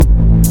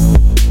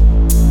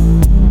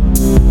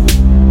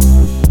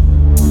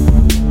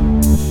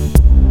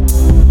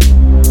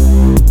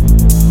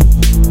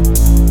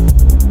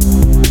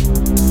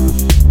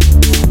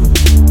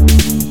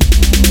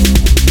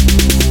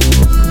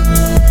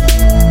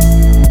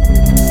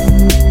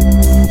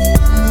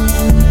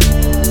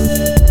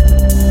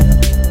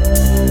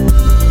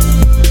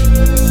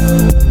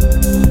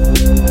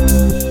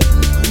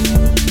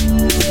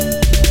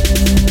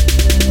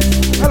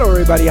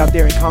out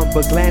there in comic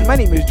book land. My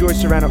name is George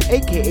Serrano,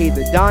 aka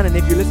The Don, and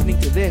if you're listening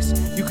to this,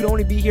 you can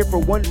only be here for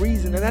one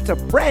reason, and that's a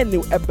brand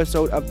new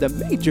episode of the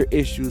Major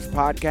Issues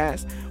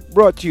Podcast,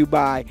 brought to you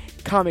by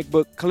Comic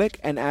Book Click.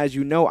 And as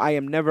you know, I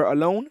am never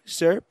alone.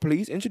 Sir,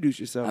 please introduce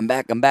yourself. I'm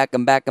back.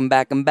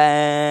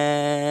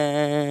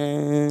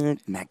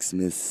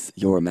 Maximus,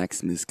 your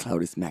Maximus,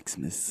 Cloudus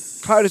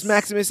Maximus. Cloudus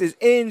Maximus is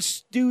in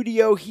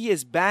studio. He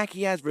is back.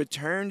 He has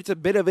returned. It's a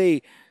bit of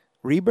a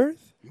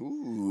rebirth,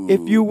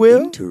 if you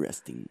will.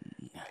 Interesting.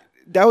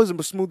 That was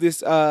the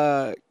smoothest,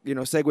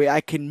 segue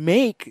I can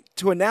make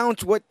to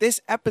announce what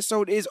this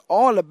episode is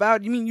all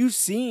about. You mean you've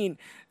seen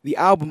the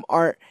album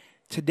art?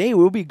 Today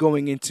we'll be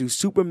going into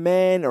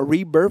Superman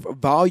Rebirth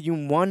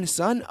Volume 1,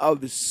 Son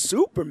of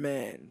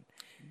Superman.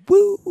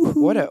 Woo!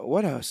 What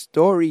a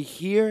story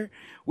here.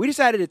 We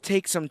decided to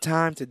take some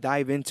time to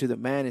dive into the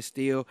Man of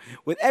Steel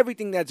with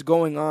everything that's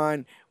going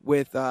on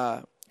with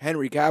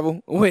Henry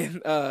Cavill,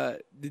 with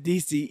the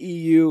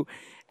DCEU,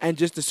 and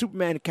just the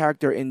Superman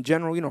character in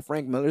general. You know,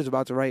 Frank Miller's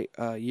about to write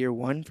year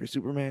one for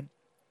Superman.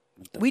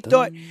 We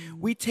thought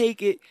we'd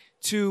take it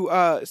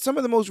to some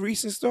of the most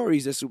recent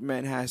stories that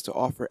Superman has to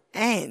offer.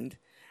 And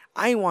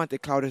I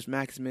wanted Cloudus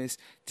Maximus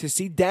to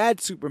see Dad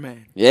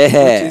Superman.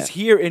 Yeah. Which is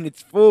here in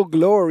its full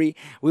glory.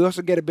 We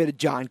also get a bit of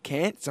John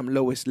Kent, some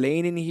Lois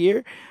Lane in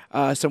here,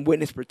 some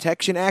witness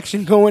protection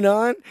action going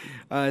on,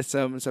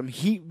 some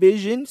heat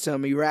vision,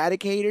 some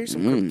Eradicator,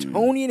 some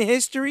Kryptonian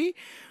history.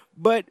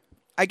 But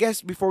I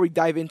guess before we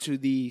dive into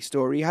the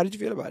story, how did you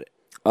feel about it?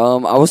 I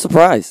was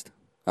surprised.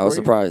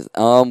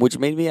 Which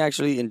made me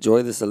actually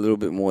enjoy this a little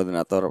bit more than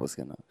I thought I was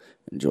gonna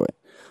enjoy.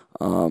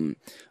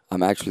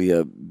 I'm actually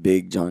a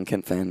big John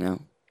Kent fan now.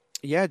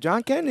 Yeah,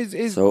 John Kent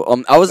is so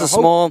I was a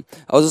small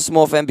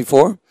fan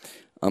before,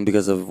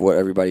 because of what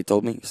everybody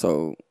told me.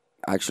 So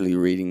actually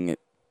reading it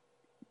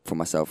for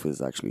myself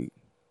was actually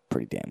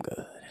pretty damn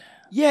good.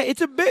 Yeah,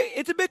 it's a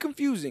bit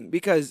confusing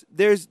because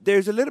there's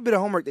a little bit of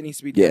homework that needs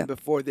to be done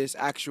before this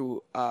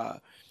actual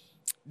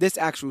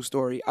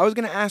story. I was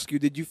gonna ask you,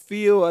 did you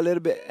feel a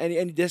little bit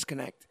any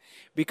disconnect?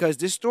 Because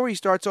this story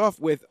starts off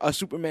with a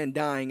Superman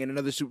dying and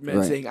another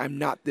Superman saying, "I'm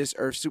not this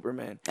Earth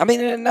Superman." I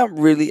mean, not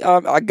really.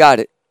 I got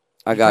it.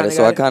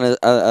 So I kind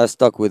of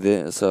stuck with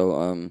it.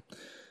 So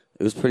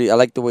it was pretty. I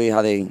like the way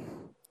how they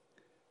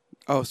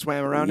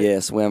swam around it. Yeah,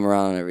 swam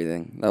around and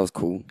everything. That was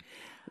cool.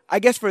 I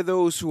guess for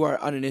those who are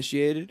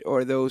uninitiated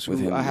or those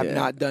who have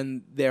not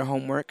done their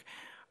homework,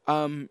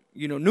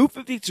 New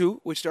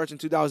 52, which starts in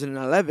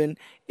 2011,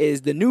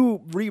 is the new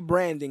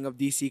rebranding of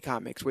DC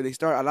Comics, where they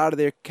start a lot of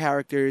their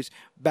characters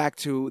back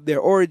to their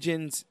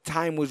origins.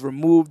 Time was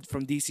removed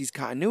from DC's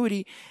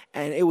continuity,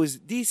 and it was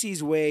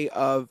DC's way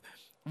of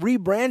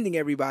rebranding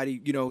everybody,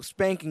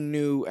 spanking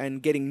new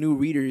and getting new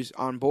readers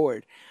on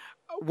board.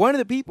 One of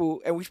the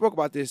people, and we spoke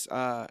about this,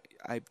 I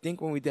think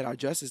when we did our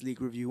Justice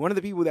League review, one of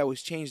the people that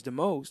was changed the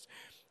most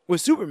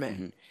was Superman.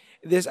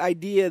 Mm-hmm. This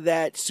idea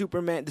that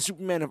the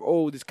Superman of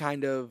old is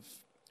kind of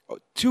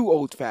too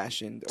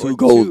old-fashioned. Too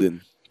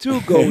golden.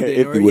 Too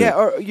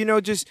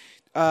golden. Just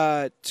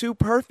too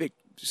perfect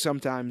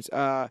sometimes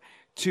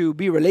to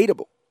be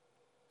relatable.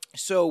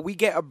 So we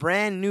get a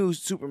brand new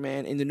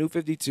Superman in the New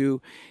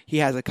 52. He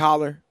has a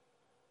collar.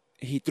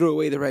 He threw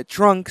away the red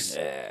trunks.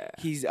 Yeah.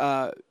 He's,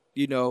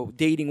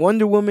 dating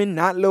Wonder Woman,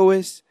 not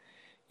Lois.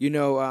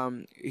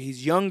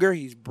 He's younger,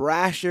 he's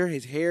brasher,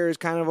 his hair is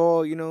kind of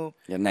all,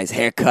 Yeah, nice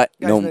haircut.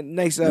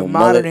 Nice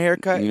modern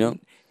haircut. I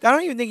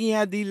don't even think he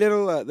had the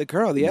little, the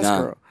curl, the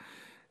S-curl.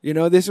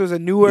 This was a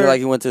newer... Like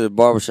he went to the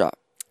barbershop.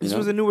 This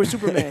was a newer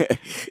Superman.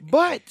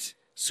 But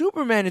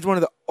Superman is one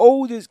of the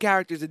oldest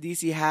characters that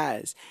DC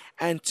has.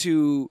 And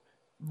to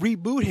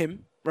reboot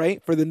him,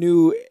 right, for the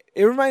new...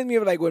 It reminds me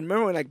of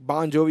remember when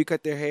Bon Jovi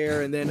cut their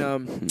hair and then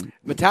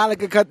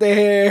Metallica cut their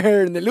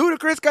hair and then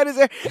Ludacris cut his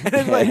hair and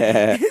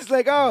it's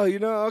like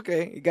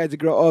okay, you guys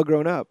are all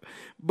grown up.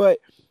 But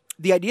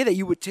the idea that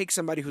you would take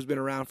somebody who's been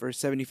around for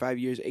 75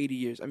 years, 80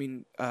 years, I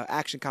mean,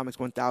 Action Comics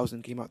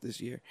 1000 came out this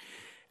year,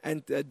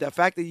 and the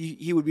fact that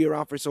he would be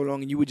around for so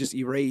long and you would just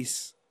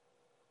erase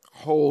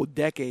whole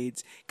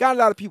decades got a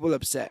lot of people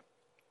upset.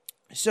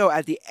 So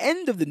at the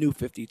end of the New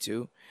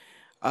 52,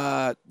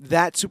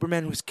 that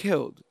Superman was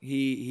killed.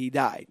 He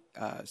died,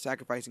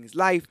 sacrificing his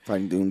life,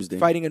 fighting Doomsday,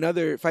 fighting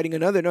another.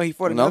 No, he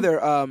fought another.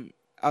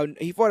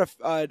 He fought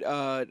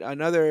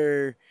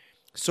another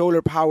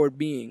solar powered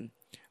being.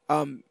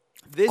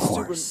 This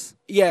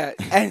Superman,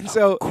 and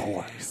so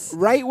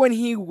right when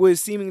he was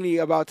seemingly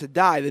about to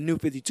die, the New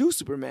 52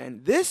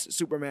 Superman, this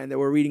Superman that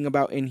we're reading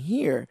about in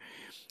here,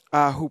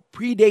 who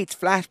predates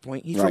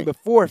Flashpoint. He's from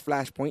before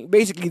Flashpoint.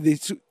 Basically,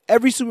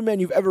 every Superman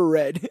you've ever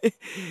read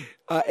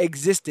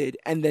existed,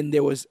 and then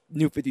there was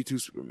New 52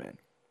 Superman.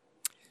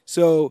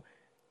 So,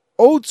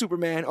 old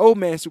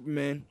man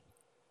Superman,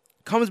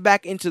 comes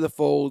back into the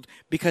fold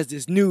because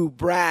this new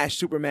brash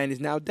Superman is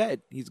now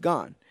dead. He's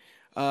gone.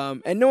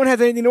 And no one has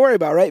anything to worry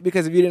about, right?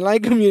 Because if you didn't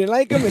like him, you didn't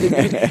like him.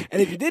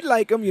 And if you did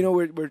like him,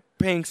 we're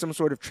paying some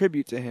sort of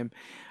tribute to him.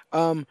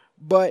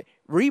 But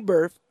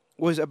Rebirth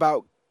was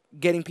about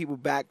getting people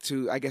back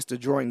to, I guess, the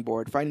drawing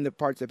board, finding the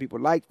parts that people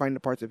liked, finding the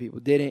parts that people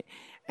didn't,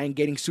 and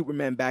getting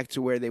Superman back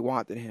to where they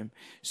wanted him.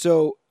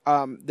 So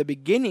the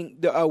beginning,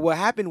 what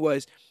happened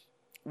was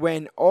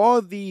when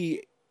all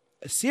the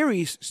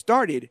series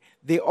started,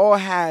 they all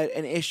had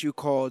an issue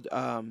called,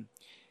 the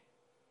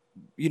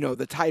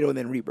title and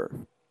then Rebirth.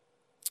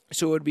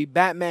 So it would be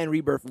Batman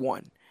Rebirth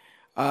 1,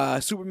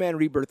 Superman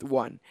Rebirth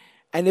 1.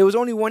 And there was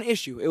only one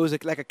issue. It was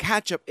like a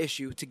catch-up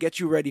issue to get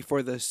you ready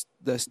for the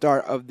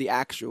start of the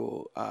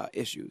actual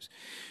issues.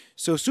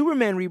 So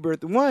Superman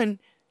Rebirth 1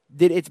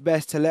 did its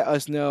best to let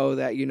us know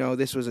that,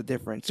 this was a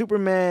different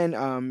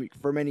Superman.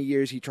 For many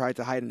years, he tried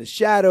to hide in the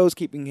shadows,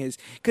 keeping his...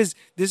 Because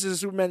this is a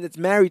Superman that's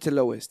married to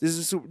Lois. This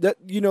is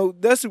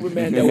the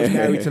Superman that was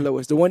married to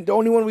Lois. The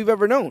only one we've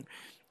ever known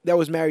that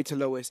was married to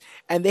Lois.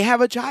 And they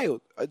have a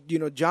child,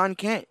 John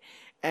Kent.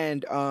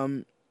 And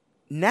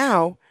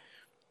now...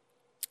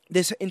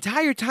 this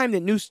entire time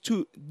that News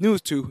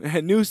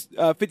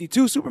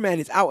 52 Superman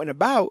is out and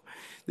about,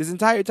 this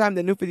entire time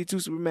that New 52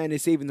 Superman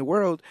is saving the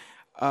world,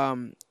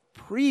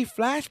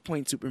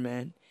 pre-Flashpoint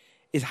Superman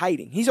is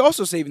hiding. He's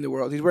also saving the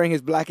world. He's wearing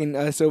his black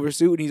and silver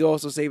suit, and he's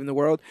also saving the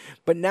world.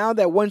 But now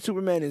that one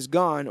Superman is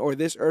gone, or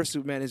this Earth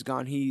Superman is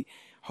gone, he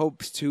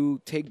hopes to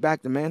take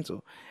back the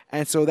mantle.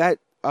 And so that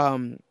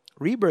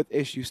Rebirth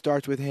issue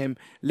starts with him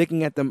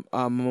looking at the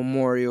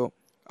memorial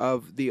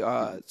of the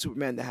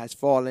Superman that has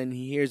fallen.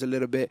 He hears a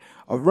little bit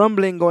of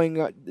rumbling going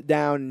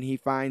down, and he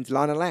finds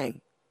Lana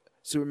Lang,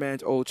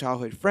 Superman's old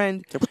childhood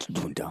friend. What you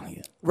doing down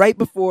here? Right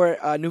before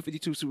New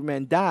 52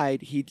 Superman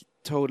died, he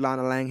told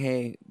Lana Lang,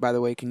 hey, by the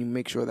way, can you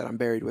make sure that I'm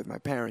buried with my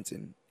parents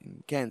in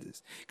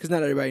Kansas? Because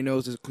not everybody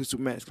knows that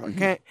Superman is Clark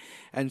Kent.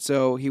 And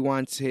so he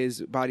wants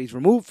his bodies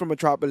removed from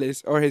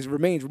Metropolis, or his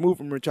remains removed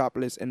from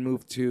Metropolis and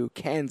moved to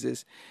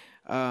Kansas.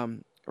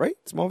 Right?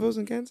 Smallville's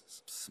in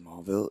Kansas?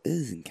 Smallville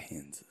is in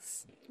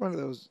Kansas. One of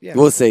those, yeah.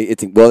 We'll say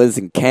it's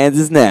in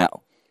Kansas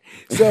now.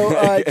 So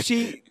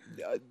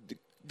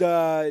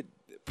the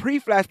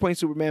pre-Flashpoint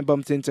Superman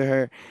bumps into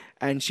her,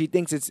 and she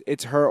thinks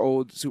it's her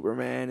old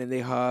Superman, and they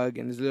hug,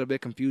 and there's a little bit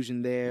of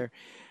confusion there.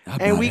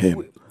 And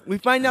we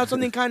find out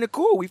something kind of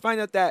cool. We find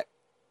out that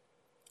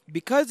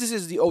because this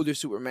is the older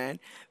Superman,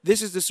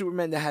 this is the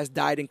Superman that has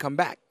died and come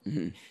back.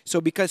 Mm-hmm.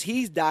 So because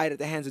he's died at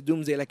the hands of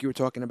Doomsday, like you were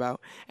talking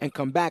about, and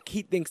come back,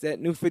 he thinks that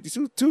New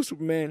 52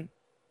 Superman,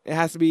 it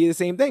has to be the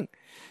same thing.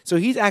 So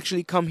he's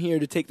actually come here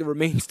to take the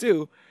remains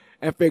too,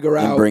 and figure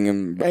out... Bring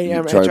him,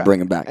 try to bring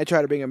him back. And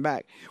try to bring him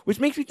back. Which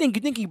makes me think,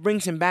 you think he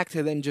brings him back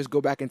to then just go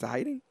back into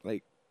hiding?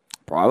 Like...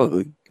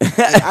 Probably.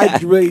 I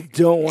really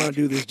don't want to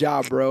do this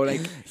job, bro.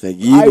 Like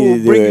I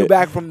will bring you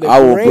back from the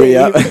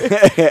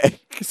grave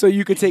so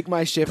you could take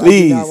my shift.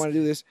 Please. I do not want to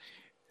do this.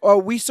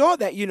 We saw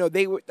that,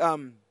 they would...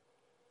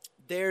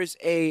 There's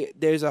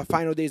a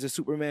Final Days of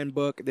Superman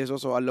book. There's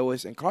also a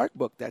Lois and Clark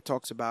book that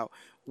talks about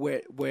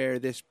where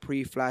this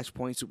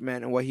pre-Flashpoint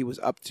Superman and what he was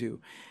up to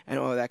and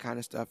all that kind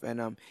of stuff.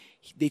 And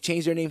they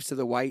changed their names to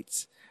the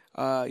Whites.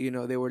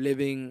 They were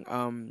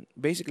living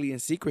basically in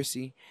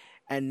secrecy.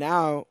 And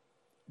now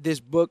this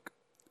book,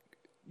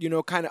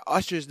 kind of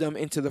ushers them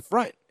into the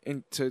front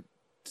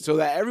so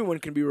that everyone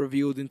can be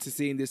revealed into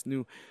seeing this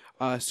new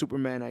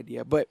Superman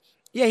idea. But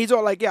yeah, he's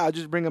all like, yeah, I'll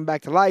just bring him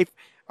back to life.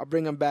 I'll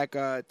bring him back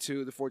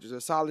to the Fortress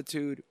of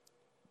Solitude.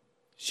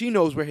 She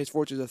knows where his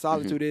Fortress of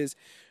Solitude is,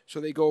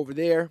 so they go over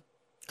there.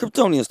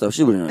 Kryptonian stuff,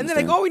 she wouldn't understand. And understand.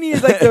 then like, all we need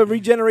is like the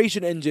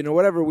regeneration engine or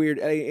whatever weird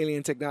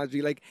alien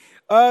technology. Like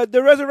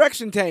the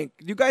resurrection tank.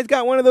 You guys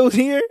got one of those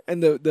here?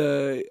 And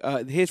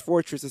his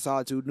Fortress of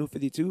Solitude, New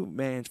 52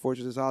 man's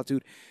Fortress of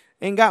Solitude,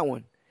 ain't got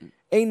one.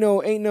 Ain't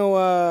no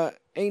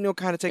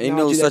kind of technology. Ain't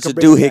no that such a could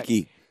bring him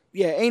doohickey. back.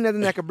 Yeah, ain't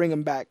nothing that could bring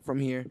him back from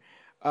here.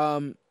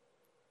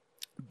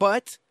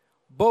 But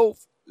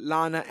both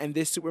Lana and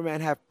this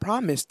Superman have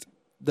promised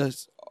the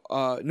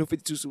New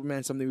 52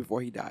 Superman something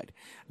before he died.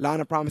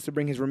 Lana promised to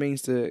bring his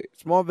remains to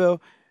Smallville,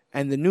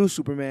 and the new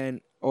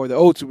Superman, or the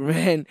old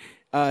Superman,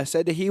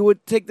 said that he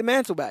would take the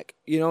mantle back.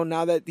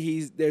 Now that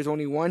there's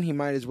only one, he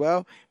might as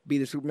well be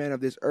the Superman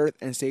of this Earth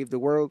and save the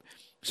world.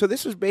 So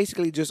this was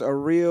basically just a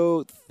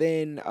real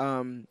thin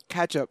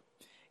catch-up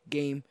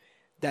game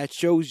that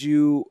shows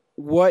you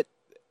what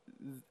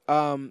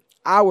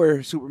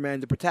our Superman,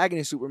 the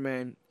protagonist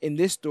Superman in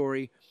this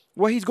story,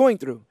 what he's going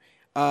through.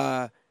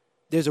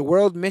 There's a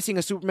world missing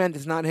a Superman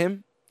that's not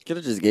him. Could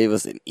have just gave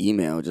us an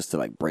email just to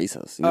like brace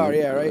us. Oh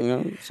yeah,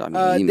 right. Shot me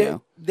an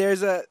email.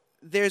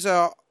 There's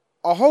a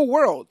whole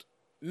world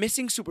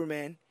missing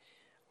Superman,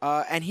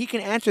 and he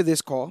can answer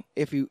this call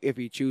if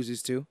he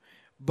chooses to,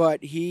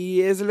 but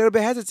he is a little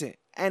bit hesitant.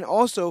 And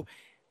also,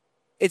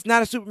 it's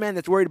not a Superman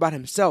that's worried about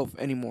himself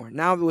anymore.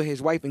 Now with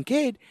his wife and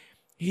kid,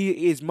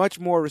 he is much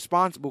more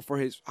responsible for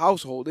his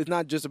household. It's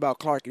not just about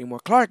Clark anymore.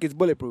 Clark is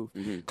bulletproof.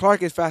 Mm-hmm.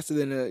 Clark is faster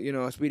than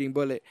a speeding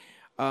bullet.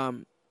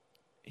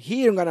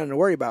 He ain't got nothing to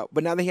worry about.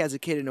 But now that he has a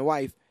kid and a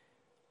wife,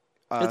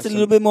 it's a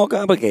little bit more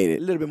complicated.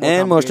 A little bit more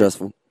and more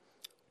stressful.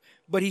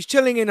 But he's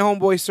chilling in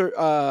Homeboy's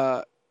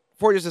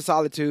Fortress of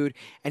Solitude,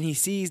 and he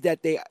sees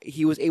that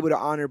he was able to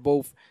honor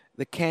both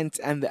the Kents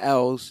and the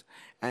L's,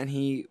 and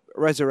he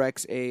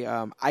resurrects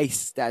a ice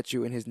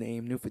statue in his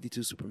name, New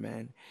 52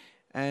 Superman.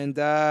 And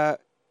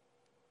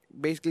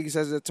basically he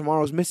says that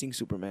tomorrow's missing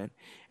Superman.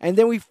 And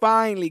then we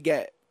finally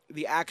get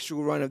the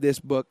actual run of this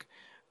book.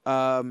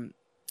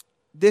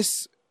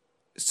 This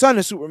Son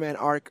of Superman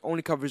arc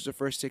only covers the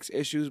first 6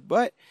 issues,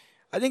 but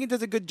I think it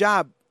does a good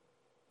job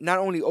not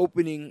only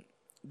opening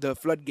the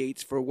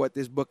floodgates for what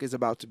this book is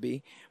about to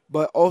be,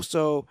 but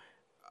also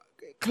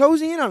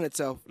closing in on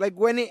itself. Like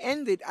when it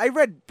ended, I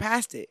read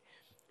past it,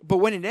 but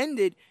when it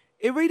ended,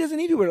 it really doesn't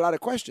leave you with a lot of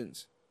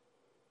questions.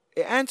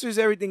 It answers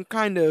everything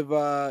kind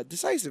of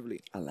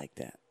decisively. I like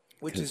that.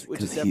 Which is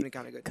definitely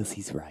kind of good. Because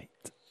he's right.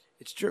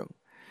 It's true.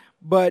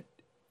 But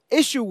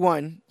issue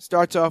 1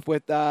 starts off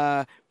with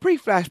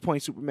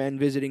pre-Flashpoint Superman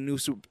visiting New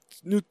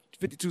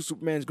 52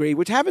 Superman's grave,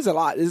 which happens a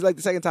lot. This is like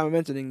the second time I'm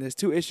mentioning this.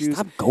 2 issues.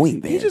 Stop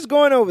going there. He's just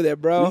going over there,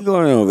 bro. He's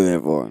going over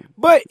there for him.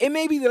 But it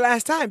may be the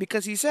last time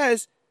because he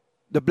says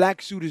the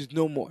black suit is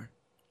no more.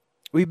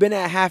 We've been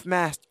at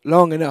half-mast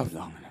long enough.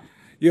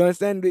 You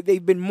understand?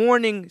 They've been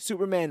mourning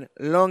Superman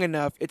long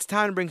enough. It's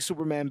time to bring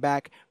Superman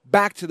back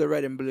to the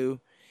red and blue.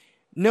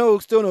 No,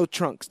 still no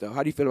Trunks, though.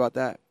 How do you feel about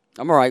that?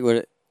 I'm all right with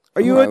it.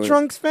 Are you a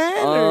Trunks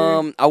fan?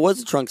 Or? I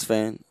was a Trunks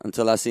fan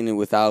until I seen it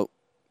without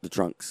the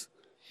Trunks.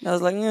 And I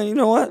was like, yeah, you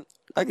know what?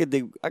 I could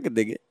dig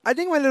it. I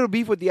think my little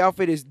beef with the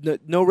outfit is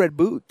no red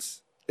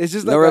boots. It's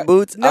just like no red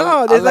boots. No,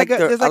 I like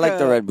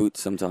the red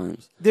boots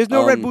sometimes. There's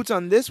no red boots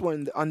on this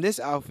one, on this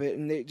outfit,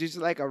 and they just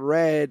like a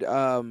red,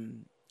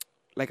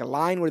 like a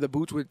line where the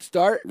boots would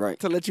start, right,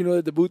 to let you know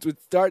that the boots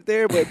would start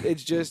there. But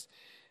it's just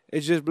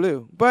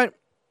blue. But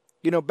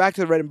back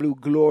to the red and blue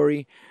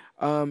glory,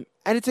 and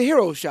it's a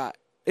hero shot.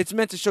 It's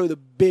meant to show the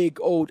big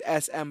old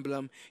S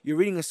emblem. You're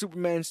reading a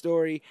Superman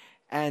story,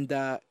 and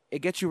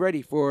it gets you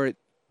ready for,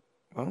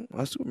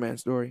 a Superman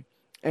story.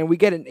 And we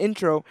get an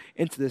intro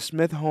into the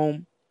Smith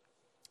home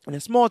in a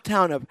small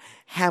town of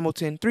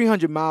Hamilton,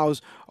 300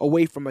 miles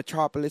away from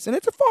Metropolis. And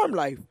it's a farm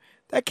life.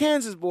 That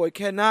Kansas boy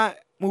cannot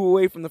move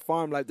away from the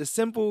farm life. The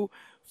simple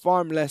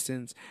farm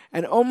lessons.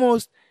 And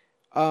almost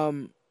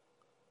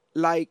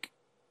like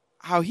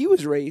how he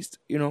was raised,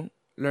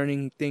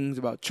 learning things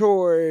about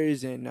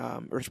chores and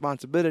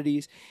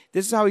responsibilities.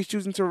 This is how he's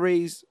choosing to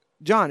raise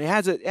John. It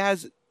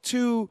has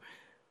 2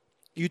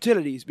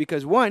 utilities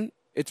because 1,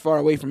 it's far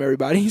away from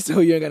everybody,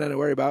 so you ain't got nothing to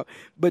worry about.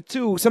 But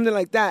 2, something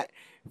like that,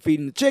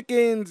 feeding the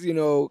chickens,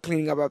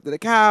 cleaning up after the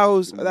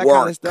cows, that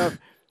kind of stuff.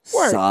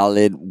 Work.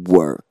 Solid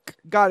work.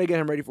 Gotta get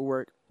him ready for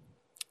work.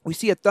 We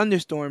see a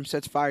thunderstorm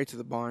sets fire to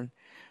the barn,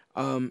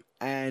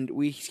 and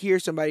we hear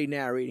somebody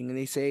narrating, and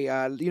they say,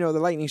 the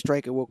lightning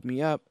strike woke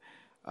me up.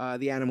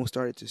 The animal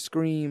started to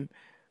scream.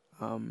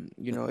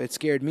 It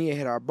scared me. It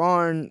hit our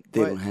barn.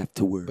 They don't have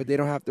to worry. But they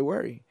don't have to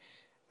worry.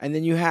 And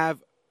then you have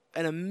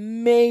an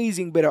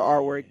amazing bit of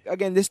artwork.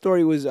 Again, this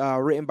story was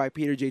written by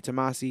Peter J.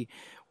 Tomasi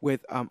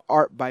with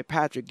art by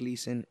Patrick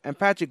Gleason. And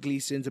Patrick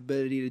Gleason's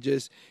ability to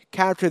just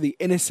capture the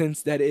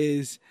innocence that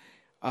is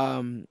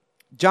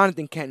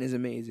Jonathan Kent is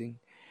amazing.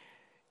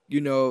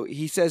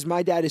 He says,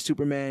 my dad is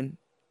Superman.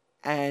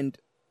 And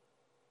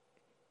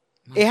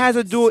it has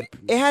a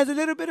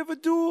little bit of a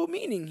dual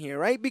meaning here,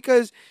 right?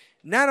 Because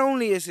not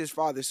only is his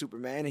father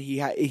Superman, and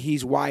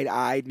he's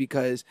wide-eyed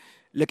because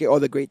look at all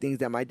the great things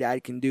that my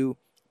dad can do,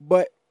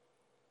 but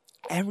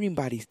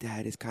everybody's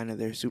dad is kind of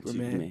their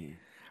Superman.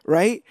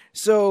 Right?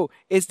 So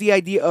it's the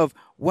idea of,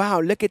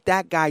 wow, look at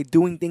that guy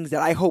doing things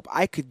that I hope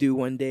I could do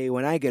one day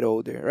when I get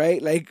older,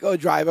 right? Like go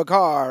drive a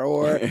car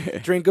or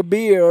drink a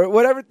beer or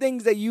whatever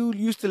things that you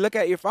used to look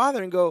at your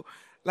father and go,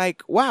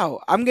 like,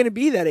 wow, I'm going to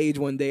be that age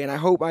one day, and I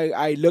hope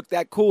I look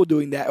that cool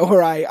doing that,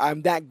 or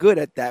I'm that good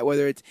at that,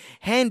 whether it's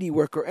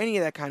handiwork or any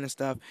of that kind of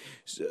stuff.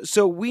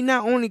 So we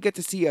not only get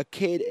to see a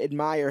kid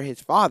admire his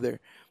father,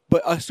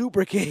 but a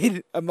super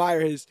kid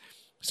admire his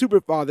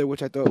super father,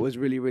 which I thought was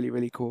really, really,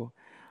 really cool.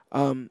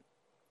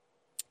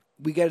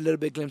 We get a little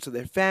bit glimpse of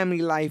their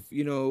family life.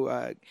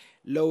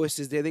 Lois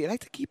is there. They like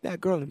to keep that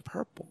girl in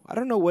purple. I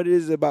don't know what it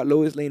is about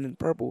Lois Lane in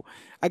purple.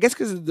 I guess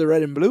because of the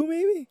red and blue,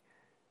 maybe?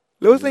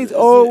 Lois Lane's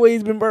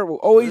always been purple.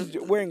 Always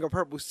wearing a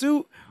purple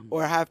suit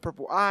or have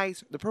purple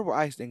eyes. The purple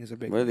eyes thing is a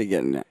big Where are they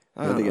getting that?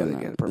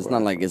 It's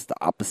not like it's the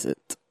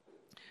opposite.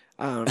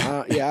 I don't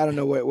know. I don't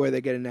know where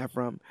they're getting that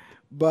from.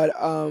 But,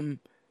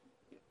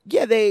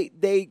 they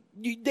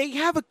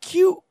have a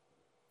cute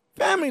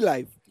family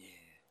life.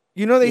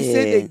 They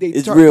said they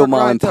talk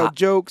around, tell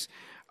jokes.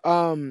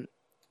 And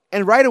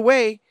right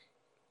away,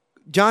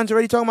 John's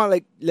already talking about,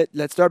 like,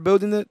 let's start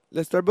building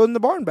the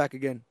barn back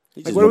again.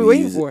 Like, what are we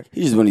waiting for?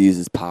 He just want to use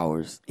his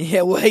powers.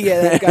 Yeah,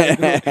 that's kind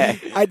of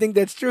cool. I think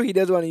that's true. He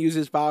does want to use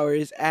his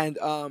powers. And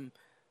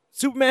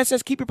Superman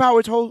says, keep your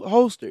powers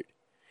holstered.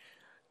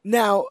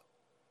 Now,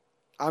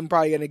 I'm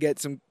probably going to get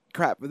some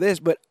crap for this,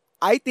 but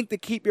I think the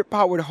keep your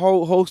power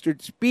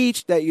holstered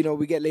speech that,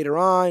 we get later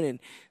on and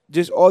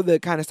just all the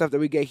kind of stuff that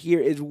we get here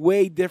is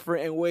way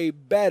different and way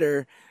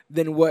better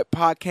than what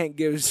Pa Kent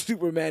gives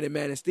Superman in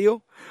Man of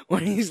Steel.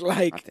 When he's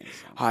like,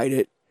 hide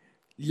it.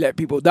 Let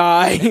people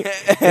die.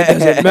 It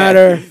doesn't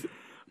matter.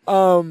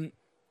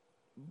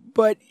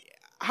 But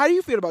how do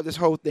you feel about this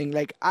whole thing?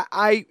 Like,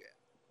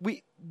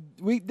 we,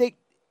 they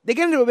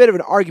get into a bit of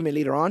an argument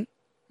later on.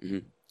 Mm-hmm.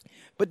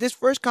 But this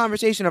first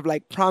conversation of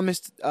like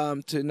promise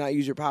to not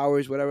use your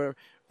powers, whatever,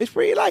 it's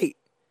pretty light.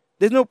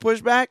 There's no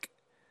pushback.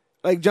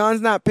 Like John's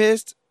not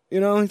pissed.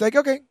 You know, he's like,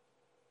 okay,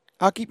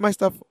 I'll keep my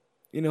stuff.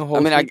 You know, I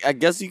mean, I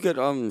guess you could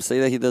say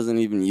that he doesn't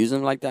even use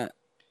them like that.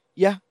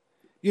 Yeah,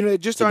 you know,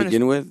 just to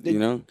begin with, you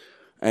know.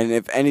 And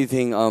if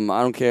anything, I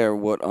don't care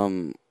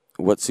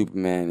what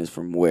Superman is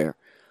from where.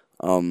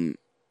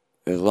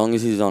 As long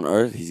as he's on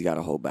Earth, he's got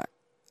to hold back.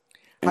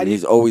 And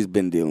he's always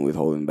been dealing with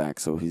holding back,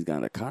 so he's got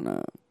to kind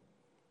of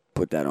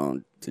put that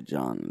on to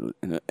John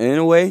in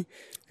a way.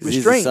 Restraint.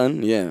 He's the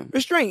son, yeah.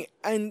 Restraint.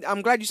 And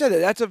I'm glad you said that.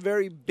 That's a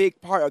very big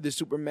part of the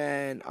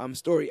Superman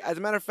story. As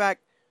a matter of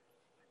fact,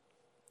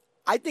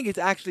 I think it's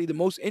actually the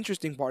most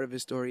interesting part of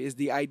his story is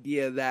the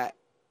idea that,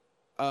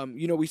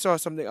 you know, we saw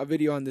a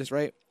video on this,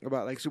 right?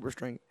 About like super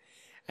strength.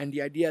 And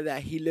the idea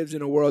that he lives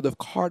in a world of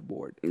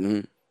cardboard.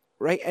 Mm-hmm.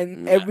 Right?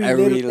 And every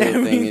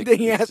little thing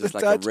he has to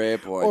like touch a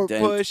rip or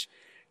push.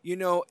 You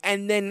know,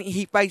 and then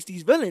he fights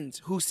these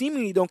villains who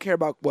seemingly don't care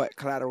about what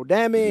collateral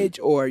damage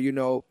or, you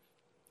know,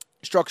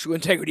 structural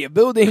integrity of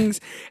buildings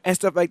and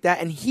stuff like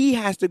that. And he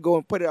has to go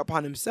and put it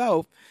upon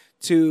himself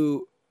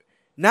to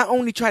not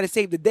only try to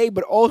save the day,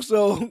 but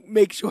also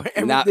make sure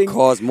everything not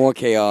cause more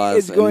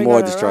chaos and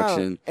more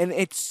destruction. Around. And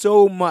it's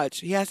so much.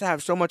 He has to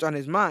have so much on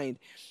his mind.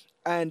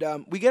 And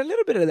we get a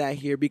little bit of that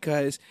here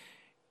because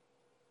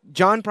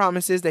John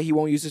promises that he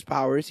won't use his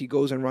powers. He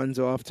goes and runs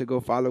off to go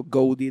follow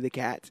Goldie the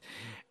cat.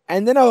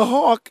 And then a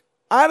hawk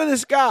out of the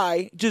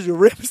sky just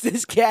rips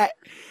this cat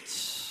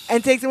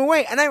and takes him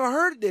away. And I've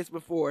heard this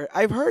before.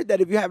 I've heard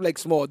that if you have like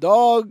small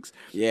dogs.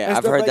 Yeah,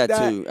 I've heard that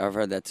too. I've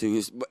heard that too.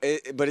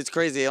 But it's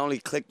crazy. It only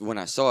clicked when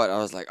I saw it. I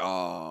was like,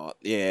 oh,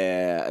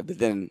 yeah. But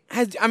then.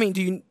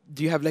 Do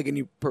you have like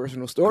any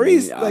personal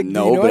stories?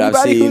 No, but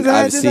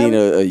I've seen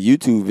a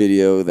YouTube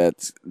video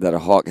that a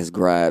hawk has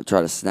tried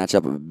to snatch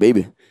up a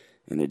baby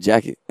in a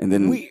jacket and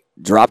then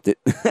dropped it.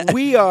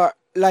 We are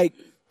like.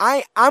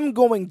 I'm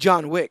going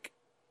John Wick.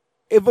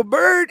 If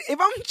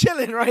I'm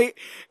chilling, right,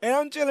 and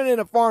I'm chilling in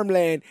a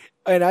farmland,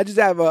 and I just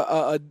have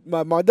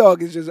my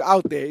dog is just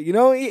out there, you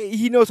know,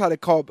 he knows how to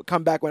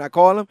come back when I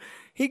call him.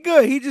 He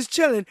good. He just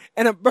chilling,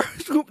 and a bird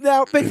swoops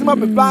down, picks him up,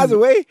 and flies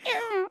away.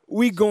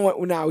 We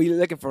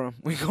looking for him.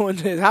 We going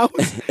to his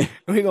house, and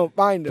we gonna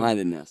find him. Find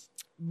the nest.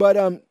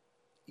 But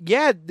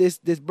yeah, this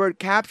bird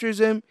captures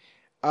him,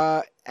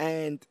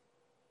 and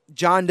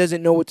John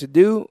doesn't know what to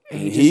do. And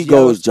he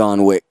goes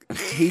John Wick.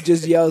 He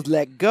just yells,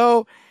 "Let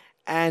go,"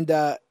 and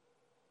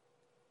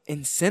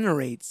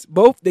incinerates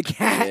both the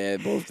cat. Yeah,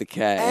 both the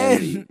cat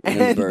and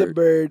the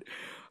bird.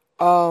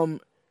 But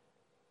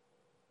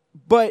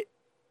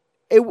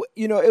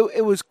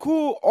it was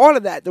cool. All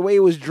of that, the way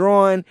it was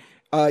drawn.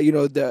 The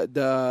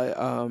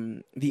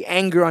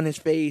anger on his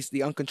face,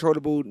 the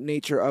uncontrollable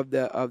nature of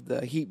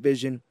the heat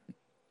vision.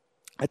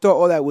 I thought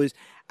all that was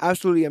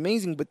absolutely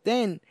amazing. But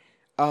then,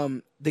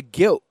 the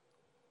guilt.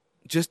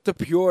 Just the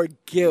pure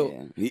guilt.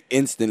 Yeah. He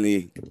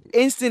instantly.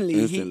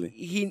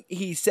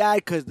 He's sad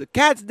because the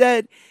cat's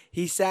dead.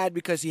 He's sad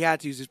because he had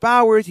to use his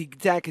powers. He's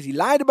sad because he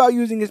lied about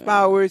using his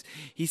powers.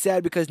 He's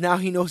sad because now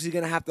he knows he's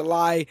gonna have to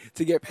lie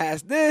to get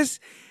past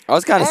this. I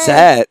was kind of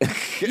sad.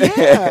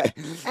 Yeah,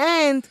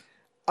 and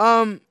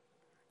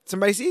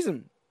somebody sees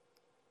him.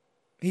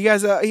 He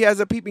has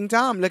a peeping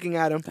Tom looking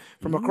at him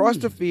from across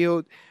the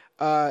field.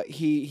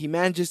 He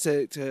manages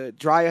to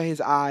dry his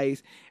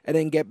eyes and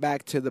then get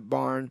back to the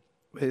barn.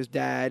 His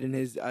dad, and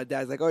his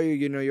dad's like, oh,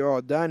 you're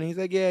all done. And he's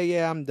like,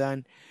 yeah, I'm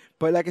done.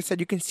 But like I said,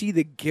 you can see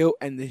the guilt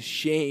and the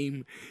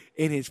shame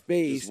in his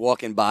face. Just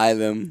walking by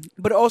them.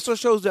 But it also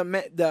shows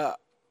the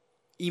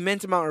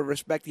immense amount of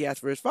respect he has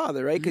for his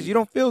father, right? Because you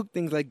don't feel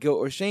things like guilt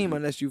or shame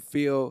unless you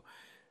feel,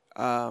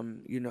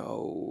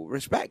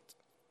 respect.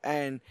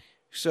 And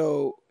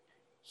so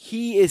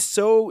he is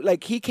so,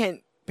 like, he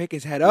can't pick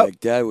his head up.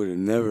 Like, Dad would have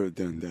never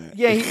done that.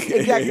 Yeah,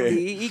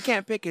 exactly. He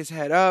can't pick his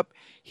head up.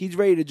 He's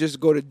ready to just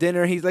go to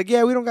dinner. He's like,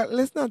 yeah,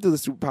 let's not do the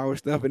superpower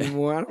stuff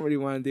anymore. I don't really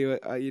want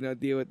to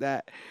deal with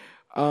that.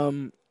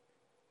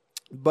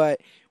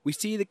 But we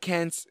see the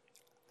Kents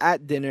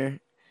at dinner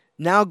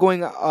now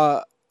going,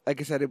 like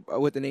I said,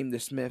 with the name the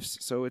Smiths.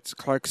 So it's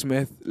Clark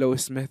Smith,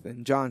 Lois Smith,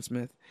 and John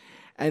Smith,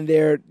 and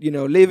they're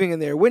living in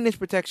their witness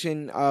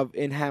protection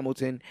in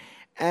Hamilton.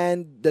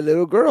 And the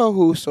little girl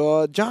who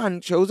saw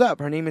John shows up.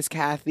 Her name is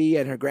Kathy,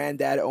 and her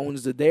granddad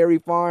owns the dairy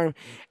farm.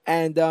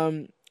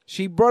 And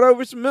she brought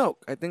over some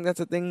milk. I think that's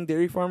a thing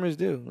dairy farmers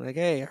do. Like,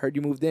 hey, I heard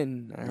you moved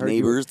in. I heard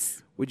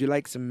Neighbors. Would you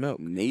like some milk?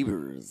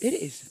 Neighbors. It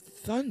is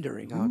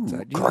thundering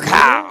outside.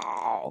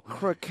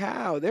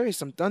 Krakow. There is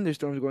some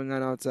thunderstorms going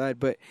on outside.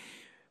 But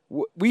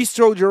we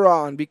soldier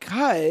on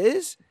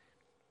because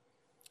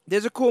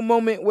there's a cool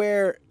moment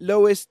where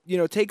Lois,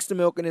 takes the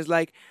milk and is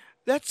like,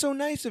 that's so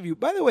nice of you.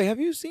 By the way, have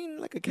you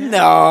seen like a cat?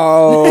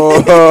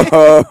 No.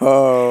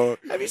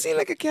 Have you seen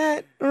like a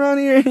cat around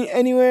here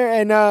anywhere?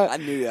 And I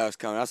knew that was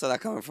coming. I saw that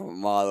coming from a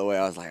mile away.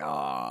 I was like,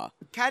 ah.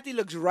 Kathy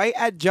looks right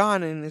at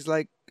John and is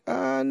like,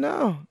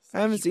 No, I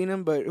haven't seen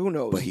him, but who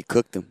knows? But he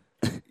cooked them.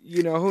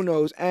 Who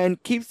knows?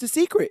 And keeps the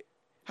secret.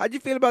 How'd you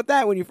feel about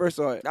that when you first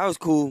saw it? That was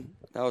cool.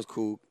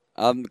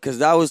 Because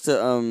that was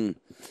to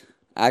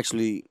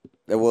actually.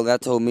 Well,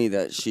 that told me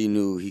that she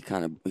knew he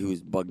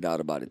was bugged out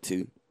about it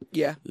too.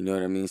 Yeah. You know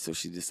what I mean? So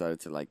she decided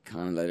to like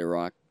kind of let it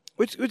rock.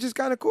 Which is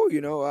kind of cool,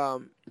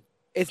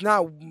 It's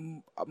not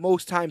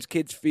most times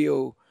kids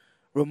feel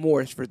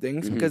remorse for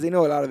things because they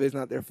know a lot of it's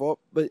not their fault.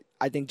 But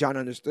I think John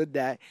understood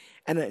that,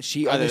 and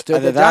she understood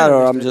either that.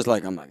 Or understood. I'm just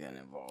like, I'm not getting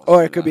involved.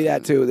 Or it could be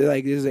that too. They're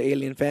like, this is an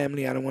alien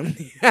family. I don't want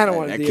to. I don't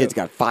want to. That kid's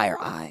got fire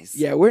eyes.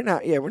 Yeah, we're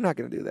not. Yeah, we're not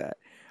gonna do that.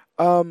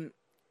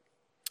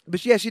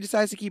 But yeah, she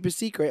decides to keep it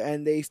secret,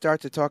 and they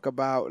start to talk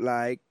about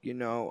like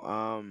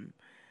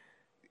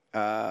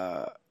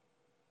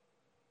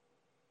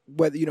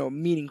whether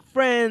meeting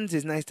friends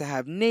is nice to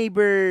have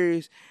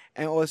neighbors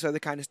and all this other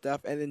kind of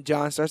stuff. And then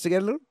John starts to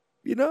get a little,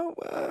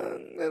 a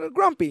little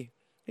grumpy.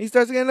 He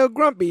starts to get a little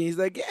grumpy. He's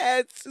like, "Yeah,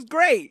 it's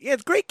great. Yeah,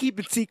 it's great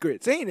keeping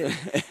secrets, ain't it?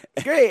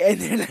 It's great."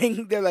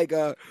 And they're like,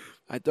 "I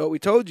thought we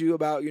told you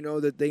about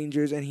the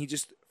dangers." And he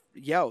just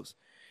yells,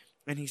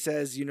 and he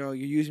says,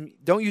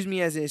 don't use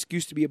me as an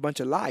excuse to be a bunch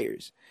of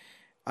liars."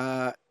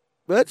 But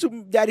that's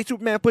Daddy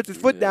Superman puts his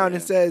foot down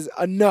and says,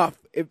 "Enough.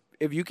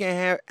 If you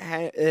can't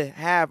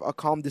have a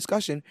calm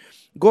discussion,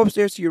 go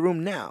upstairs to your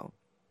room now."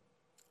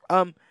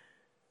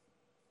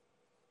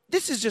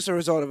 This is just a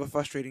result of a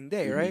frustrating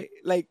day, right?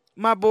 Like,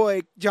 my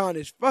boy John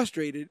is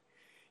frustrated.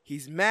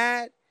 He's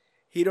mad.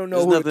 He don't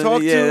know who to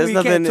talk to. He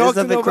can't talk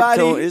to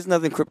nobody. There's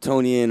nothing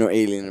Kryptonian or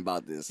alien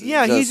about this.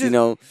 Yeah, he's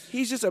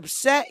just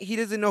upset. He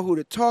doesn't know who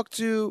to talk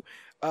to.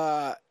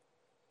 I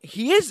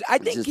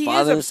think he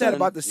is upset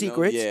about the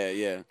secrets.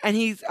 Yeah. And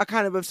he's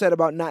kind of upset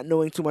about not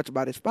knowing too much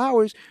about his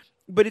powers.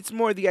 But it's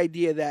more the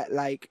idea that,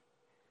 like,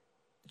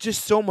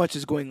 just so much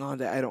is going on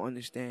that I don't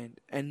understand.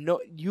 And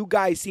you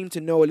guys seem to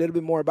know a little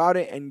bit more about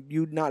it, and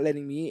you not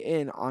letting me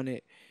in on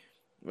it.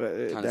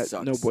 That's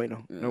sucks. No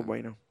bueno. Yeah. No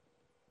bueno.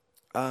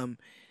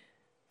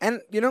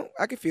 And,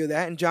 I could feel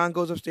that. And John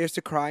goes upstairs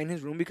to cry in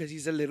his room because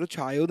he's a little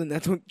child, and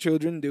that's what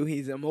children do.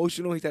 He's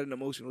emotional. He's had an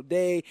emotional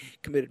day,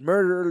 committed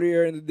murder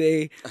earlier in the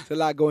day. There's a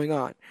lot going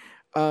on.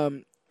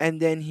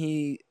 And then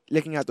he,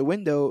 looking out the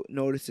window,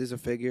 notices a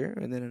figure,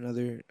 and then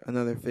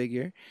another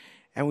figure.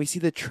 And we see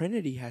the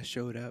Trinity has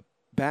showed up.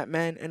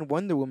 Batman and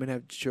Wonder Woman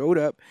have showed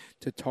up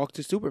to talk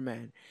to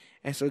Superman.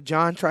 And so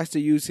John tries to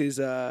use his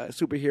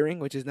super hearing,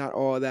 which is not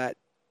all that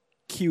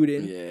cued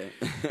in.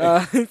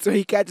 Yeah. So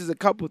he catches a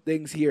couple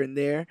things here and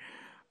there.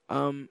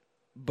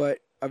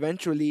 But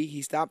eventually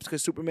he stops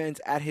because Superman's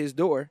at his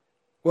door.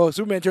 Well,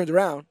 Superman turns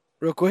around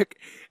real quick.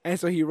 And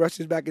so he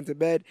rushes back into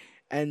bed.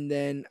 And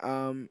then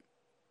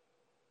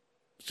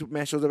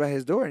Superman shows up at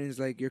his door and he's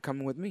like, "You're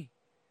coming with me."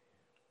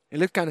 It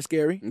looks kind of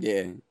scary.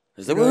 Yeah.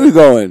 He's like, "Where are we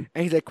going?"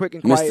 And he's like, quick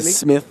and quietly. Mr.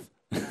 Smith.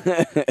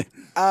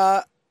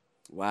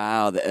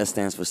 Wow, the S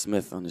stands for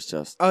Smith on his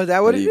chest. Oh, is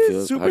that what it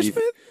is? Super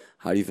Smith?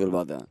 How do you feel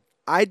about that?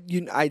 I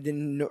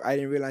didn't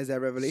realize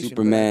that revelation.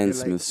 Superman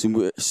Smith,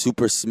 like,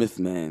 Super Smith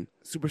man.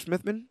 Super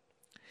Smithman?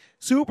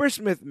 Super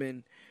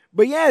Smithman.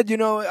 But yeah,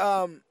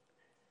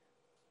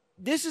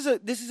 this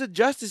is a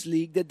Justice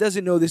League that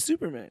doesn't know this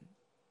Superman.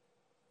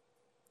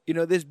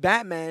 This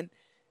Batman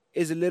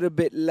is a little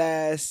bit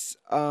less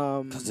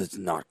because it's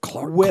not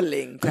Clark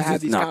willing to have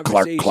these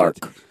conversations. Clark.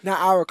 Not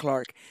our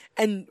Clark.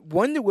 And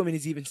Wonder Woman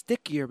is even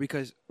stickier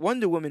because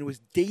Wonder Woman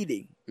was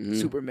dating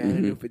Superman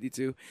in New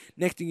 52.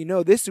 Next thing you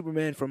know, this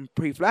Superman from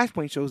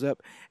pre-Flashpoint shows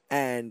up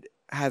and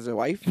has a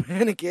wife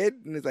and a kid,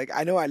 and it's like,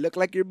 "I know I look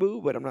like your boo,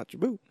 but I'm not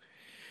your boo."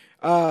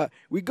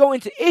 We go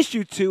into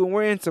issue 2, and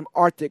we're in some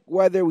Arctic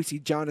weather. We see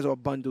John is all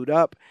bundled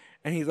up,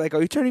 and he's like,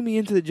 "Are you turning me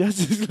into the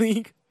Justice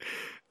League?"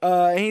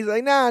 And he's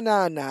like, nah.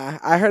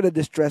 I heard a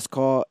distress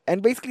call,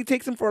 and basically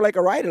takes him for like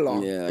a ride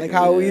along, like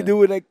how you do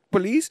with like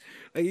police.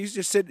 Like you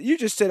just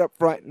sit up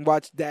front and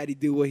watch Daddy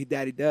do what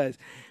Daddy does.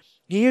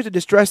 He hears a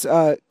distress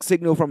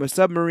signal from a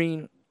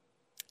submarine,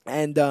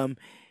 and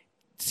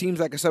seems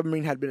like a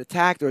submarine had been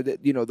attacked, or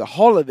that the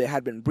hull of it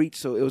had been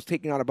breached, so it was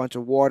taking out a bunch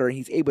of water, and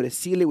he's able to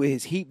seal it with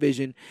his heat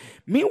vision.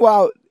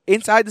 Meanwhile,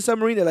 inside the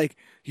submarine, they're like,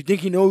 "You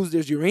think he knows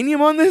there's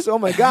uranium on this? Oh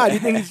my God! You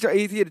think he's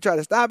here to try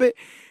to stop it?"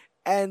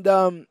 And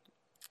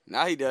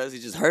now he does. He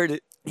just heard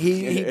it.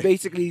 He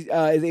basically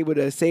is able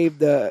to save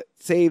the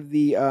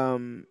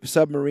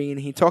submarine.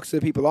 He talks to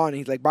the people on it.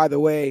 He's like, "By the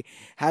way,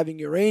 having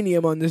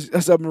uranium on this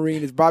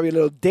submarine is probably a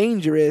little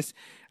dangerous.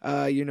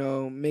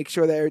 Make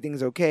sure that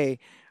everything's okay."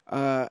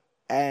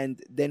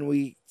 And then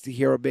we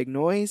hear a big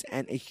noise,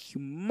 and a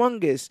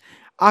humongous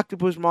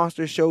octopus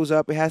monster shows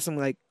up. It has some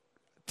like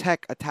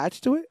tech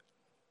attached to it.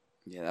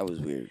 Yeah, that was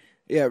weird.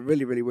 Yeah,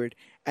 really, really weird.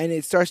 And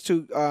it starts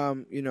to,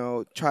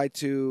 try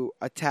to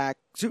attack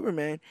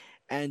Superman.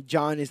 And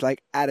John is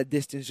like at a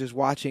distance just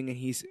watching, and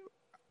he's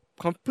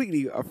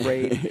completely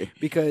afraid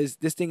because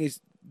this thing is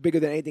bigger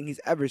than anything he's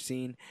ever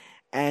seen.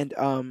 And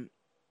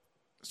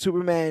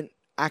Superman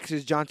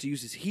asks John to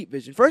use his heat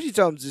vision. First, he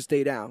tells him to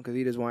stay down because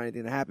he doesn't want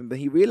anything to happen. But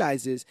he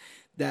realizes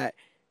that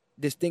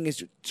this thing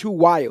is too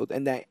wild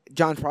and that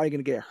John's probably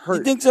gonna get hurt.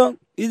 You think so?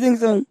 You think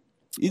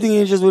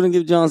he just wouldn't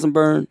give John some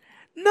burn?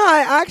 No,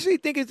 I actually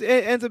think it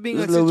ends up being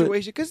Just a a little bit.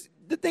 situation because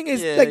the thing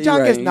is, Yeah, like John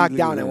you're gets right. knocked He's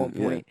down at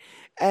looking one at it, point,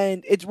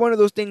 and it's one of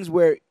those things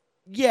where,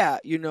 yeah,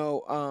 you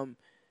know,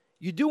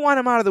 you do want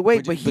him out of the way,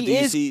 but do he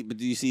is.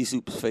 Do you see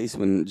Soup's face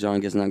when John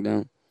gets knocked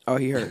down? Oh,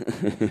 he hurt.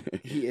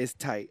 He is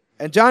tight,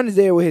 and John is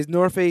there with his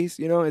North Face.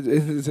 You know,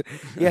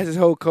 he has his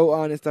whole coat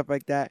on and stuff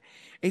like that.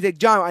 And he's like,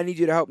 John, I need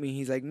you to help me.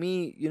 He's like,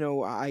 me, you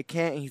know, I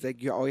can't. And he's like,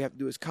 all you have to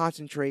do is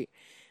concentrate,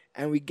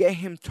 and we get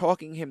him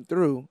talking him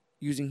through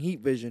using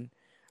heat vision.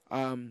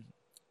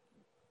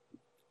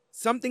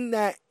 Something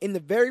that in the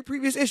very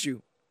previous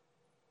issue,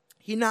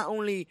 he not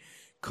only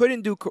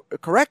couldn't do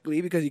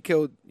correctly because he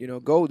killed, you know,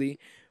 Goldie,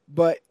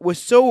 but was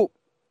so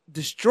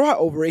distraught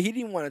over it. He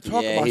didn't want to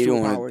talk about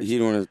superpowers. He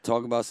didn't want to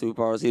talk about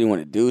superpowers. He didn't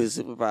want to do his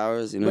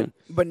superpowers. You know.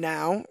 But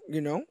now,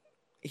 you know,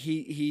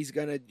 he's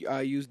gonna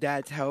use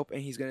Dad's help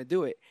and he's gonna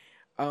do it.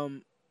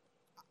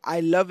 I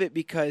love it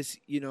because,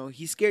 you know,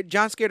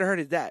 John's scared to hurt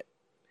his dad,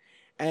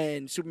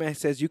 and Superman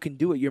says, "You can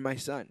do it. You're my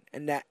son,"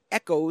 and that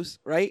echoes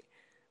right.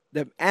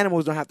 The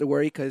animals don't have to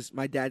worry because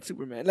my dad's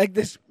Superman. Like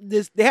this,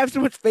 they have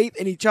so much faith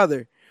in each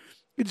other.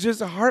 It's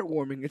just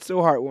heartwarming. It's so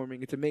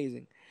heartwarming. It's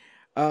amazing.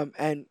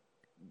 And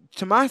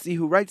Tomasi,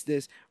 who writes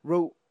this,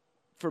 wrote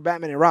for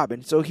Batman and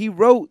Robin. So he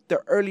wrote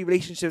the early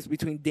relationships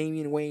between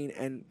Damian Wayne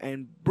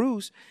and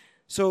Bruce.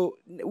 So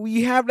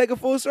we have like a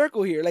full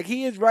circle here. Like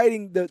he is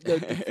writing the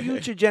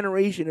future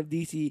generation of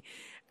DC,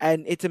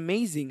 and it's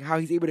amazing how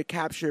he's able to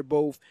capture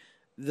both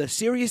the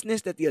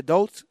seriousness that the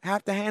adults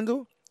have to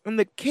handle and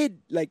the kid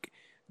like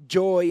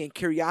joy and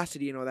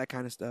curiosity and all that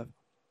kind of stuff.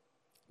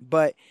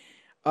 But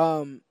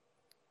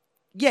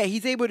yeah,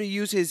 he's able to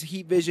use his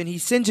heat vision. He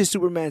singes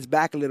Superman's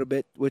back a little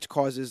bit, which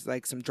causes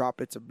like some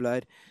droplets of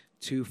blood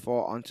to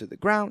fall onto the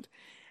ground.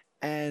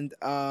 And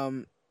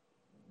they're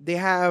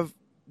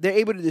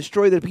able to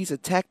destroy the piece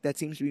of tech that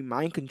seems to be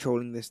mind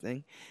controlling this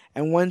thing.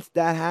 And once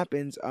that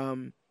happens,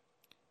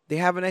 they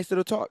have a nice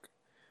little talk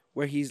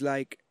where he's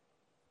like,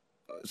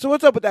 "So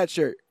what's up with that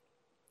shirt?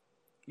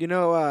 You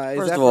know,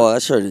 first of all,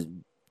 that shirt is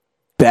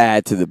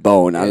bad to the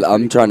bone. Yeah,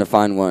 I'm trying to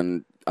find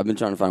one. I've been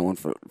trying to find one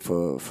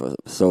for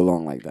so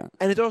long like that.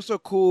 And it's also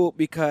cool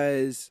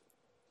because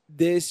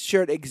this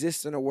shirt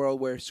exists in a world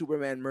where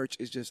Superman merch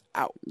is just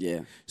out.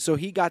 Yeah. So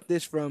he got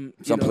this from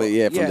from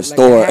the like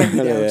store. A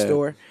hand-me-down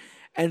store.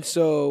 And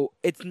so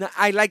it's not.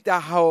 I like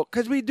that how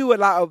because we do a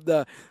lot of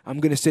the I'm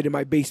gonna sit in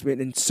my basement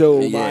and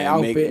sew my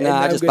outfit.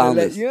 I just found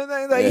this. You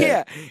know,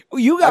 like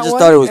you got one. I just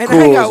thought it was and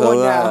cool. I got so one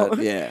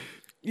now. yeah.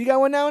 You got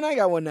one now and I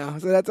got one now.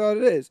 So that's all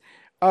it is.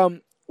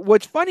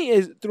 What's funny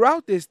is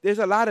throughout this, there's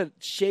a lot of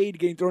shade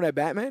getting thrown at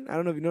Batman. I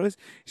don't know if you noticed.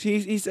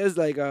 He says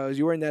like, "Is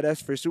you wearing that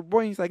S for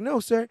Superboy?" He's like, "No,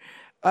 sir.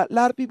 A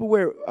lot of people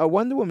wear a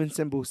Wonder Woman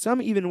symbol.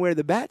 Some even wear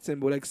the Bat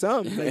symbol. Like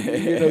some,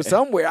 you know,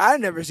 somewhere. I've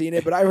never seen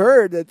it, but I've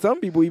heard that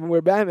some people even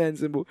wear Batman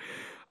symbol."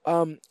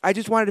 I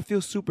just wanted to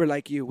feel super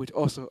like you, which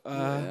also,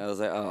 I was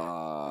like,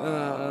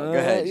 oh, go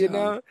ahead, you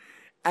know,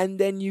 and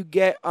then you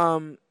get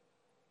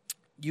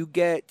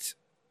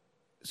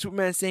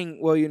Superman saying,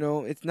 well, you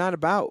know, it's not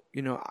about,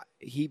 you know,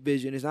 heat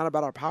vision. It's not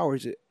about our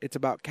powers. It's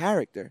about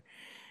character.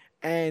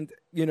 And,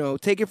 you know,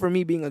 take it from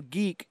me being a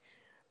geek,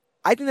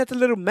 I think that's a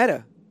little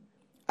meta.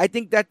 I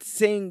think that's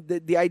saying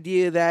the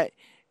idea that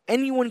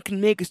anyone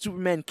can make a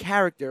Superman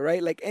character,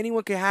 right? Like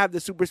anyone can have the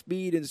super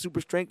speed and the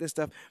super strength and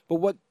stuff. But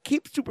what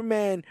keeps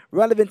Superman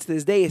relevant to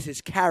this day is his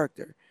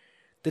character.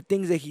 The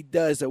things that he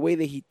does, the way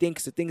that he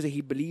thinks, the things that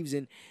he believes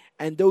in.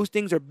 And those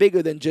things are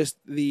bigger than just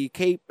the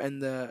cape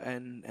and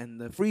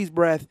the freeze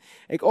breath.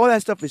 Like all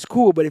that stuff is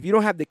cool, but if you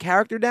don't have the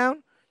character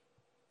down,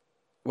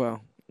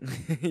 well,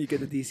 you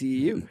get the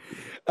DCEU.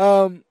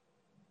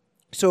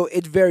 So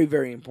it's very,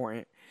 very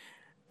important.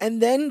 And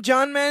then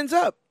John mans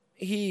up.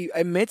 He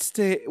admits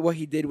to what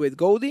he did with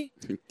Goldie.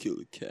 Kill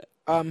the cat.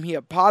 He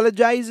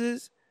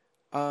apologizes.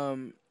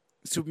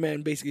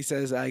 Superman basically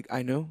says,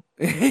 I know.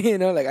 You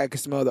know, like I could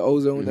smell the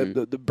ozone,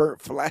 the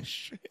burnt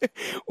flesh.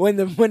 when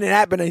it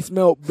happened, I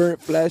smelled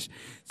burnt flesh.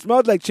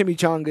 Smelled like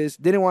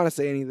chimichangas. Didn't want to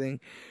say anything.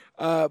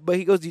 But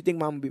he goes, do you think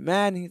Mom would be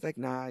mad? And he's like,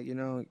 nah, you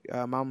know,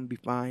 Mom would be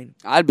fine.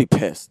 I'd be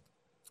pissed.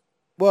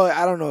 Well,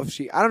 I don't know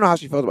how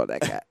she felt about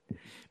that cat.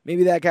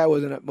 Maybe that cat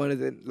wasn't one of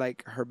the,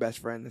 like her best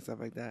friend and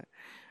stuff like that.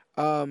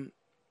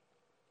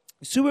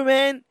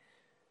 Superman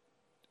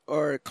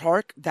or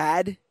Clark,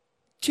 Dad,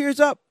 cheers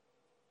up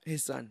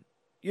his son.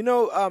 You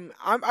know,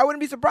 I wouldn't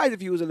be surprised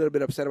if he was a little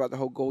bit upset about the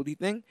whole Goldie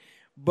thing,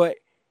 but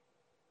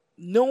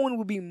no one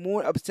would be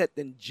more upset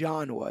than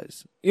John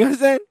was. You know what I'm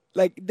saying?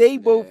 Like, they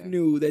both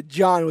knew that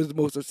John was the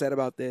most upset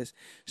about this,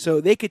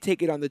 so they could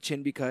take it on the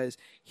chin because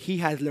he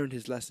has learned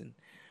his lesson.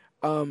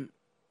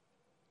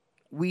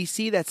 We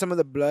see that some of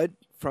the blood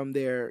from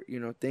their, you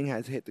know, thing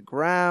has hit the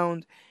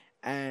ground,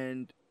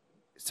 and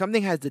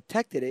something has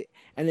detected it,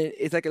 and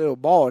it's like a little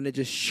ball, and it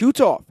just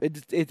shoots off.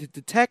 It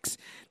detects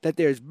that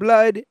there's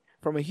blood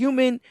from a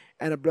human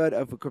and a blood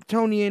of a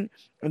Kryptonian,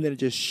 and then it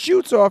just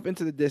shoots off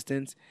into the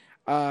distance.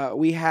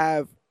 We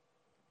have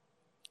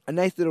a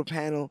nice little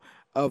panel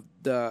of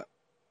the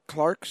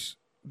Clark's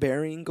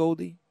burying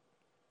Goldie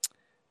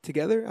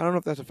together. I don't know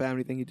if that's a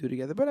family thing you do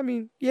together, but I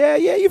mean, yeah,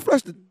 you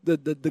flush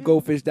the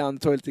goldfish down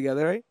the toilet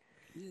together, right?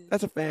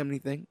 That's a family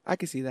thing. I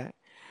can see that.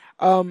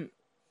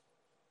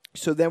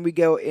 So then we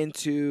go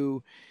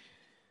into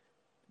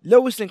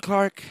Lois and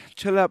Clark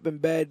chill up in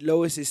bed.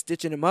 Lois is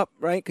stitching him up,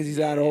 right? Because he's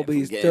got all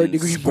these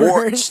third-degree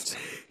burns.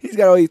 He's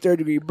got all these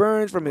third-degree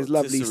burns from his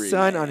lovely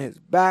son on his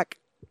back.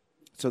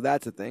 So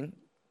that's a thing.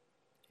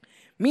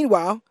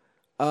 Meanwhile,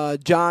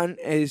 John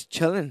is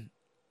chilling,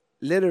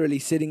 literally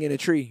sitting in a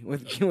tree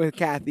with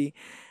Kathy,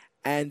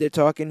 and they're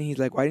talking. He's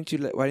like, "Why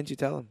didn't you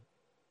tell him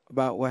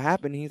about what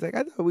happened?" He's like,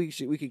 "I thought we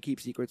could keep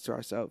secrets to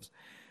ourselves."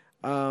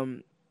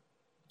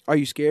 Are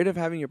you scared of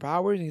having your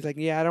powers? And he's like,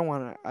 "Yeah, I don't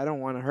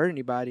want to hurt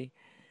anybody."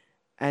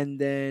 And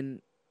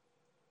then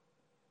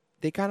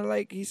they kind of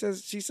like, she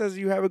says,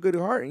 "You have a good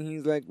heart," and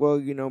he's like, "Well,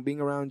 being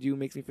around you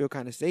makes me feel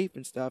kind of safe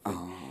and stuff."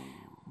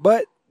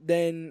 But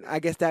then I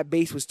guess that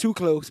base was too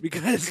close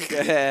because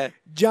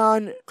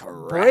John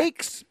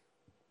breaks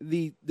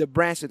the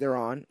branch that they're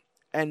on,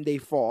 and they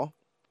fall.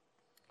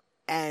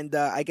 And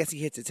I guess he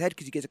hits his head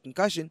because he gets a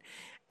concussion.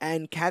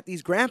 And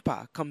Kathy's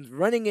grandpa comes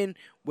running in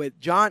with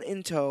John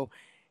in tow.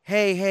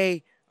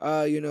 Hey,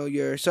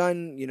 your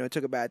son,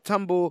 took a bad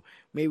tumble.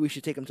 Maybe we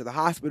should take him to the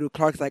hospital.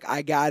 Clark's like,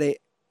 I got it.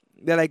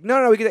 They're like,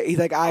 no, we can. He's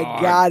like, I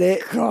got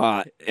it.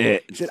 Got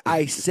it.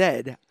 I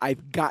said,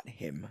 I've got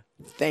him.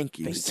 Thank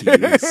you,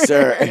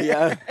 sir.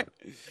 Yeah.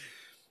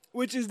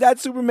 Which is that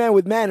Superman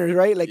with manners,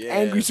 right? Like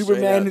angry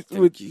Superman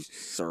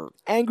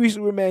angry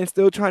Superman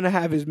still trying to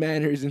have his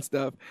manners and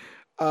stuff.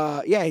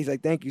 He's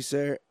like, thank you,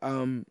 sir.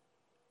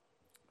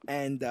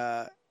 And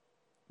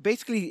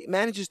basically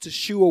manages to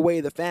shoo away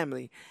the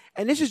family.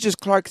 And this is just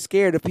Clark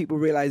scared of people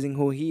realizing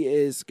who he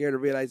is, scared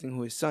of realizing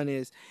who his son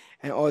is,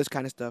 and all this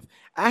kind of stuff.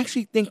 I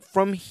actually think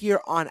from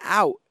here on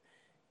out,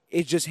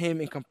 it's just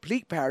him in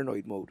complete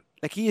paranoid mode.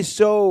 Like, he is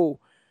so...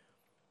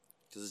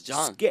 Because it's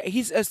John.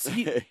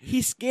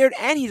 He's scared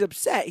and he's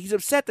upset. He's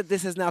upset that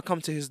this has now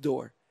come to his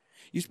door.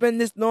 You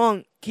spend this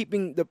long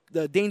keeping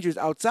the dangers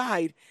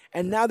outside,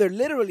 and now they're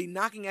literally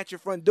knocking at your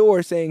front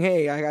door saying,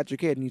 hey, I got your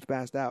kid, and he's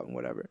passed out and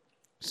whatever.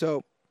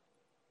 So,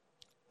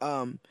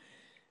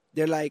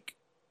 they're like,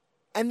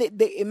 and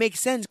it makes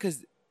sense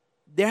because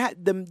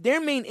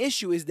their main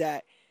issue is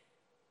that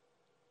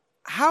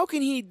how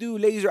can he do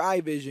laser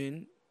eye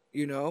vision,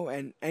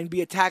 and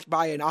be attacked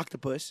by an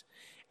octopus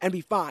and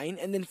be fine,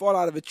 and then fall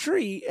out of a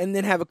tree and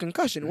then have a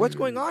concussion? What's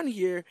going on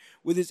here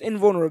with his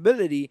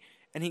invulnerability?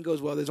 And he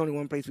goes, well, there's only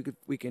one place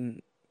we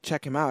can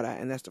check him out at,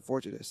 and that's the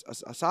Fortress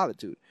of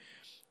Solitude.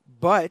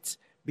 But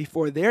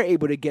before they're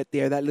able to get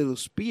there, that little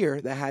spear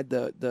that had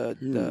the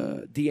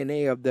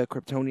DNA of the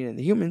Kryptonian and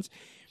the humans,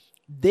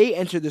 they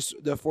enter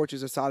the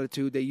Fortress of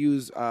Solitude. They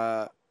use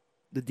the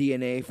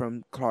DNA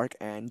from Clark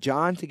and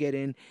John to get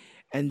in,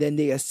 and then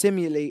they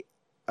assimilate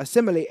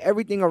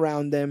everything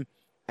around them,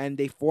 and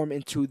they form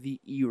into the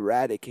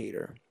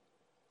Eradicator,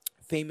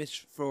 famous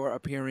for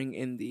appearing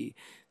in the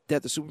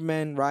Death of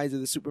Superman, Rise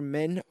of the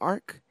Supermen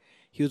arc.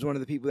 He was one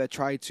of the people that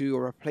tried to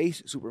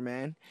replace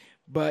Superman,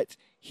 but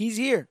he's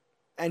here,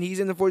 and he's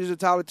in the Fortress of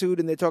Solitude,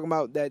 and they're talking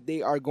about that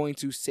they are going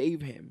to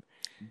save him.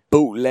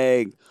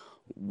 Bootleg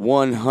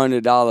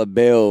 $100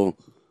 bill.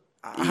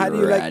 How do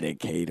you like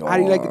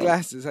the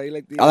glasses? How do you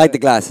like the? I like the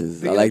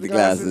glasses. I like the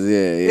glasses.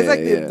 Yeah. It's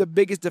like the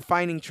biggest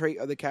defining trait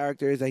of the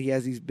character is that he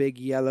has these big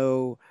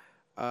yellow.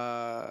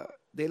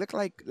 They look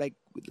like the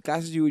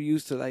glasses you would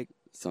use to like.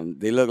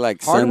 They look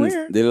like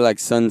hardware. They look like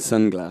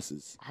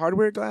sunglasses.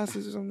 Hardware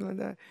glasses or something like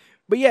that.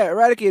 But yeah,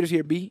 Eradicator's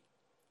here.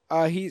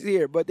 He's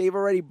here, but they've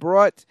already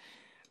brought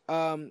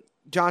John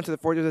to the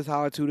Fortress of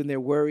Solitude, and they're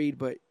worried.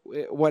 But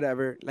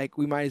whatever. Like,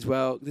 we might as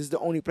well. This is the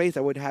only place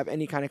that would have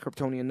any kind of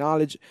Kryptonian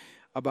knowledge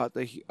about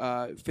the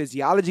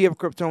physiology of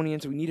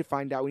Kryptonians. So we need to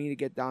find out. We need to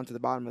get down to the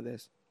bottom of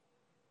this.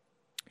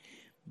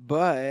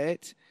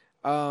 But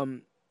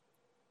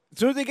as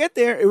soon as they get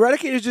there,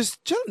 Eradicator's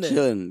just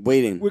chilling,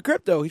 waiting with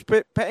Crypto. He's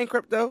petting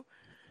Crypto.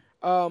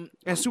 And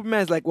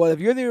Superman's like, well, if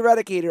you're the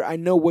Eradicator, I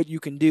know what you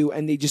can do.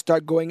 And they just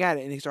start going at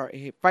it, and they start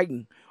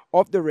fighting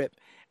off the rip.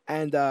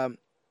 And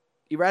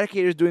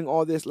Eradicator's doing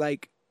all this,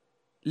 like,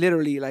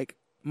 literally, like,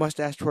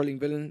 mustache twirling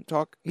villain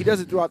talk. He does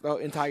it throughout the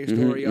entire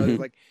story. It's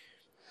like,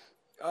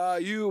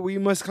 we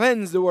must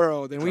cleanse the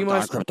world, and we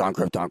must...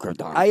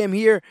 Krypton. I am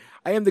here.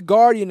 I am the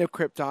guardian of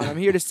Krypton. I'm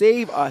here to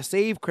save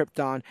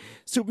Krypton.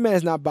 Superman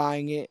is not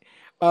buying it.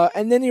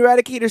 And then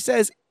Eradicator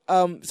says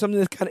something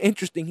that's kind of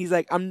interesting. He's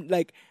like,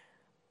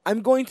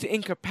 I'm going to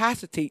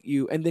incapacitate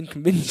you and then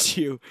convince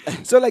you.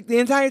 So, like, the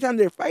entire time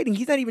they're fighting,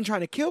 he's not even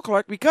trying to kill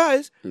Clark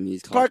because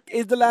Clark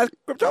is the last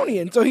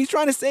Kryptonian. So he's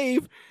trying to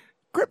save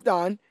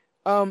Krypton.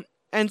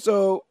 And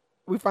so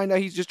we find out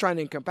he's just trying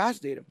to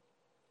incapacitate him.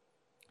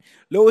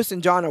 Lois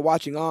and John are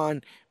watching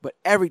on, but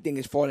everything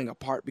is falling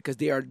apart because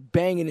they are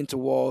banging into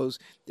walls.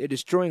 They're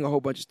destroying a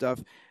whole bunch of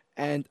stuff.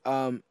 And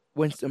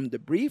when some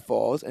debris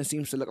falls and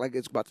seems to look like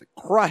it's about to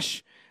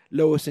crush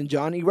Lois and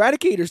John,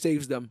 Eradicator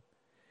saves them.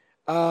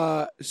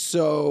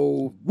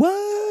 So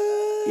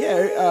what?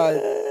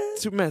 Yeah,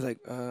 Superman's like,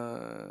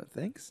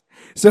 thanks.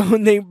 So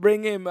when they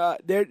bring him,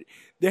 they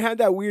have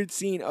that weird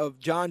scene of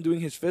John doing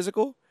his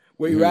physical,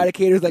 where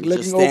Eradicator's like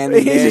looking over.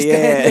 He's just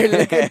standing there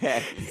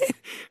looking.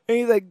 And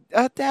he's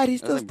like, Dad, he's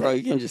still like, bro,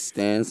 you can just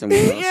stand somewhere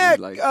else. Yeah,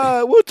 like...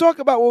 we'll talk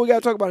about what we got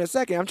to talk about in a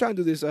second. I'm trying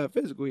to do this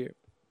physical here.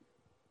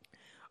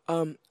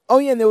 Oh,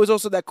 yeah, and there was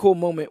also that cool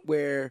moment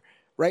where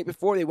right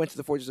before they went to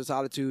the Fortress of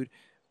Solitude,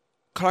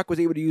 Clark was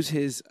able to use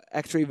his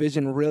X-ray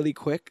vision really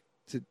quick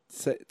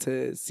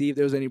to see if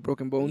there was any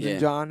broken bones in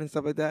John and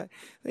stuff like that.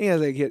 I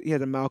think he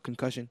has a mild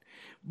concussion.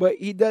 But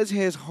he does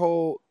his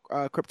whole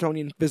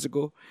Kryptonian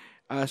physical.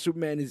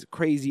 Superman is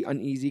crazy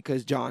uneasy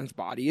because John's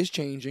body is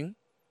changing.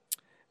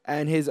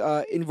 And his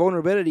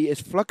invulnerability is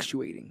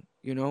fluctuating.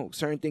 You know,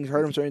 certain things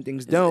hurt him, certain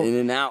things don't. In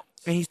and out.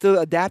 And he's still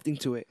adapting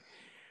to it.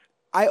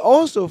 I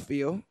also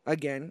feel,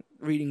 again,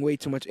 reading way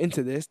too much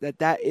into this,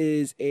 that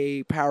is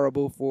a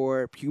parable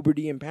for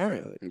puberty and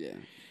parenthood. Yeah,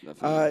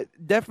 definitely.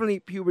 Definitely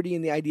puberty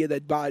and the idea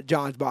that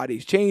John's body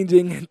is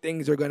changing and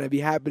things are going to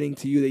be happening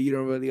to you that you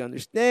don't really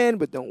understand,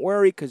 but don't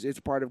worry because it's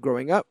part of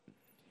growing up.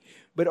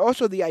 But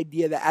also the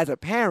idea that as a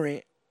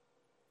parent,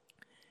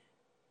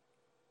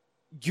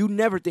 you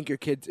never think your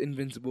kid's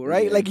invincible,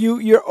 right? Yeah. Like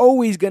you're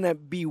always going to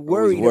be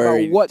worried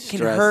about what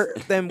can hurt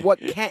them, what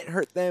can't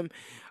hurt them,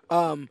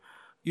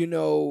 you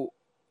know.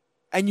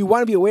 And you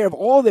want to be aware of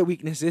all their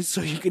weaknesses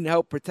so you can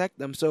help protect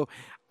them. So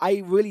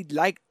I really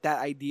like that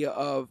idea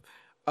of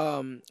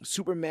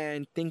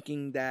Superman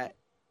thinking that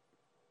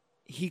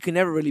he can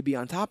never really be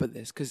on top of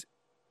this, because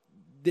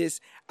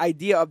this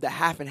idea of the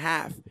half and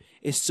half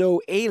is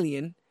so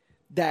alien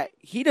that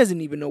he doesn't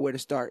even know where to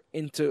start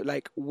into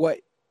like what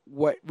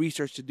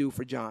research to do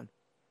for John.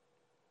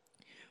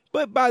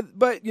 But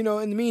you know,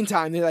 in the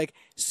meantime, they're like,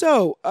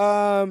 so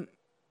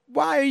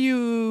why are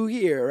you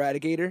here,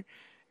 Eradicator?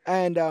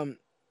 And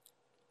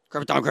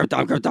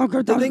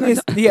Krypton. The thing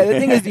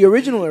is, the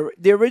original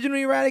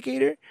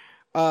Eradicator,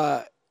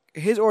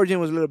 his origin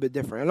was a little bit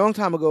different. A long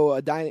time ago,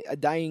 a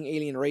dying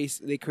alien race,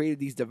 they created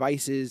these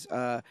devices,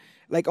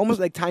 like almost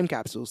like time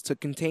capsules to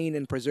contain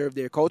and preserve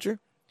their culture,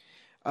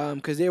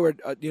 because they were,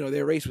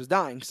 their race was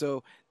dying.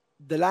 So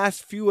the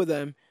last few of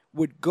them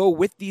would go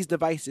with these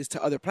devices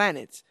to other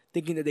planets,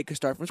 thinking that they could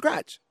start from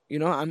scratch. You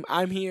know,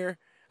 I'm here,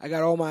 I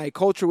got all my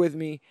culture with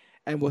me,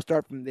 and we'll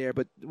start from there.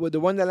 But with the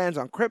one that lands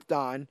on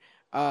Krypton,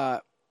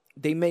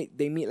 they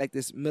meet like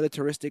this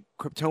militaristic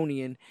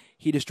Kryptonian.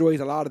 He destroys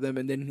a lot of them,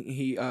 and then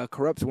he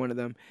corrupts one of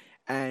them.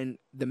 And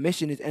the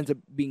mission ends up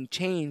being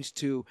changed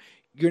to,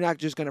 you're not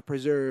just going to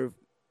preserve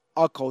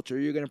a culture,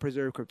 you're going to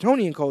preserve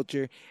Kryptonian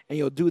culture, and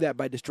you'll do that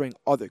by destroying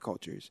other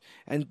cultures.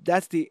 And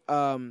that's the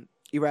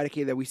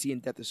Eradicator that we see in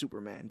Death of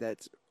Superman,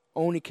 that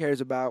only cares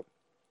about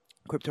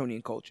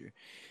Kryptonian culture.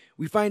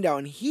 We find out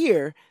in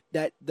here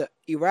that the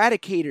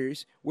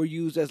Eradicators were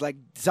used as like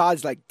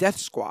Zod's like death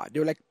squad. They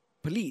were like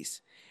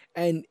police.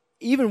 And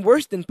even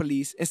worse than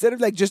police, instead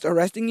of like just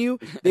arresting you,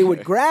 they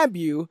would grab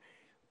you,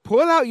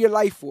 pull out your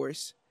life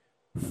force,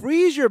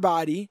 freeze your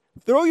body,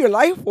 throw your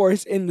life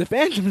force in the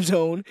Phantom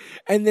Zone,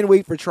 and then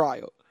wait for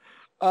trial.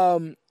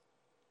 And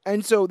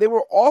so they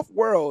were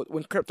off-world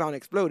when Krypton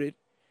exploded,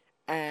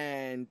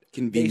 and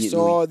they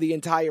saw the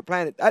entire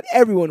planet.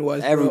 Everyone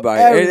was.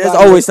 Everybody. There's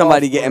always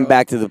somebody getting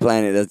back to the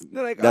planet that's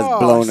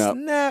blown up.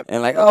 Snap.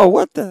 And like, oh,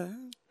 what the?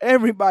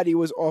 Everybody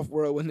was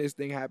off-world when this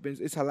thing happens.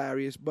 It's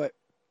hilarious, but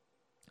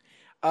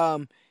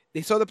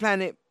they saw the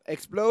planet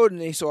explode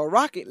and they saw a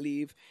rocket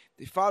leave.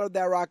 They followed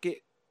that rocket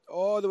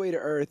all the way to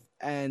Earth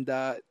and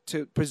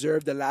to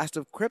preserve the last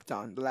of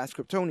Krypton, the last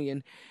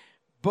Kryptonian.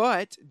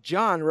 But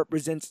John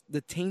represents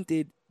the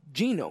tainted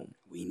genome.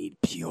 We need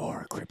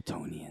pure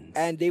Kryptonians.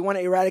 And they want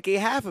to eradicate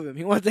half of him.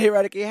 He wants to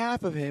eradicate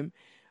half of him.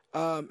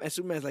 And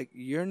Superman's like,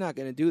 you're not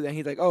going to do that.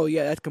 He's like, oh,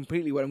 yeah, that's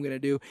completely what I'm going to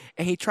do.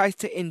 And he tries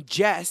to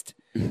ingest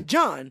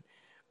John.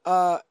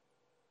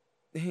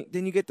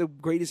 Then you get the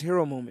greatest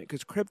hero moment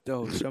because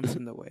Crypto jumps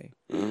in the way.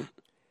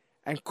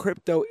 And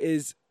Crypto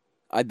is...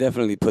 I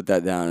definitely put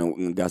that down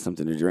and got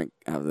something to drink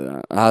after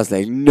that. I was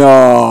like,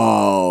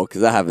 no,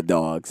 because I have a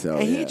dog. So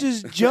and he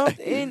just jumped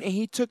in and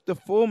he took the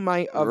full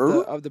might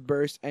of the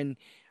burst, and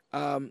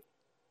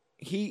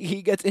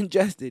he gets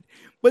ingested.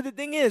 But the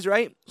thing is,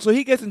 right? So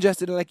he gets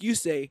ingested, and like you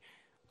say,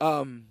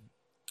 you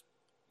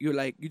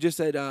just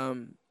said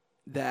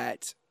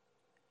that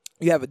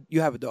you have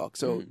a dog,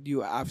 so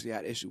you obviously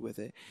had issue with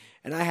it,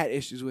 and I had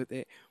issues with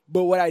it.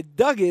 But what I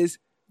dug is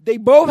they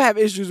both have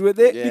issues with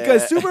it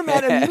because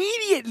Superman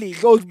immediately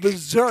goes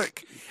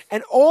berserk,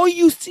 and all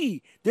you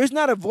see, there's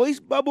not a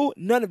voice bubble,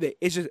 none of it.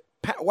 It's just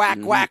whack,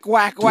 whack,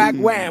 whack, whack,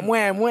 wham,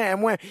 wham,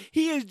 wham, wham.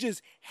 He is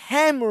just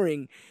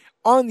hammering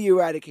on the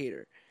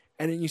Eradicator,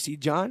 and then you see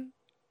John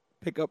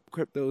pick up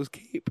Crypto's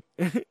cape.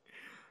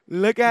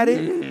 Look at it,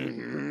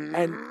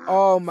 and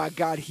oh my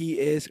God, he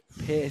is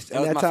pissed. That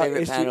was my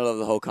favorite panel of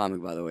the whole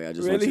comic, by the way. I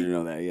just want you to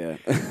know that, yeah.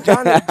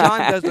 John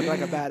does look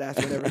like a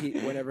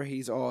badass whenever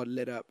he's all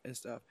lit up and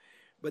stuff.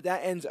 But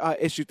that ends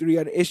issue 3.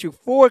 Issue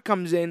 4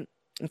 comes in,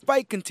 and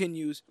fight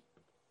continues.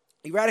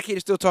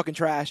 Eradicator's still talking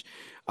trash.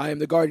 I am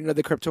the guardian of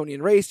the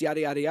Kryptonian race,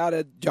 yada, yada,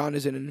 yada. John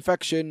is an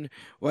infection,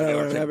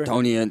 whatever, whatever.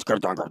 Kryptonians,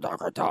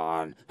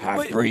 Krypton,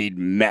 half-breed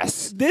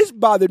mess. This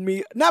bothered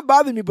me. Not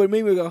bothered me, but it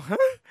made me go, huh?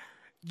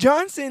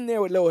 John's sitting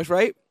there with Lois,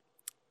 right?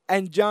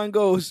 And John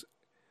goes,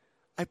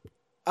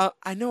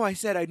 I know I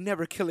said I'd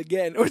never kill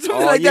again, or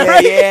something like that,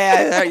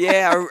 right?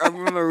 Yeah. I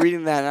remember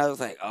reading that, and I was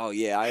like, oh,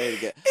 yeah, I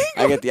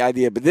get the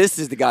idea. But this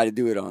is the guy to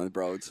do it on,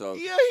 bro. So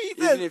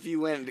even if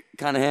you went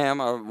kind of ham,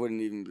 I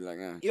wouldn't even be like,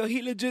 Yo,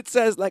 he legit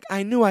says, like,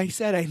 I knew I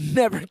said I'd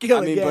never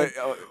kill again.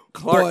 But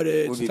Clark but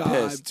it's would be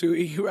time pissed. to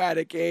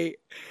eradicate.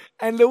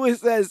 And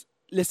Lewis says,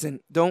 listen,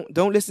 don't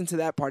listen to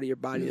that part of your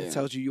body that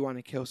tells you want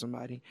to kill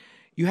somebody.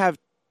 You have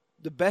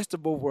the best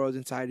of both worlds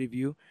inside of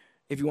you.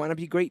 If you want to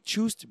be great,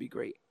 choose to be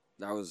great.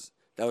 That was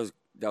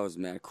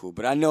mad cool.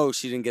 But I know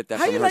she didn't get that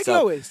How from you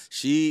herself. like Lois?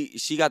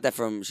 She got that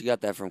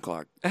from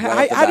Clark.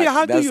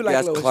 How do you like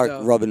that's Lois, Clark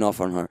though? rubbing off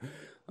on her.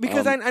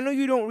 Because I know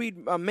you don't read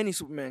many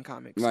Superman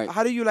comics. Right.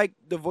 How do you like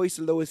the voice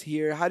of Lois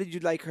here? How did you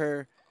like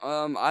her?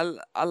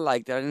 I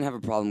liked it. I didn't have a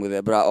problem with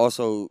it, but I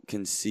also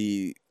can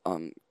see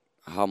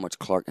how much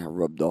Clark had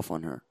rubbed off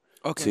on her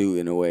too,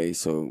 in a way.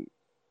 So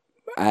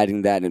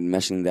adding that and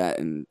meshing that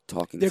and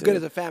talking, they're good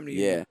as a family.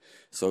 Yeah.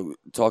 So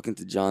talking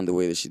to John the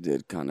way that she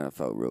did kind of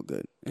felt real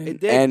good. It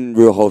did. And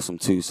real wholesome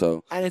too.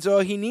 So. And it's all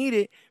he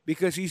needed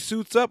because he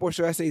suits up, or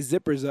should I say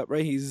zippers up,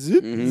 right? He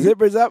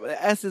zippers up,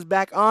 the S is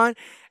back on,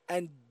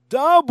 and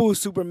double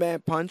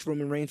Superman punch.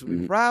 Roman Reigns will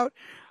be proud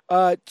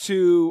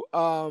to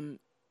the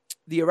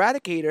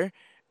Eradicator.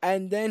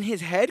 And then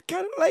his head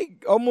kind of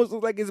like almost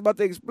looks like it's about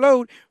to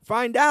explode.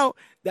 Find out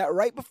that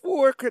right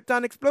before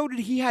Krypton exploded,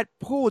 he had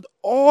pulled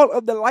all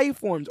of the life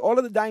forms, all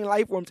of the dying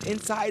life forms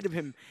inside of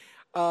him,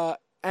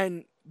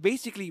 and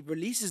basically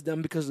releases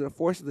them because of the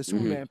force of the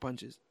Superman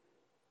punches.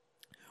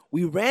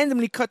 We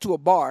randomly cut to a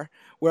bar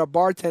where a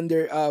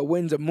bartender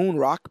wins a moon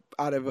rock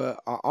out of a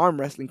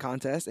arm wrestling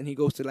contest, and he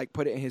goes to like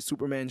put it in his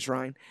Superman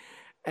shrine,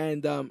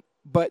 and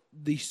but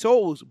the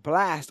souls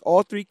blast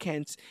all three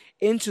Kents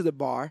into the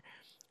bar.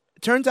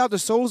 Turns out the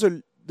souls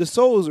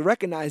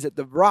recognize that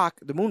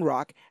the moon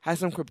rock, has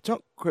some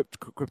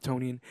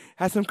Kryptonian,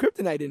 has some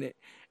kryptonite in it,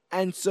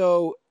 and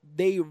so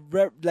they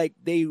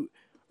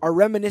are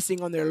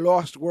reminiscing on their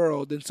lost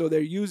world, and so they're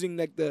using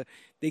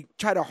they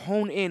try to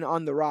hone in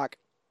on the rock,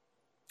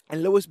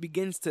 and Lois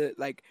begins to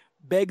like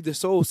beg the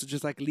souls to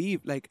just like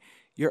leave, like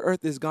your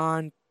Earth is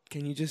gone.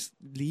 Can you just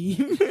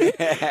leave?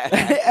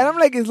 And I'm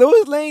like, is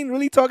Lois Lane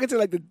really talking to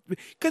like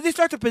because they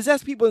start to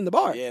possess people in the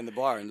bar. Yeah, in the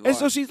bar. And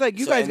so she's like,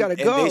 you guys gotta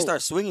go. And they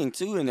start swinging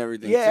too and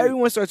everything. Yeah, too.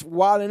 everyone starts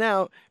wilding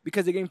out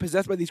because they're getting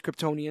possessed by these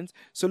Kryptonians.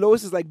 So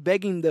Lois is like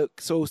begging the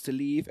souls to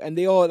leave, and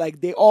they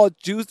all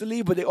choose to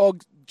leave, but they all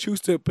choose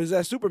to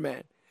possess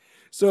Superman.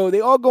 So they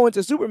all go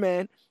into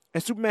Superman,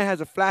 and Superman has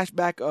a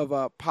flashback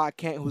of Pa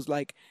Kent, who's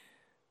like,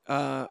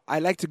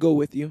 I'd like to go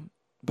with you,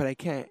 but I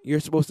can't. You're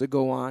supposed to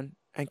go on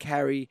and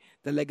carry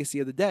the legacy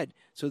of the dead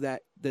so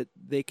that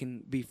they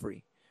can be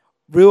free.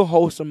 Real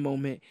wholesome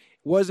moment.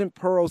 Wasn't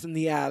pearls in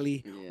the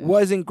alley. Yeah.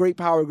 Wasn't great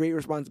power, great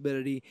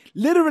responsibility.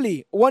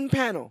 Literally, 2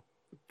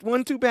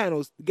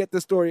 panels to get the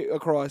story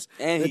across.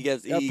 And he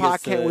gets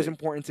Kent was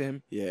important to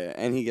him. Yeah,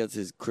 and he gets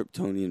his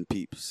Kryptonian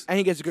peeps.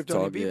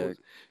 People. Yeah.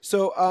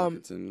 So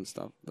and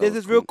stuff. There's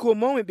this real cool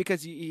moment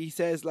because he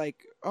says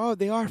like, oh,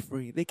 they are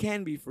free. They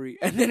can be free.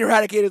 And then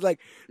Eradicator's like,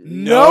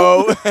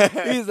 no.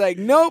 He's like,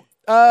 nope.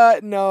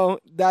 No,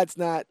 that's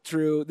not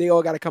true. They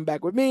all got to come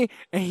back with me.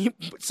 And he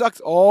sucks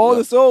all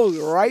the souls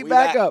right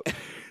back up.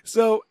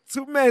 So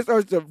Superman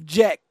starts to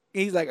object.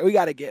 He's like, we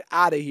got to get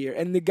out of here.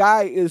 And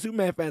the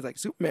Superman fan's like,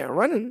 Superman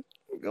running?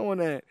 What's going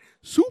on?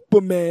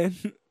 Superman.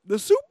 The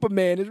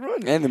Superman is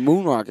running. And the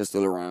moon rock is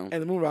still around.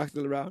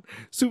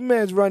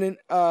 Superman's running.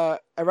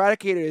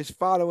 Eradicator is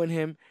following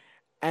him.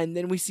 And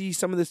then we see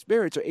some of the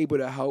spirits are able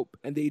to help.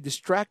 And they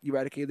distract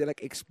Eradicator. They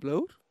like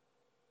explode.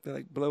 They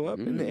like blow up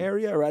in the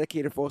area.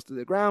 Eradicator falls to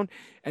the ground,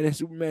 and then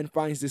Superman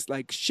finds this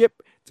like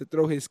ship to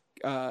throw his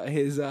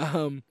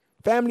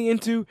family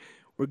into.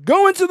 We're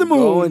going to the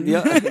moon.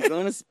 We're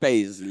going to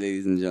space,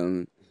 ladies and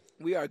gentlemen.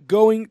 We are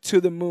going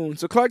to the moon.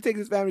 So Clark takes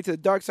his family to the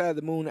dark side of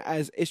the moon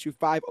as issue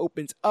 5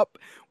 opens up,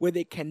 where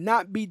they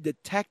cannot be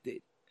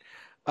detected.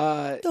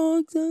 Dark side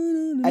of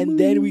the and moon.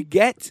 then we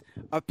get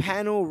a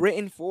panel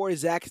written for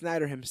Zack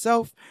Snyder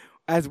himself.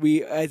 As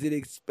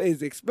it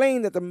is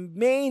explained that the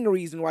main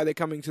reason why they're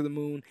coming to the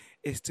moon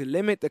is to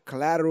limit the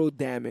collateral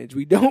damage.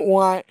 We don't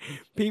want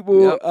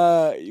people.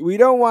 We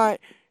don't want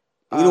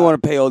to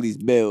pay all these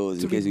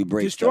bills in case we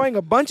break destroying stuff.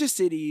 A bunch of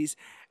cities,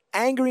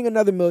 angering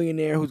another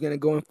millionaire who's going to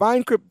go and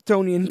find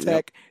Kryptonian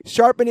tech,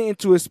 sharpen it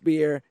into a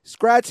spear,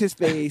 scratch his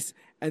face,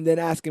 and then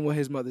ask him what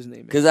his mother's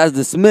name is. Because as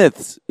the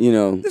Smiths,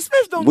 the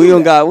Smiths don't. We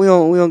don't got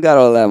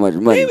all that much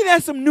money. Maybe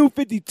that's some new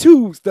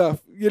 52 stuff.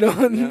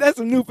 That's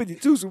some new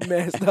 52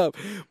 Superman stuff.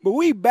 But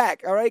we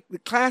back, all right. The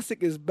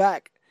classic is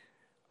back.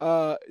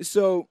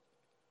 So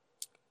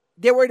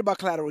they're worried about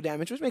collateral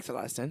damage, which makes a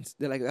lot of sense.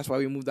 They're like, that's why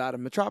we moved out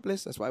of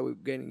Metropolis. That's why we're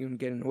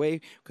getting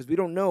away because we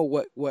don't know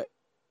what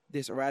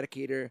this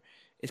Eradicator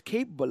is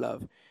capable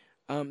of.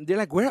 they're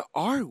like, where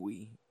are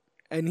we?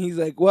 And he's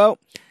like, well,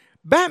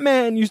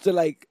 Batman used to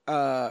like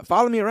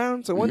follow me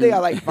around. So one day I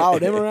like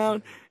followed him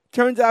around.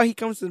 Turns out he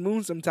comes to the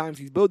moon sometimes.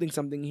 He's building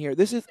something here.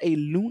 This is a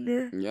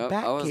lunar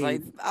bat I was cave.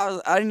 like,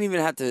 I didn't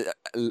even have to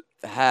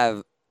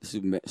have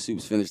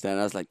Soups finish that. And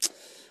I was like,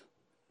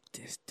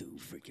 this dude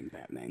freaking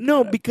Batman.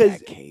 No, got a because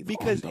bat cave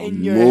because on the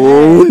in your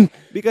moon. head,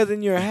 because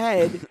in your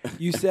head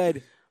you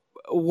said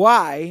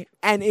why,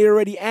 and it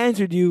already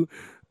answered you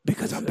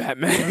because I'm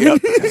Batman.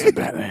 Yep, because I'm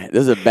Batman.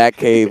 There's a bat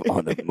cave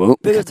on the moon.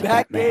 There's a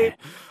bat cave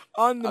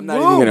on the I'm moon.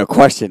 not even gonna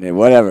question it.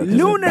 Whatever.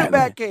 Lunar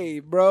bat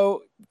cave, bro.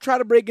 Try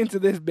to break into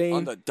this, Bane.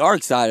 On the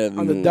dark side of the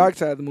moon. On the dark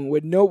side of the moon,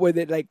 where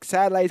like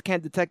satellites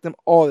can't detect them,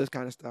 all this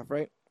kind of stuff,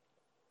 right?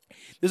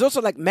 There's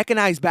also like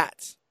mechanized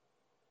bats.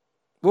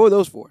 What were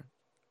those for?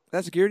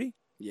 That security?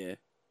 Yeah,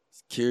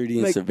 security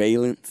and Like-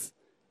 surveillance,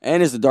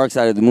 and it's the dark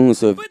side of the moon.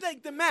 So, But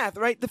like the math,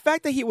 right? The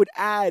fact that he would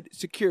add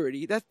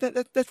security, that's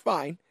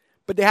fine.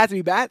 But they had to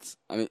be bats.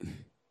 I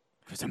mean,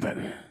 because I'm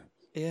Batman.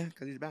 Yeah,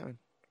 because he's Batman.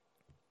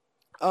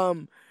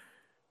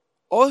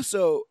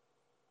 Also,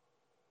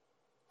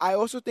 I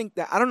also think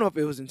that I don't know if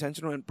it was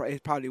intentional, and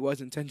it probably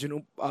was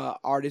intentional.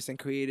 Artists and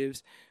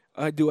creatives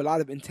do a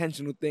lot of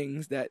intentional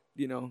things that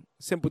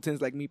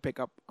simpletons like me pick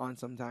up on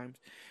sometimes.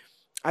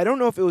 I don't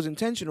know if it was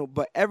intentional,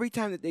 but every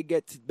time that they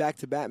get back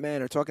to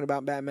Batman or talking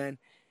about Batman,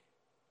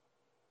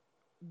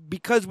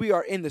 because we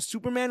are in the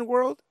Superman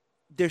world,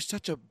 there's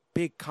such a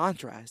big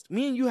contrast.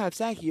 Me and you have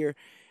sat here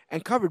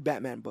and covered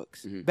Batman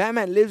books. Mm-hmm.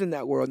 Batman lives in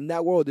that world, and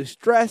that world is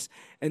stress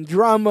and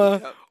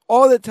drama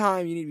all the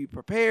time. You need to be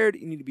prepared.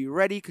 You need to be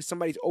ready because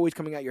somebody's always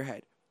coming at your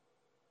head.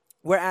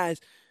 Whereas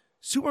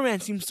Superman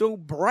seems so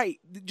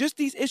bright. Just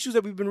these issues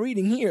that we've been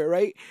reading here,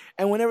 right?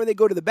 And whenever they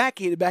go to the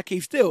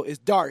Batcave still is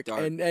dark.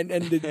 And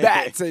the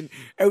bats and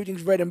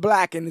everything's red and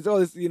black and it's all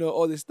this,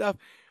 all this stuff.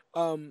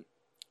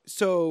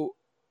 So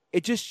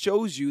it just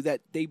shows you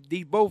that they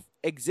both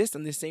exist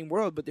in the same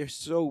world, but they're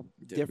so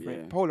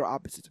different, polar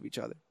opposites of each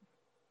other.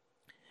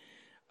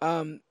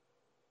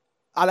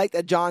 I like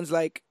that John's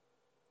like,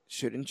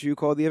 shouldn't you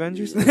call the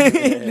Avengers?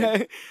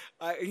 I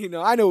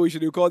know what we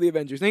should do, call the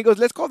Avengers. And he goes,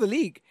 let's call the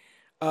League.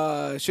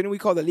 Shouldn't we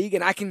call the League?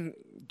 And I can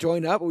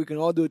join up. We can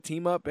all do a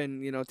team up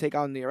and, take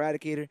on the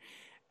Eradicator.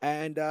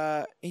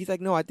 And he's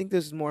like, no, I think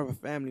this is more of a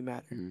family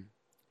matter. Mm-hmm.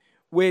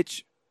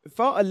 Which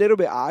felt a little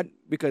bit odd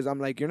because I'm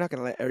like, you're not going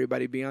to let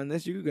everybody be on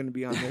this. You're going to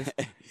be on this.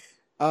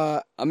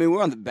 I mean,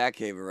 we're on the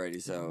Batcave already,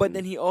 so. But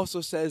then he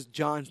also says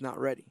John's not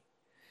ready.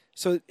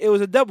 So it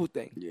was a double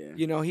thing.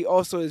 Yeah. He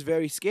also is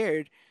very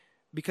scared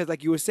because,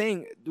 like you were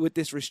saying, with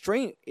this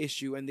restraint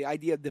issue and the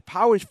idea of the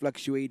powers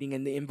fluctuating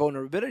and the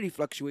invulnerability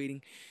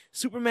fluctuating,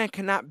 Superman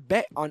cannot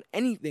bet on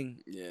anything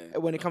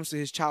when it comes to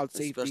his child's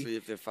safety. Especially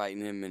if they're fighting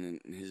him and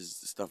his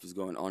stuff is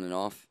going on and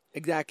off.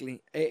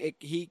 Exactly.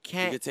 He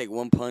can't. He could take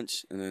one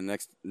punch and the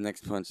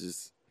next punch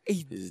is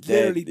he's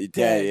literally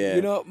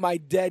dead. Yeah. My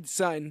dead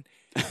son.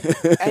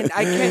 And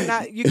I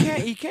cannot.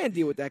 You can't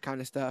deal with that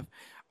kind of stuff.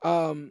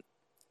 And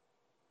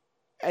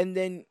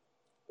then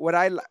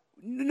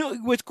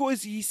what's cool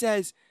is he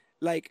says,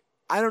 like,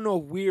 I don't know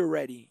if we're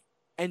ready.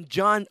 And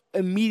John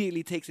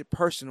immediately takes it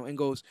personal and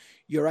goes,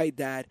 you're right,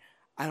 Dad.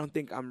 I don't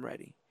think I'm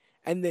ready.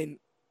 And then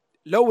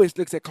Lois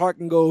looks at Clark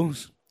and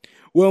goes,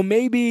 well,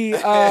 maybe,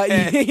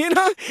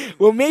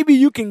 maybe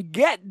you can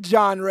get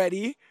John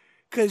ready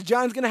because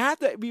John's going to have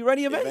to be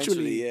ready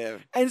eventually. Yeah.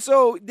 And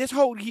so this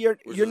whole here,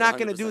 you're not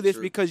going to do this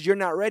because you're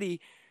not ready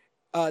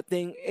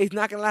thing, it's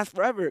not going to last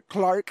forever.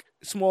 Clark,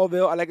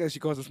 Smallville, I like that she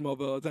calls him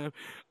Smallville all the time.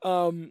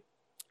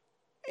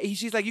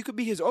 She's like, you could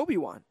be his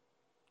Obi-Wan.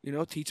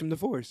 Teach him the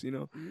Force,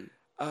 Mm-hmm.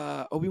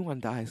 Obi-Wan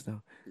dies,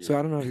 though. Yeah. So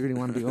I don't know if you really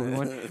want to be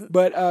Obi-Wan.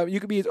 But you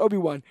could be his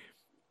Obi-Wan.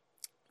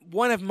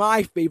 One of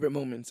my favorite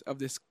moments of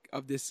this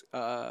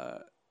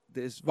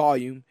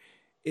volume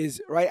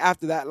is right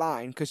after that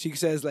line, because she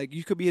says, like,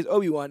 you could be his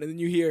Obi-Wan, and then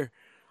you hear,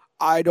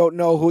 I don't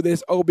know who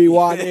this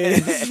Obi-Wan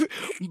is,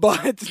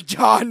 but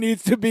John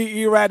needs to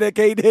be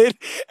eradicated.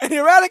 And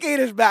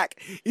Eradicator's back.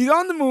 He's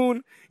on the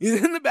moon.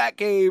 He's in the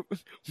Batcave.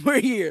 We're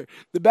here.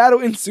 The battle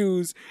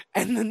ensues.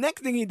 And the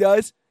next thing he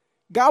does,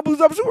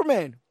 gobbles up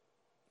Superman.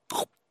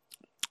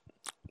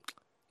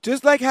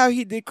 Just like how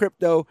he did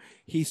Krypto,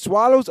 he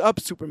swallows up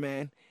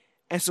Superman.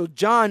 And so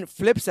John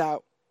flips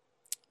out,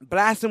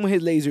 blasts him with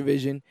his laser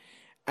vision,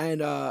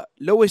 and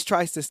Lois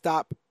tries to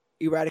stop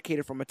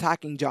Eradicator from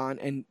attacking John,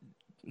 and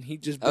he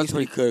just that was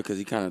pretty good because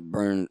he kind of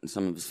burned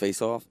some of his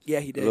face off. Yeah,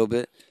 he did. A little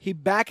bit. He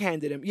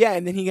backhanded him. Yeah,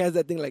 and then he has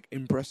that thing like,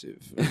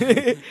 impressive.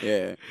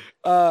 Yeah.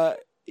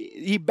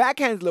 He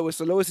backhands Lois,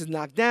 so Lois is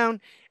knocked down,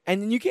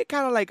 and then you get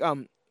kind of like,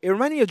 it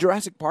reminded me of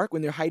Jurassic Park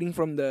when they're hiding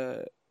from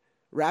the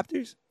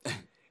raptors.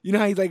 You know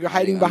how he's like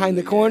hiding behind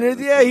the corners?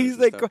 Yeah, he's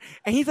like,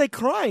 and he's like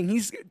crying.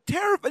 He's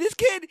terrified.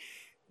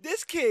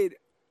 This kid,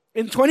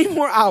 in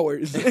 24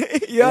 hours.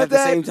 You and at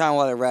the same time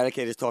while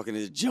Eradicator's talking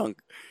his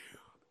junk.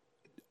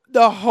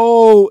 The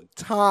whole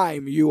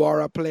time, you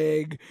are a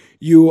plague,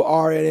 you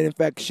are an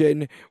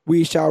infection,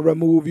 we shall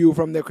remove you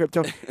from the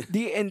Krypton.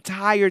 The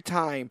entire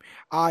time,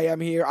 I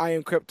am here, I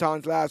am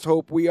Krypton's last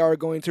hope, we are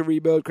going to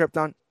rebuild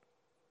Krypton.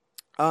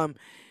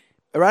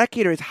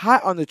 Eradicator is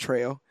hot on the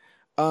trail.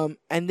 And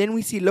then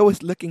we see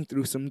Lois looking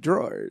through some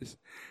drawers.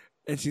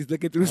 And she's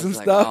looking through some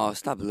stuff. Oh,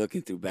 stop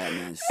looking through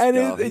Batman's and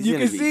stuff. You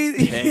can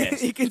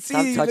see, you can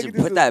see. Stop touching.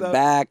 Put that stuff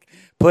back.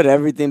 Put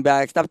everything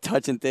back. Stop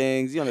touching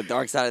things. You're on the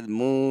dark side of the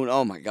moon.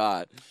 Oh my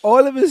God!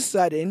 All of a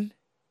sudden,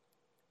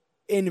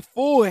 in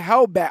full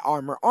Hellbat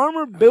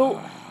armor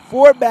built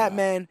for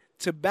Batman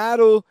to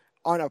battle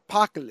on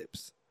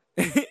Apocalypse,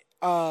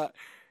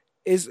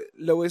 is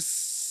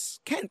Lois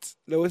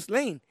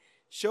Lane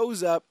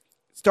shows up.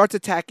 Starts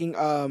attacking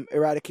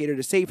Eradicator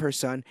to save her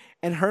son,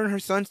 and her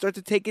son start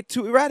to take it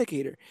to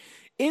Eradicator.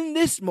 In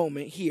this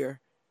moment here,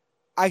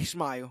 I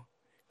smile.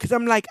 Because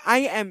I'm like, I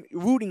am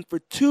rooting for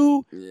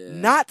two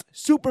not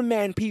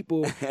Superman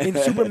people in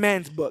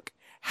Superman's book.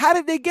 How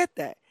did they get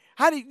that?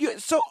 How did you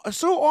so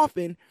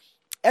often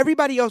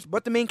everybody else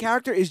but the main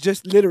character is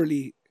just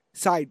literally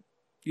side,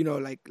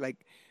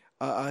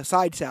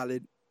 side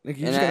salad. Like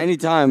and at any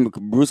time,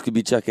 Bruce could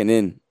be checking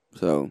in.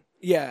 So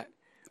yeah.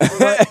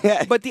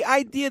 But the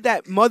idea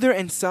that mother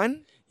and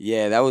son,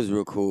 yeah, that was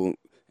real cool.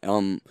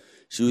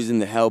 She was in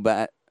the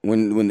Hellbat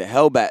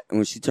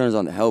when she turns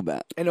on the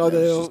Hellbat, and all the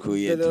little, cool.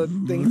 the little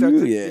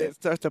things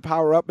starts to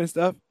power up and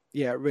stuff.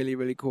 Yeah, really,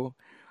 really cool.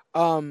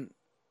 And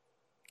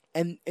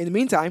in the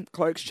meantime,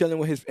 Clark's chilling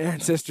with his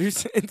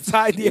ancestors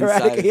inside the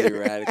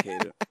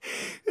Eradicator.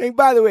 And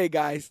by the way,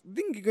 guys, I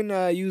think you're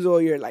gonna use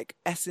all your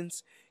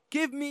essence.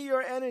 Give me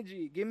your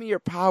energy, give me your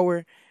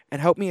power,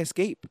 and help me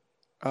escape.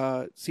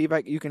 See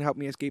if you can help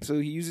me escape. So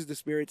he uses the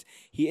spirits.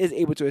 He is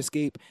able to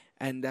escape,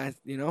 and that's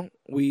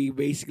we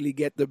basically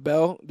get the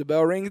bell. The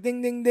bell rings,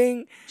 ding, ding,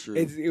 ding. True.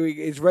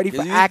 It's ready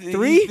for Act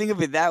 3. Think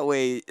of it that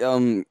way.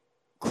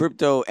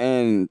 Crypto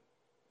and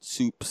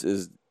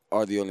Soups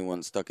are the only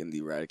ones stuck in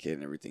the Eradicator,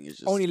 and everything is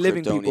just only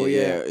living people.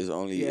 Yeah, is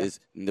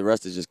the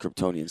rest is just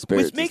Kryptonian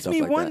spirits. Which makes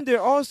me wonder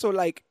also,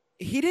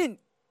 he didn't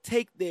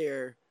take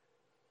their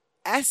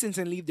essence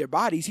and leave their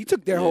bodies. He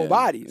took their whole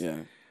bodies.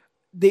 Yeah.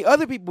 The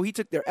other people, he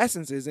took their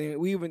essences, and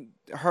we even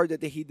heard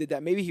that he did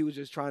that. Maybe he was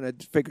just trying to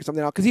figure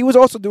something out, because he was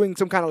also doing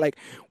some kind of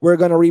we're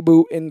going to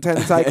reboot in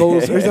 10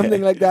 cycles or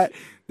something like that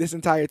this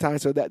entire time.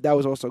 So that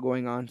was also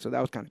going on. So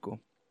that was kind of cool.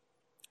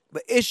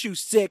 But issue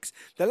 6,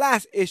 the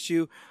last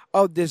issue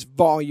of this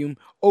volume,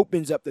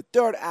 opens up. The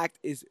third act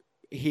is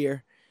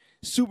here.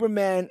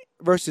 Superman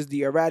versus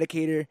the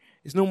Eradicator.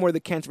 It's no more the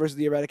Kents versus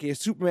the Eradicator.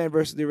 Superman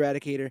versus the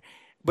Eradicator.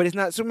 But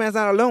Superman's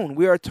not alone.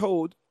 We are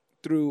told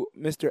through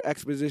Mr.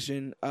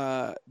 Exposition,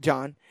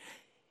 John,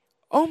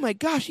 oh my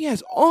gosh, he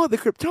has all the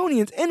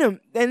Kryptonians in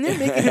him, and they're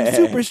making him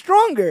super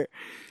stronger.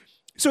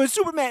 So it's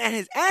Superman and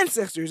his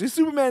ancestors. It's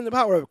Superman and the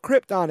power of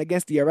Krypton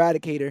against the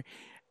Eradicator,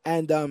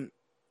 and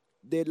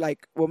they're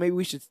like, well, maybe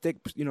we should stay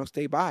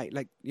by,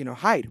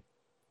 hide.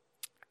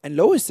 And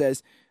Lois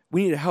says,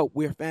 we need to help.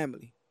 We're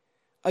family.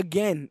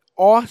 Again,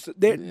 awesome.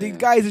 These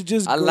guys are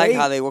just. I great. like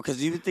how they work,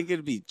 because you would think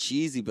it'd be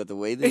cheesy, but the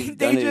way they've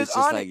done it's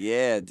just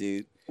yeah,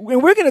 dude.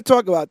 And we're going to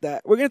talk about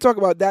that. We're going to talk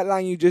about that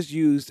line you just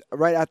used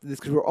right after this,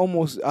 because we're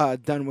almost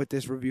done with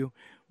this review.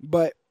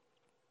 But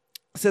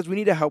it says we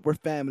need to help. We're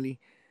family.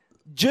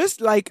 Just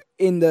like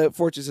in the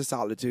Fortress of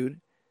Solitude,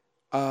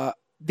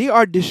 they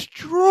are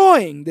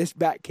destroying this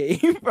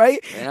Batcave, right?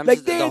 And I'm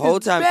just, the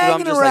whole time,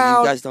 I'm just like,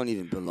 you guys don't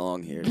even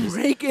belong here. Just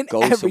breaking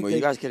go everything. somewhere.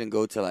 You guys couldn't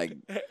go to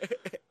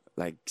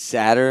like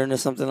Saturn or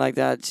something like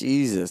that.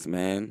 Jesus,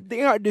 man.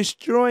 They are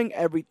destroying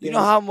everything. You know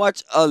how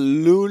much a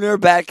lunar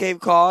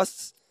Batcave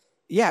costs?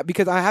 Yeah,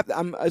 because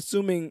I'm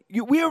assuming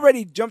we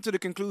already jumped to the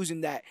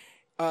conclusion that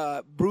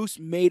Bruce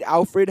made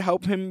Alfred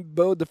help him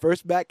build the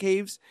first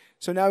Batcaves.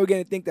 So now we're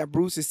gonna think that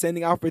Bruce is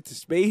sending Alfred to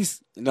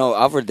space. No,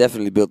 Alfred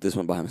definitely built this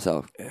one by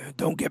himself.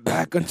 Don't get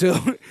back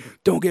until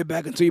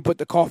you put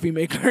the coffee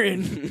maker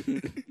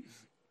in.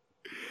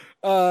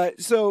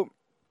 So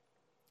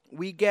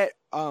we get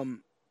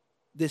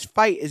this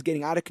fight is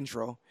getting out of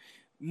control.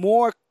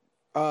 More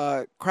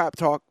crap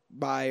talk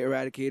by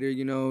Eradicator,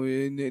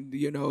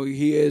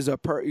 he is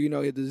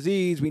a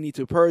disease. We need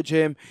to purge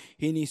him.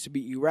 He needs to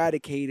be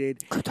eradicated.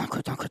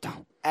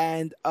 Krypton.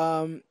 And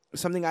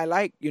something I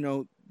like,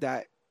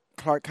 that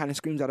Clark kind of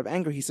screams out of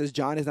anger. He says,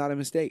 "John is not a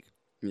mistake."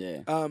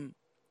 Yeah.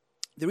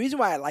 The reason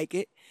why I like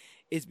it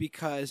is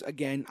because,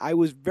 again, I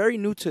was very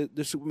new to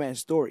the Superman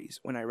stories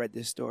when I read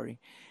this story,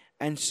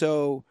 and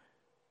so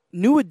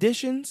new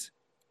additions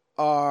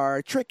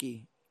are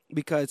tricky.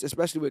 Because,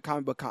 especially with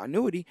comic book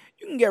continuity,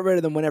 you can get rid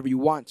of them whenever you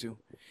want to.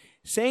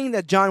 Saying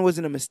that John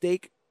wasn't a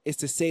mistake is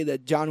to say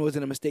that John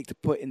wasn't a mistake to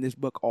put in this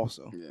book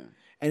also. Yeah.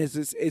 And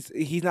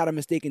he's not a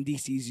mistake in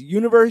DC's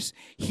universe.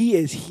 He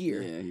is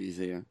here. Yeah, he's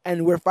here.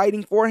 And we're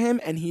fighting for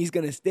him, and he's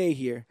going to stay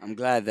here. I'm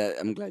glad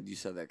you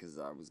said that, because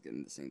I was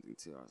getting the same thing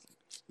too. I was like,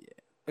 yeah.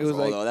 It was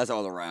that's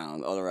all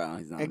around. All around.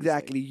 He's not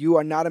exactly. A mistake. You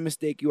are not a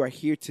mistake. You are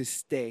here to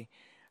stay.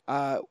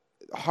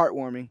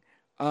 Heartwarming.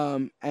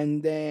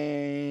 And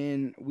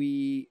then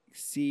we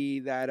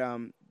see that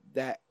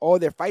that all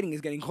their fighting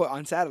is getting caught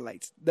on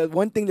satellites. The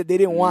one thing that they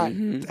didn't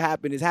want to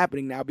happen is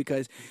happening now,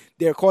 because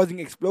they're causing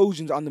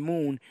explosions on the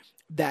moon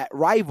that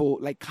rival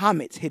like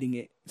comets hitting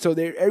it. So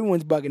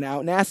everyone's bugging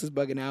out. NASA's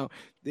bugging out.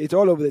 It's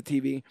all over the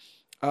TV.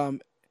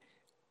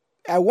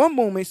 At one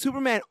moment,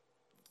 Superman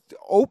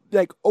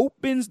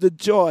opens the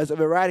jaws of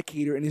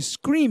Eradicator and is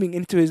screaming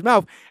into his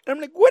mouth. And I'm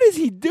like, what is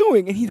he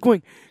doing? And he's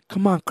going,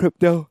 come on,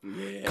 Crypto.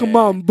 Yeah. Come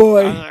on,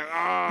 boy.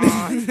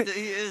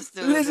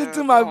 Listen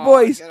to my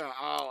voice.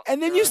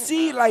 And then you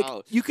see, like,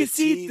 you can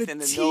see the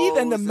teeth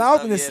and the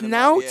mouth and the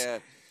snout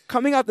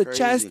coming out the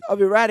chest of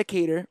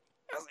Eradicator.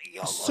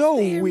 So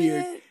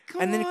weird.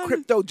 And then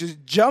Crypto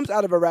just jumps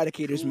out of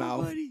Eradicator's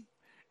mouth. Buddy.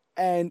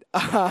 And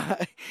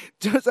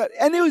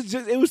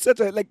it was such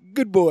a like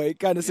good boy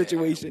kind of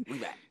situation.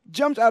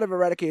 Jumps out of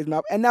Eradicator's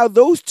mouth, and now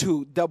those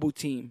two double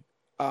team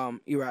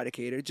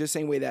Eradicator, just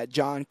same way that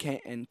John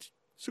Kent and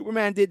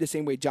Superman did, the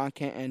same way John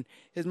Kent and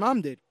his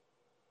mom did.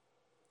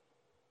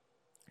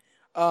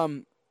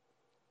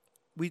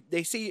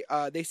 They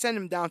send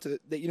him down to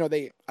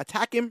they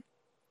attack him,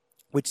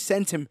 which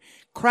sends him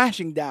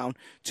crashing down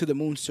to the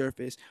moon's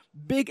surface.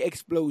 Big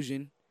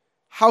explosion.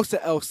 House of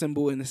L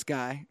symbol in the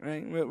sky,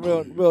 right?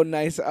 Real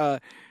nice.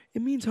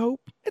 It means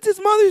hope. It's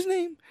his mother's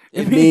name.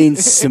 It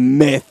means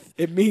Smith.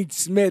 It means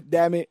Smith,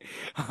 damn it.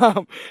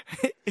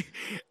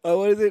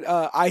 What is it?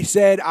 I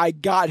said I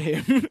got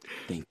him.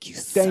 Thank you,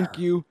 sir. Thank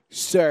you,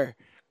 sir.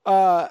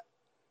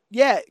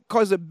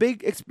 Caused a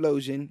big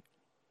explosion.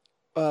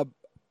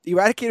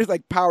 Eradicator's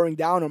like powering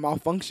down or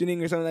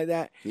malfunctioning or something like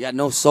that. He got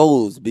no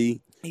souls,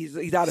 B.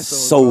 He's out of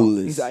souls.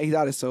 Soulless. He's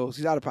out of souls.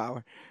 He's out of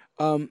power.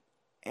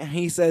 And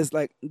he says,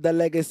 like, the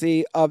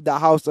legacy of the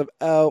House of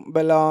L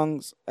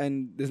belongs,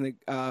 and this,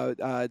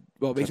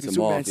 basically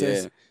Superman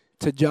says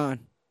to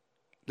John,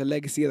 the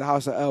legacy of the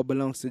House of L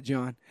belongs to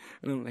John.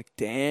 And I'm like,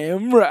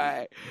 damn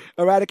right.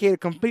 Eradicator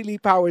completely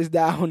powers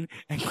down,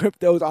 and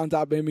Crypto's on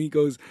top of him. He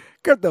goes,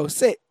 Crypto,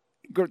 sit.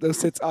 Crypto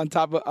sits on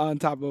top of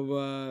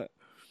the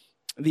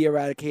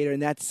Eradicator,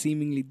 and that's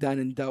seemingly done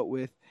and dealt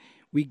with.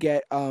 We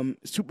get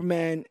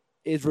Superman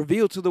is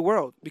revealed to the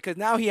world because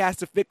now he has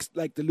to fix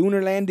like the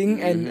lunar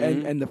landing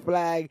and the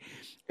flag,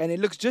 and it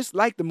looks just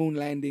like the moon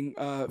landing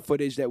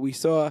footage that we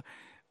saw,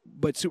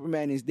 but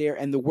Superman is there,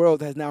 and the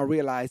world has now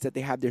realized that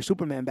they have their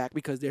Superman back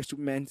because their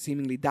Superman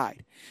seemingly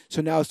died.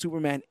 So now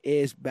Superman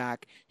is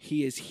back.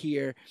 He is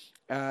here,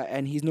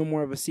 and he's no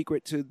more of a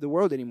secret to the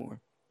world anymore.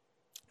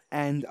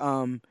 And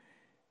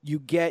you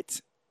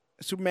get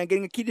Superman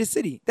getting a key to the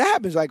city. That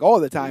happens like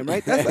all the time,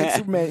 right? That's like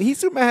Superman.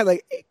 Superman has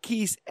like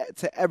keys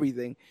to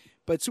everything.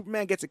 But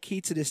Superman gets a key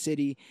to the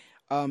city.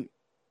 I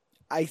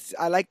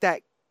like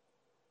that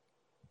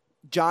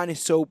John is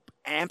so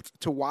amped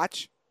to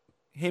watch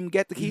him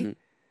get the key.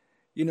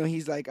 Mm-hmm.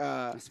 He's like,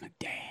 that's my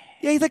dad.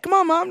 Yeah, he's like, come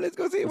on, Mom, let's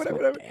go see it,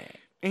 whatever.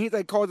 And he's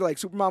like, calls her like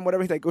Supermom,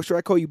 whatever. He's like, should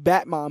I call you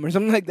Batmom or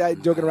something like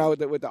that, joking around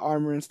with the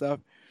armor and stuff.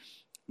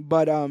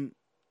 But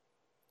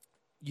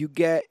you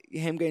get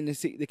him getting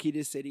the key to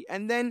the city.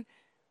 And then,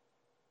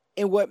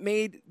 and what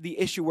made the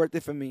issue worth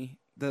it for me,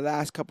 the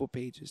last couple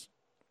pages.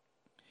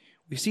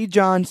 We see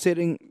John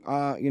sitting,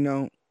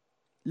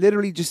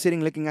 literally just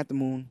sitting looking at the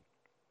moon.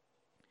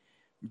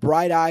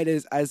 Bright-eyed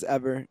as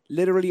ever,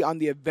 literally on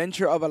the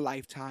adventure of a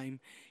lifetime.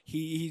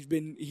 He's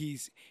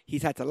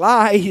had to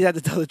lie, he's had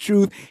to tell the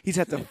truth, he's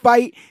had to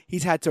fight,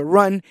 he's had to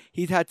run,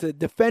 he's had to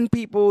defend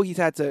people, he's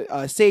had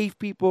to save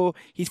people,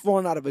 he's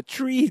fallen out of a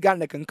tree, he's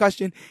gotten a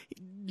concussion.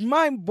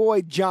 My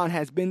boy John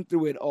has been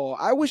through it all.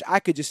 I wish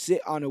I could just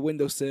sit on a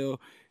windowsill,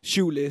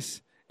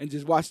 shoeless, and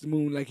just watch the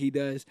moon like he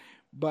does.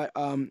 But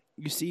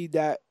you see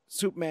that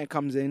Superman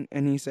comes in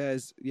and he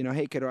says,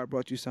 hey kiddo, I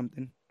brought you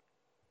something.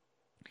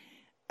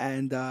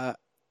 And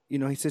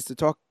he says to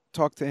talk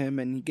to him,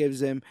 and he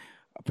gives him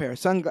a pair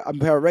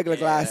of regular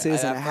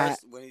glasses and a hat.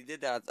 When he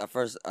did that, at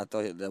first I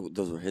thought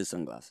those were his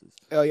sunglasses.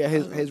 Oh yeah,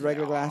 his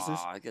regular glasses.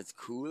 Oh, it gets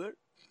cooler.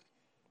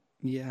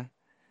 Yeah.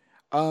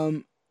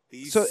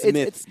 These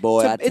Smiths,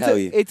 I tell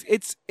you,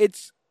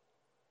 it's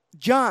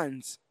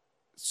John's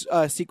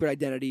secret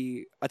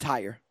identity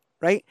attire.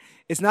 Right?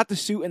 It's not the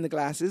suit and the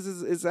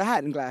glasses. It's a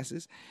hat and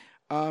glasses.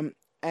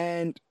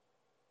 And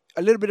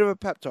a little bit of a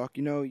pep talk.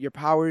 Your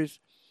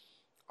powers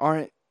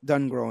aren't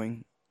done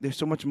growing. There's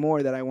so much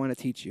more that I want to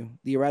teach you.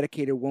 The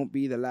Eradicator won't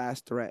be the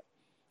last threat.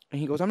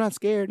 And he goes, I'm not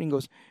scared. And he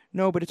goes,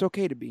 no, but it's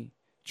okay to be.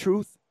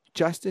 Truth,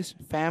 justice,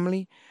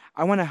 family.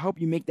 I want to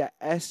help you make that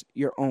S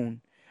your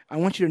own. I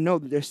want you to know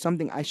that there's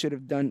something I should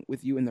have done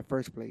with you in the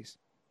first place.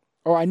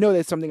 Or I know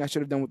there's something I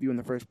should have done with you in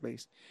the first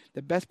place.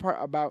 The best part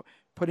about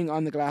putting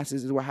on the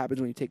glasses is what happens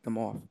when you take them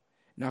off.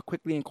 Now,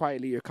 quickly and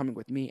quietly, you're coming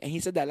with me. And he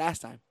said that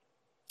last time.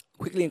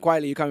 Quickly and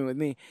quietly, you're coming with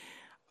me.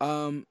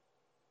 And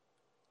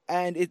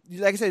it,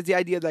 like I said, it's the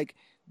idea of like,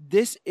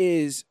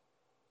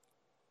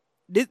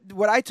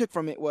 what I took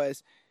from it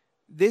was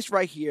this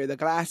right here, the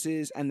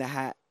glasses and the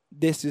hat.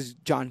 This is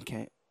John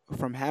Kent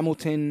from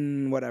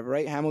Hamilton, whatever,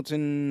 right?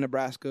 Hamilton,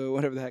 Nebraska,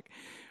 whatever the heck.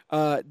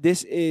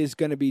 This is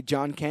going to be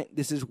John Kent.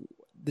 This is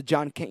the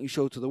John Kent you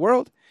show to the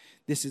world.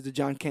 This is the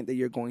John Kent that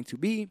you're going to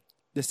be.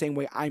 The same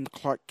way I'm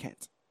Clark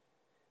Kent.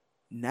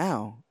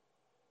 Now,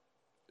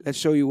 let's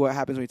show you what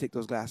happens when you take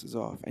those glasses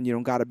off. And you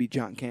don't got to be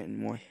John Kent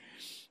anymore.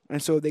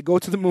 And so they go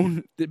to the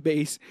moon the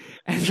base,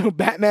 and so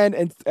Batman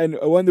and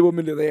Wonder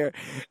Woman are there,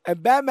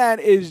 and Batman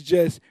is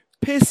just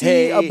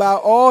pissy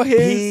about all his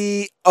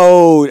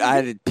P.O.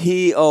 I did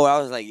P.O. I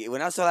was like,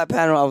 when I saw that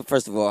panel,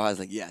 first of all, I was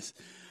like, yes.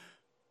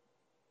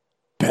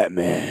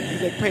 Batman.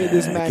 He's like, pay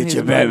this man Get his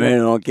your money.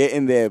 Batman on. Get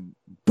in there.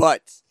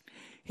 But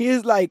he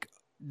is like,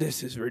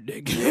 this is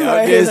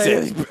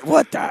ridiculous.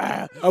 What the?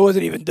 I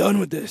wasn't even done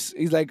with this.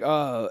 He's like,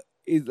 and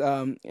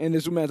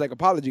the Superman's like,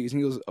 apologies.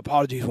 And he goes,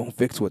 apologies won't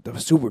fix what the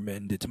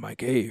Superman did to my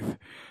cave.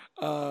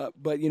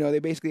 But, they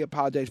basically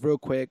apologize real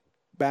quick.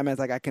 Batman's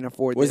like, I can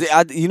afford this.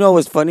 You know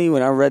what's funny?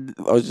 When I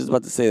was just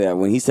about to say that.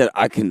 When he said,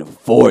 I can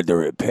afford the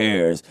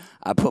repairs,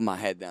 I put my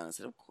head down and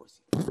said, of course.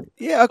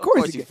 Yeah, of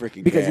course you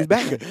freaking because can. he's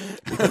Batman.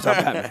 Because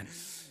I'm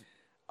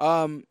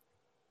Batman.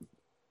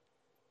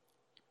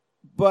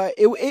 But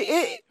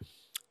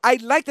I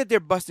like that they're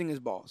busting his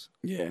balls.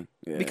 Yeah.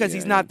 Because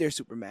he's not their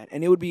Superman.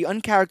 And it would be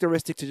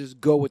uncharacteristic to just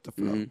go with the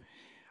flow.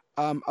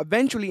 Mm-hmm.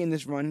 Eventually in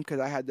this run, because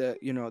I had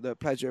the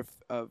pleasure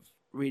of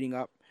reading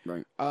up.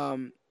 Right.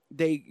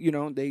 They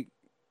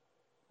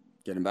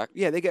get him back?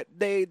 Yeah,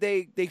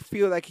 they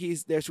feel like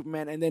he's their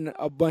Superman, and then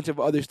a bunch of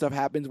other stuff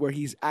happens where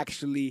he's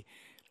actually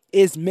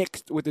is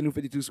mixed with the New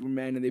 52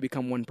 Superman, and they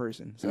become one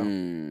person. So,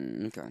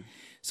 okay.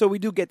 So we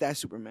do get that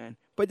Superman,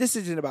 but this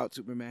isn't about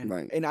Superman.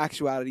 Right. In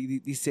actuality,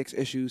 these 6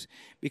 issues,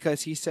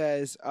 because he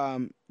says,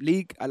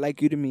 "League, I'd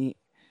like you to meet,"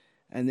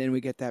 and then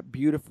we get that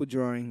beautiful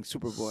drawing,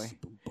 Superboy,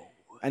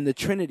 and the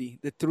Trinity,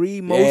 the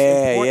 3 most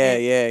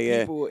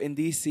important people in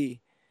DC.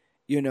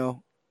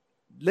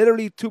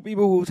 Literally 2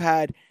 people who've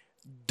had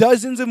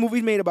dozens of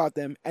movies made about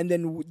them, and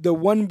then the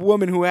one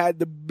woman who had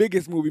the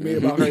biggest movie made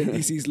about her in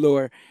DC's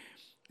lore,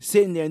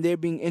 sitting there, and they're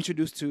being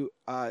introduced to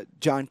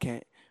John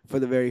Kent for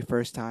the very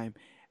first time,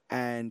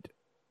 and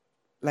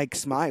like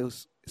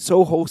smiles,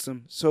 so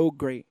wholesome, so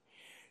great.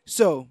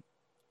 So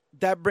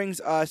that brings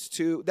us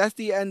to, that's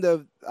the end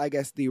of, I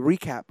guess, the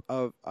recap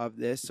of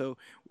this. So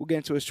we'll get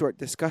into a short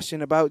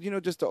discussion about,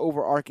 just the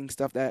overarching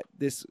stuff that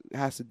this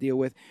has to deal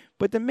with.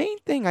 But the main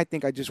thing I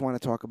think I just want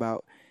to talk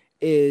about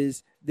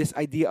is this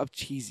idea of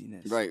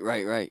cheesiness.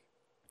 Right.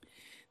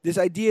 This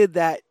idea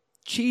that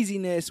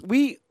cheesiness,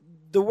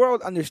 the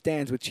world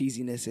understands what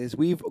cheesiness is.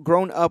 We've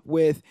grown up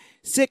with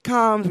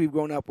sitcoms. We've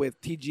grown up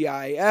with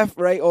TGIF,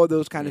 right? All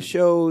those kind of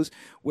shows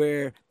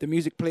where the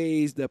music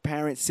plays, the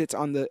parent sits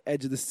on the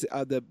edge of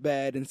the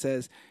bed and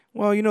says,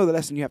 well, the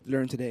lesson you have to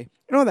learn today,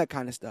 and all that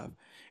kind of stuff.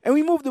 And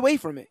we moved away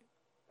from it,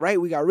 right?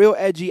 We got real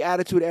edgy,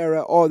 Attitude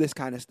Era, all this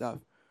kind of stuff.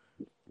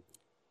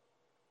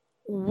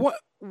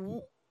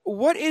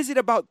 What is it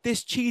about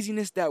this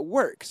cheesiness that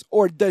works?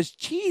 Or does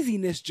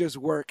cheesiness just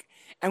work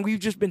and we've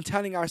just been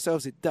telling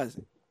ourselves it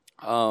doesn't?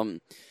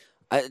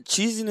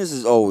 Cheesiness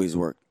has always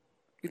worked.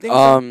 You think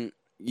so?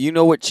 You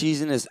know what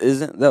cheesiness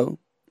isn't, though?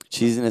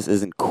 Cheesiness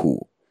isn't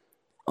cool.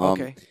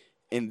 Okay.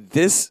 In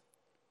this,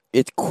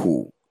 it's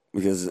cool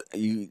because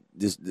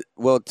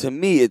to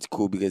me, it's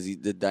cool because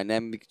the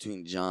dynamic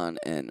between John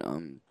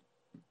and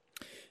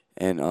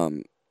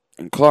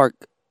Clark,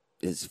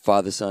 his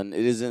father son,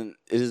 it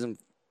isn't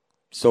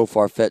so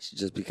far fetched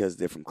just because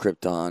they're from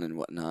Krypton and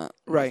whatnot,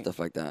 right? Stuff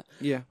like that.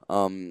 Yeah.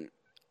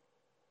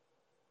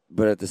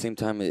 But at the same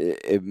time,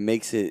 it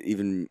makes it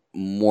even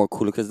more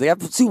cooler because they have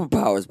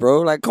superpowers,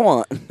 bro. Like, come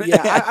on.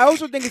 Yeah, I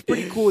also think it's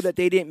pretty cool that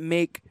they didn't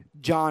make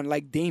John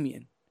like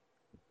Damian.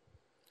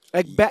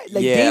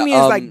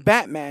 Damian's like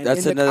Batman.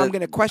 That's I'm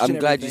gonna question. I'm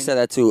glad you said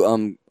that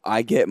too.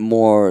 I get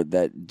more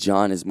that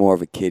John is more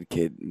of a kid,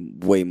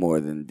 way more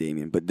than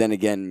Damian. But then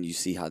again, you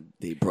see how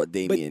they brought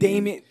Damian.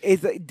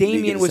 But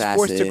Damian was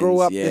forced to grow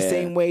up yeah. the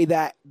same way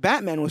that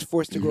Batman was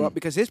forced to grow up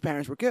because his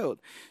parents were killed.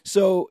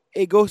 So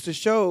it goes to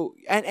show,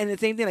 and the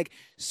same thing. Like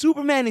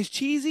Superman is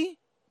cheesy.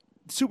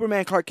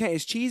 Superman Clark Kent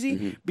is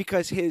cheesy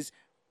because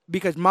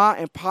Ma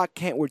and Pa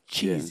Kent were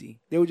cheesy. Yeah.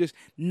 They were just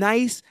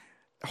nice.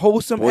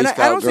 Wholesome, Boy and Scout,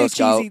 I don't say Girl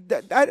Scout. cheesy.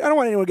 I don't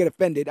want anyone to get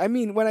offended. I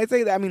mean, when I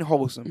say that, I mean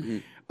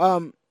wholesome.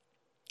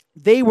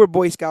 They were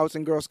Boy Scouts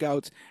and Girl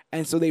Scouts,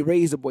 and so they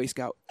raised a Boy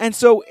Scout. And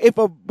so, if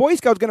a Boy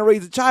Scout's gonna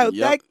raise a child,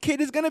 that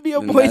kid is gonna be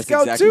a Boy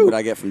Scout exactly too. What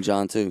I get from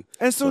John too.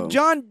 And so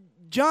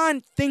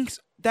John thinks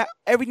that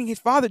everything his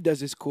father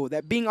does is cool.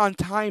 That being on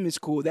time is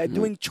cool. That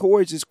doing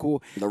chores is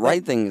cool. The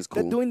right thing is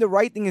cool. That doing the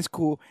right thing is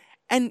cool,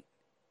 and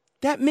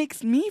that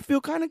makes me feel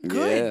kind of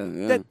good.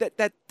 Yeah.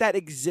 That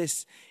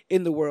exists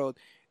in the world.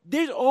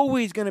 There's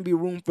always going to be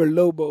room for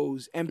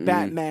Lobos and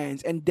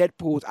Batmans and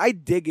Deadpools. I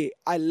dig it.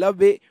 I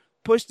love it.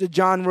 Push the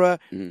genre.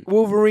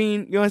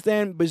 Wolverine, you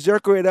understand?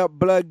 Berserker it up,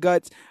 blood,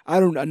 guts. I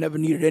never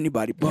needed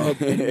anybody,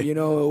 bub.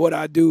 And, what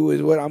I do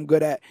is what I'm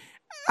good at.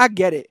 I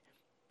get it.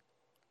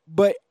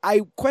 But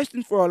I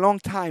questioned for a long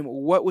time,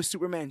 what was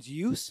Superman's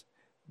use?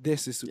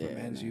 This is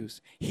Superman's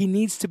use. He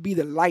needs to be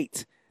the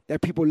light that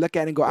people look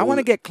at and go, I want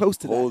to get close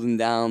to holding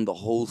down the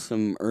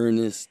wholesome,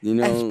 earnest,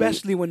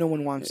 Especially when no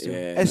one wants to.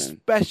 Yeah,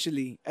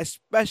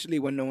 especially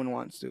when no one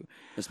wants to.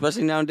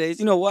 Especially nowadays.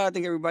 You know what? I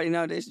think everybody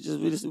nowadays should just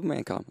read a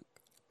Superman comic.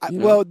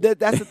 Well,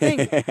 that's the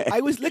thing. I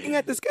was looking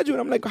at the schedule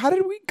and I'm like, how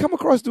did we come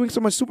across doing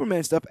so much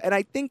Superman stuff? And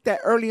I think that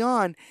early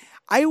on,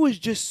 I was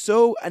just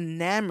so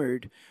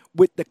enamored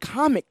with the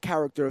comic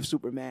character of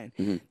Superman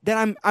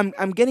that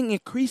I'm getting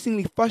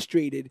increasingly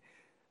frustrated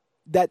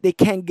that they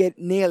can't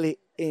nail it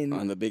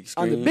on the big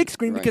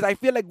screen. Right. Because I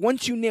feel like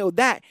once you nail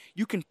that,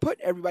 you can put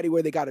everybody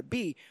where they gotta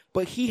be.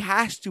 But he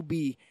has to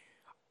be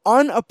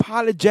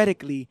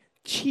unapologetically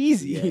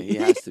cheesy. Yeah, he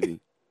has to be.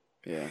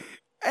 Yeah.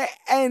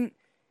 And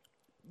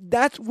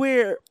that's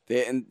where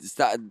I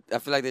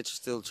feel like they're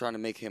still trying to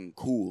make him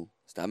cool.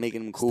 Stop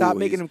making him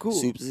cool.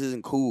 Supes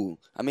isn't cool.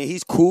 I mean,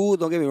 he's cool.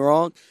 Don't get me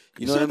wrong.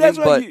 You know what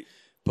I mean?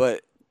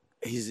 But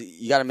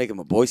you got to make him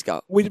a Boy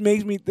Scout. Which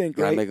makes me think,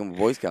 right? Make him a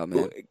Boy Scout,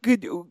 man.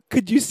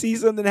 Could you see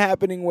something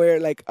happening where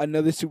like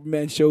another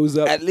Superman shows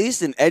up? At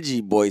least an edgy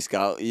Boy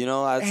Scout. You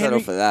know, I'd settle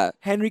for that.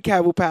 Henry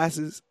Cavill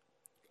passes.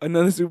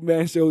 Another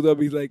Superman shows up.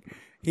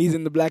 He's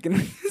in the black and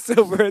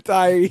silver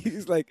attire.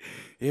 He's like,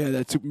 yeah,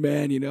 that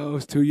Superman,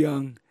 is too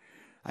young.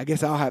 I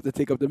guess I'll have to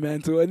take up the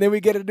mantle. And then we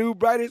get a new,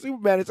 brighter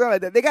Superman. It's not like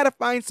that. They got to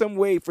find some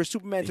way for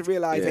Superman to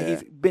realize that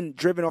he's been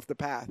driven off the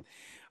path.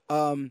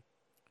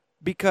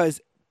 Because,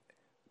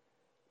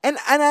 and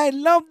I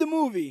love the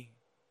movie,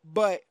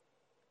 but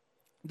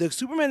the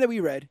Superman that we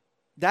read,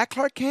 that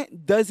Clark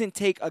Kent doesn't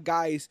take a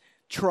guy's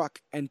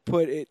truck and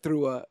put it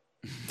through a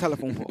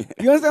telephone pole.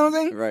 You understand what I'm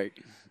saying? Right.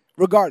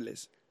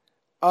 Regardless.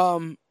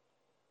 And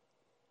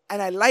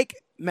I like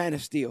Man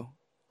of Steel.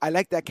 I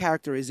like that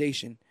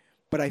characterization.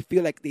 But I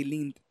feel like they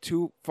leaned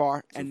too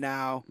far, and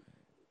now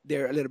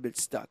they're a little bit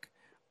stuck.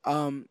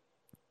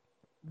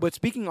 But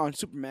speaking on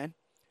Superman,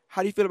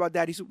 how do you feel about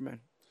Daddy Superman?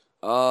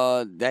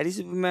 Daddy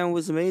Superman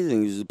was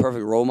amazing. He was a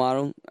perfect role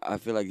model. I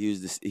feel like he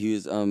was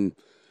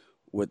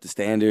what the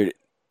standard,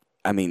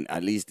 I mean,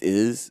 at least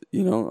is,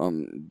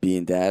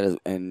 being dad,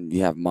 and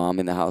you have mom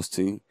in the house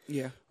too.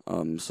 Yeah.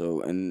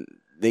 So, and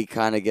they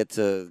kind of get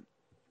to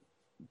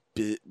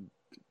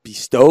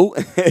bestow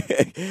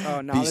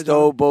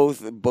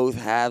both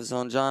halves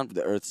on John,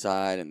 the Earth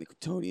side and the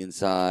Kryptonian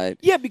side.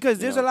 Yeah, because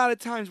there's a lot of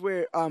times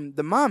where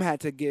the mom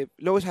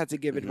Lois had to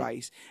give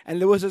advice,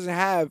 and Lois doesn't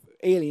have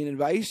alien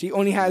advice. She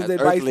only has the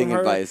advice from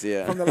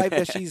her, from the life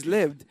that she's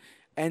lived,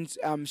 and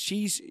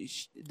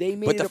they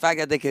made. But the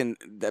fact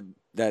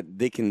that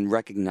they can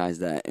recognize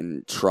that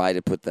and try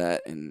to put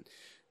that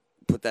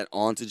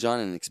onto John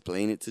and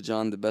explain it to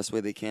John the best way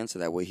they can, so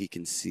that way he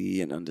can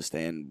see and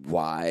understand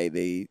why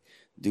they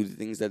do the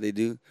things that they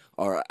do,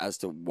 or as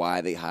to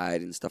why they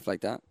hide and stuff like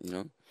that,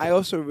 I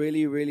also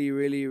really, really,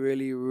 really,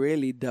 really,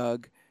 really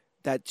dug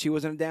that she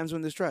wasn't a damsel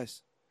in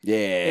distress. Yeah.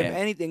 If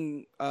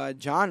anything,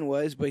 John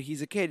was, but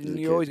he's a kid, and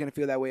you're always going to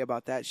feel that way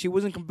about that. She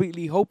wasn't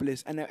completely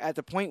hopeless. And at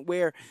the point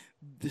where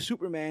the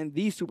Superman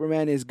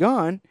is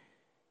gone,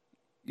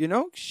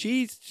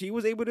 she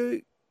was able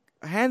to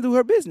handle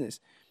her business.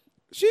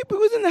 She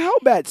was in the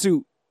Hellbat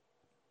suit.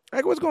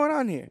 Like, what's going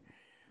on here?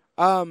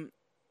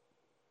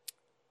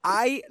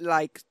 I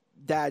like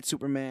Dad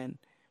Superman,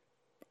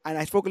 and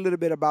I spoke a little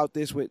bit about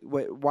this with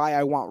why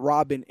I want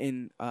Robin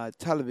in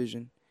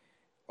television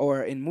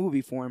or in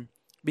movie form,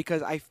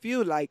 because I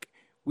feel like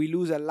we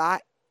lose a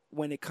lot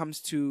when it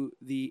comes to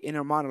the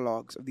inner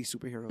monologues of these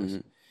superheroes.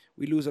 Mm-hmm.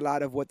 We lose a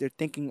lot of what they're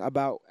thinking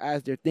about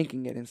as they're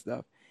thinking it and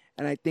stuff,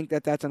 and I think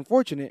that that's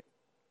unfortunate.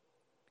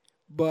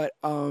 But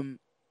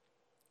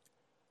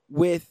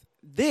with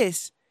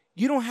this,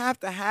 you don't have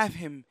to have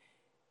him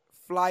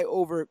fly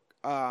over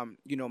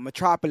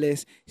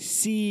Metropolis,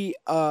 see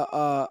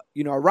a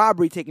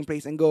robbery taking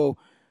place and go,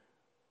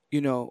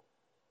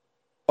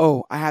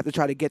 oh, I have to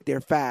try to get there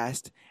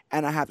fast,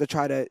 and I have to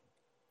try to,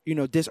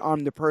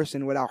 disarm the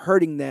person without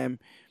hurting them,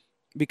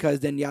 because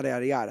then yada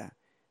yada yada.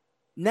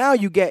 Now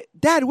you get,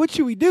 Dad, what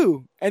should we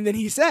do? And then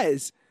he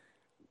says,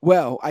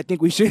 well, I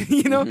think we should,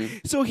 Mm-hmm.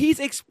 So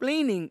he's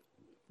explaining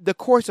the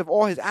course of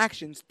all his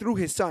actions through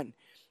his son,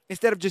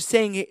 instead of just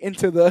saying it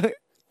into the.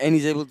 And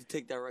he's able to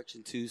take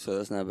direction too, so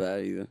that's not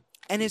bad either.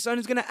 And his son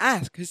is going to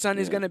ask. His son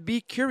is going to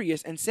be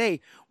curious and say,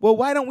 well,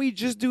 why don't we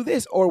just do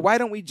this? Or why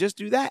don't we just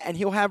do that? And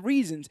he'll have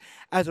reasons,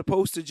 as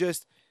opposed to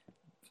just,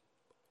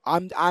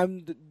 I'm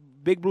the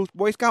big Bruce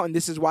Boy Scout, and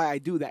this is why I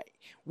do that.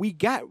 We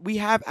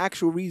have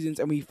actual reasons,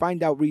 and we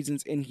find out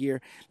reasons in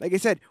here. Like I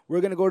said, we're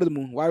going to go to the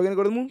moon. Why are we going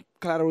to go to the moon?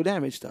 Collateral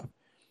damage stuff.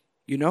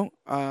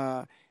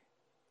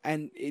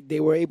 And they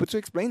were able to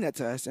explain that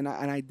to us, and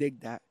I dig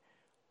that.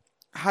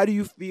 How do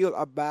you feel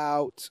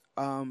about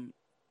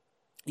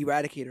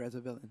Eradicator as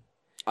a villain?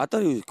 I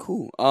thought he was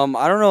cool. I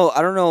don't know,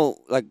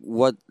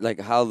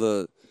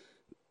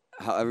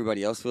 how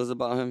everybody else feels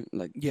about him.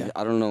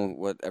 I don't know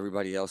what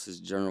everybody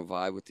else's general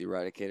vibe with the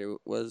Eradicator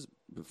was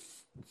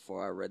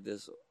before I read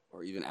this,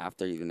 or even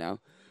after, even now.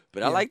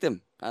 But I liked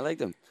him. I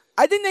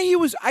think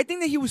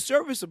that he was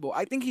serviceable.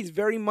 I think he's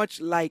very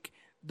much like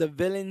the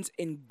villains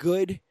in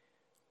good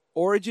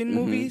origin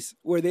movies,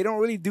 where they don't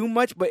really do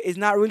much, but it's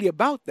not really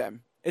about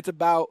them. It's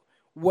about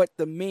what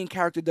the main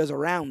character does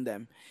around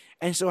them.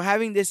 And so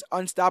having this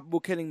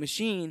unstoppable killing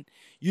machine,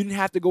 you didn't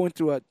have to go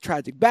into a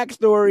tragic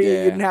backstory. Yeah.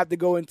 You didn't have to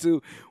go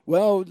into,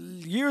 well,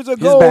 years His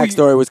ago.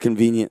 backstory was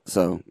convenient,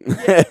 so.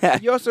 Yeah,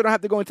 you also don't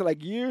have to go into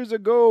like years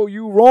ago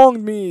you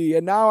wronged me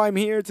and now I'm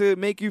here to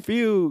make you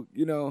feel,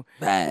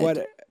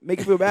 Bad. make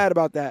you feel bad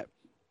about that.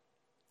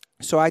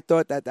 So I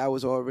thought that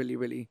was all really,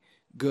 really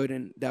good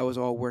and that was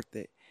all worth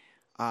it.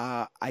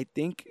 I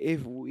think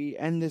if we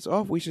end this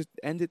off, we should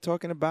end it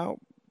talking about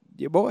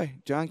your boy,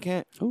 John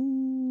Kent.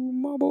 Ooh,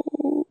 my boy.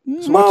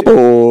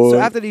 So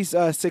after these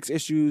 6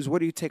 issues, what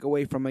do you take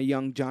away from a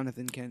young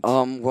Jonathan Kent?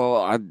 Well,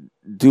 I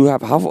do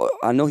have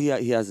I know he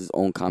has his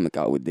own comic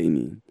out with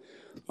Damien.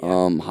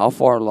 Yeah. How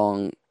far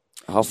along?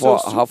 How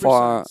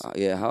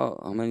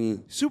many?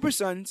 Super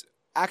Sons,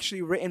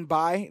 actually written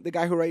by the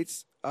guy who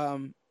writes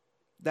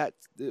that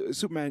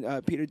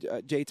Superman,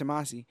 Peter J.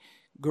 Tomasi.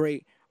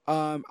 Great.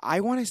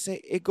 I want to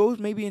say it goes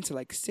maybe into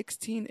like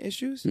 16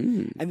 issues,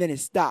 and then it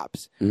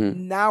stops.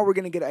 Mm-hmm. Now we're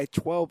gonna get a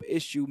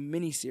 12-issue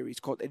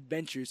miniseries called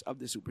Adventures of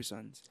the Super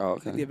Sons. Oh,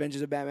 okay. Like the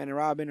Adventures of Batman and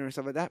Robin or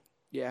stuff like that.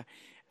 Yeah,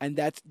 and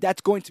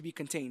that's going to be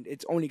contained.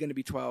 It's only going to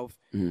be 12,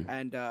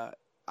 and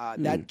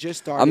that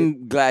just started.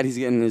 I'm glad he's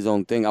getting his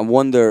own thing. I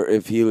wonder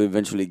if he'll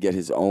eventually get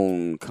his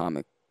own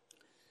comic.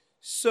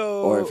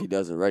 So, or if he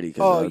does already,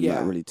 because I'm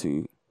not really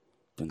too.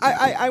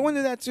 I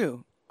wonder that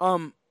too.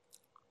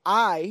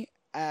 I,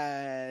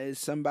 as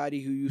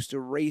somebody who used to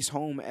race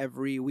home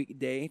every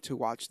weekday to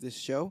watch this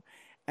show,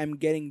 am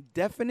getting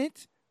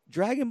definite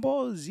Dragon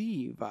Ball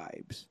Z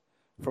vibes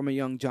from a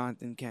young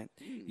Jonathan Kent.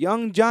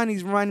 Young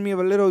Johnny's reminding me of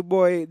a little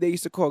boy they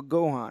used to call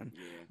Gohan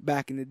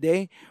back in the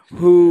day,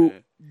 who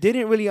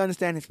didn't really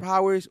understand his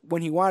powers.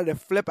 When he wanted to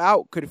flip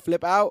out, could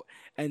flip out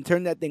and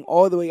turn that thing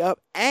all the way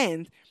up.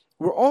 And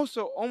we're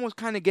also almost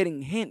kind of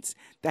getting hints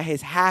that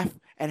his half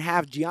and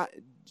half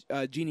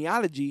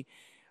genealogy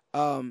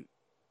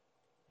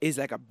is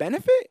like a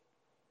benefit.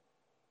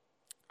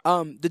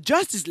 The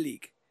Justice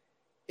League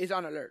is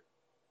on alert.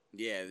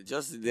 Yeah,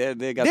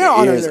 they got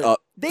their ears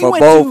up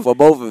for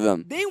both of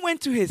them. They went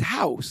to his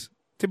house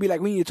to be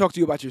like, we need to talk to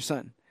you about your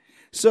son.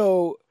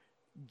 So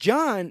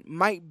John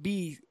might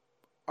be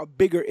a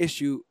bigger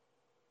issue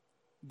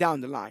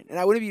down the line, and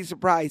I wouldn't be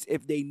surprised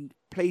if they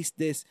placed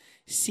this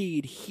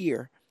seed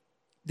here.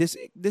 This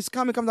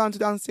comic comes out in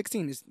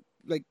 2016. It's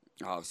like,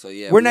 oh, so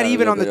yeah, we're not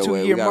even on the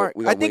 2-year mark.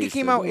 We I think it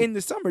came out in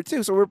the summer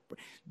too, so we're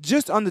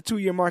just on the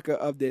 2-year marker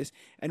of this.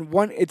 And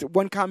it's 2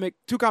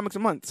 comics a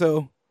month,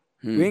 so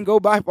we didn't go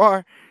by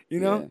far,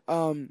 Yeah.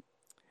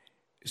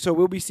 So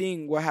we'll be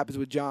seeing what happens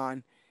with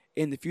John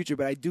in the future.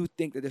 But I do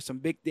think that there's some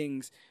big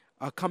things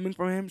coming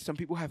from him. Some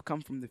people have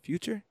come from the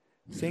future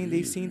saying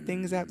they've seen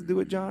things that have to do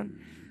with John.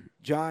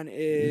 John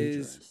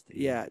seems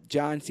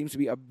to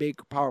be a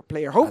big power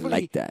player. Hopefully, I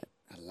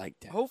like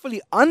that. Hopefully,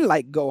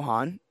 unlike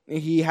Gohan,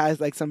 he has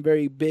like some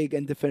very big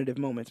and definitive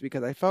moments,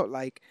 because I felt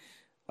like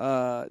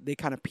they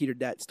kind of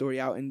petered that story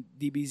out in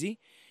DBZ.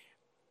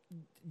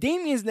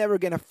 Damien's never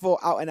going to full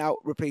out and out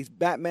replace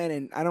Batman,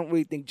 and I don't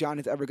really think John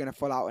is ever going to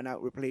full out and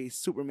out replace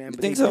Superman. But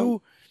think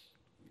so?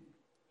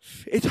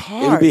 It's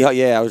hard. It'll be hard.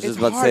 Yeah, I was just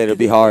about to say it'll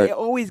be hard. It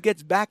always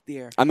gets back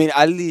there. I mean,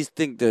 I at least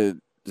think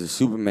the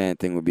Superman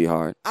thing would be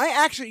hard. I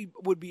actually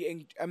would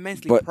be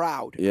immensely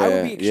proud. Yeah, I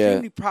would be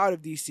extremely proud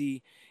of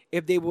DC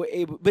if they were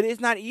able. But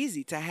it's not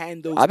easy to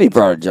handle. I'd be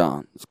proud of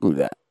John. Screw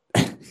that.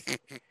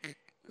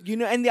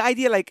 And the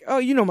idea like, oh,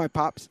 my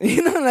pops.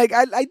 Like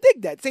I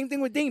dig that. Same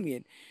thing with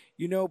Damien.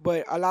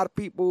 But a lot of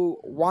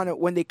people want to,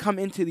 when they come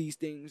into these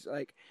things,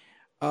 like,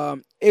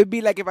 it would be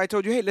like if I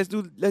told you, hey, let's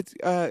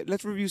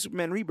review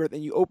Superman Rebirth,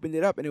 and you opened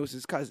it up and it was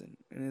his cousin,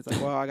 and it's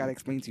like, well, I gotta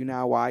explain to you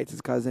now why it's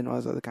his cousin, all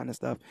this other kind of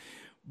stuff.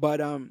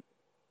 But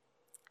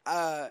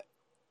I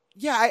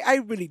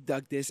really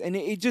dug this, and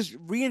it just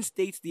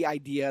reinstates the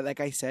idea,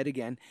 like I said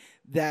again,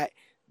 that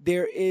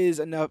there is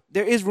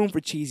room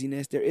for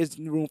cheesiness, there is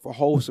room for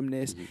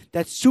wholesomeness.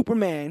 That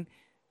Superman,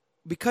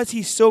 because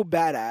he's so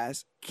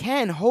badass,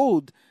 can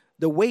hold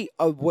the weight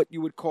of what you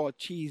would call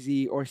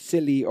cheesy or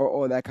silly or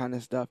all that kind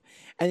of stuff.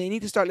 And they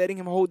need to start letting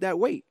him hold that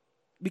weight,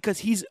 because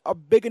he's a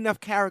big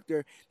enough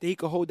character that he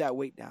could hold that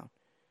weight down.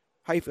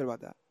 How you feel about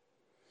that?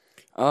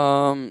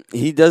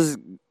 He does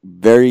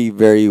very,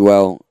 very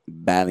well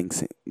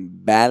balancing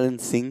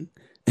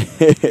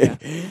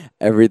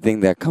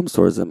everything that comes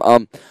towards him.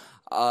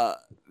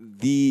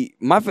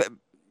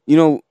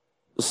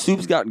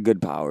 Soup's got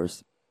good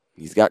powers.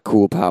 He's got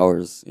cool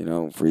powers,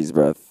 freeze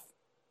breath,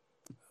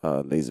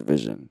 laser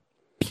vision,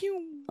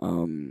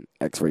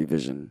 X-ray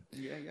vision.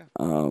 Yeah.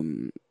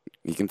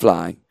 He can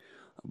fly,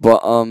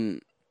 but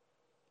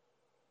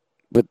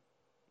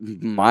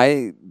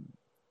my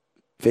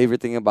favorite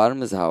thing about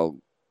him is how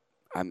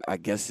I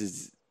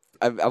guess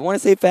I want to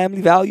say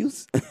family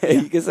values.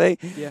 You can say,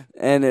 yeah.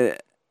 And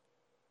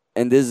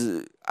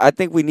there's, I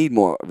think we need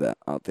more of that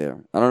out there.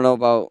 I don't know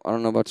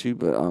about you,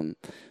 but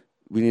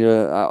we need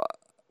a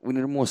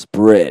more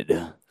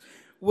spread.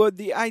 Well,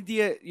 the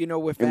idea,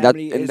 with And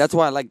family and is that's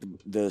why I like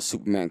the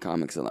Superman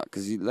comics a lot,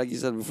 because like you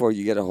said before,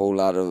 you get a whole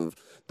lot of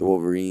the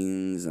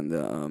Wolverines and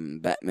the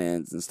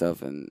Batmans and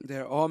stuff, and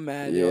they're all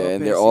mad. yeah,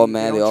 and They're they're all all pissy. They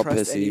mad, don't they're all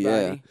trust pissy, yeah.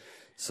 anybody.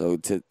 So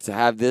to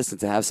have this and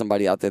to have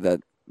somebody out there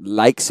that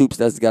likes Soups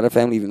that's got a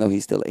family, even though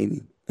he's still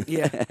alien,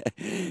 Yeah.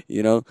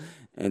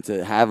 and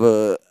to have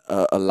a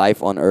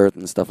life on Earth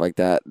and stuff like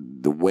that,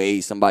 the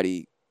way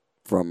somebody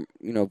from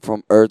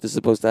Earth is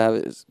supposed to have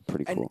it is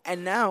pretty cool.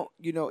 And now,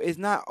 it's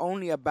not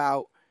only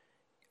about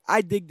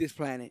I dig this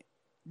planet.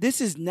 This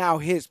is now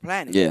his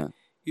planet. Yeah.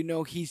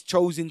 He's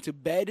chosen to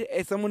bed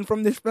as someone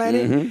from this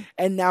planet,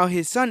 and now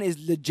his son is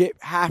legit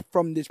half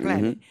from this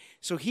planet.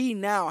 So he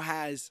now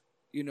has,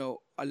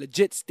 a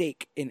legit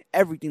stake in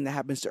everything that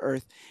happens to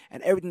Earth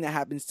and everything that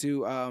happens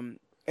to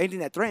anything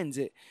that threatens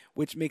it,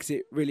 which makes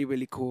it really,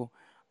 really cool.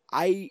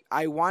 I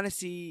want to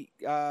see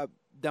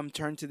them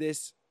turn to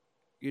this,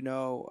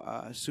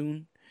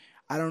 soon.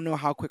 I don't know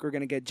how quick we're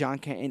gonna get John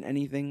Kent in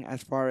anything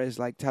as far as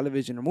like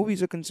television or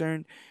movies are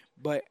concerned,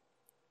 but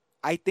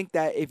I think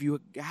that if you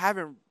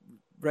haven't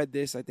read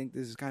this, I think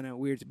this is kind of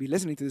weird to be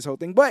listening to this whole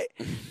thing. But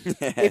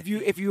if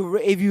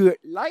you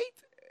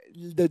liked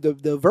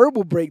the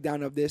verbal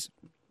breakdown of this,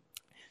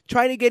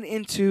 try to get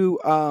into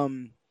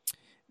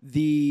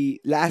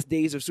the Last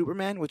Days of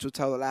Superman, which will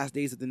tell the last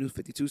days of the New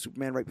 52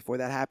 Superman right before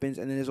that happens,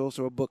 and then there's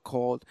also a book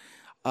called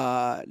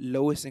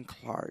Lois and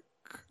Clark.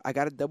 I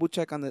gotta double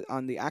check on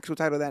the actual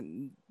title of that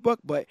book,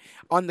 but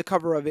on the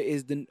cover of it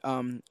is the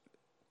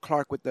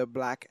Clark with the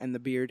black and the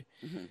beard,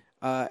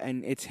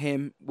 and it's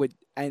him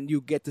and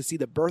you get to see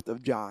the birth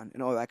of John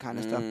and all that kind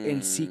of stuff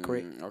in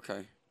secret.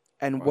 Okay.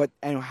 And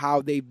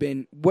how they've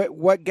been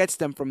what gets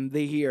them from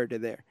here to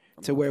there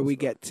to where we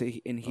get to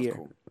in here.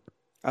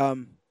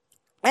 Cool.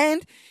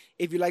 And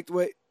if you liked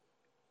what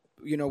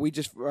we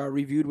just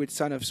reviewed with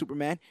Son of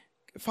Superman,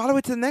 follow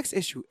it to the next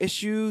issue,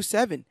 issue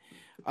 7.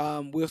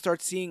 We'll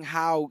start seeing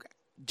how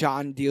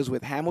John deals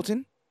with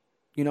Hamilton,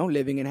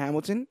 living in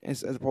Hamilton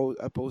as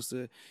opposed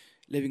to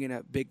living in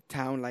a big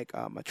town like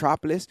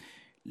Metropolis.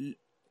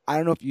 I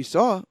don't know if you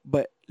saw,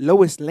 but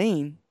Lois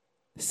Lane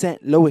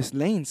sent Lois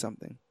Lane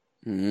something.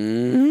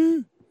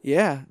 Mm-hmm.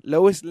 Yeah,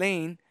 Lois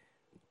Lane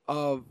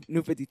of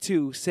New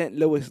 52 sent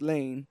Lois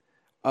Lane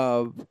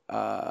of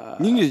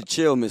you need to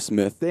chill, Miss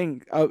Smith.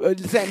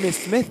 Sent Miss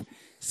Smith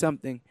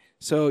something.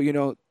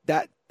 So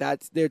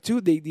that's there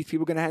too. These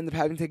people are gonna end up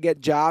having to get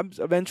jobs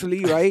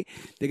eventually, right?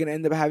 They're gonna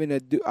end up having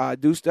to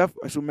do stuff.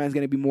 Superman's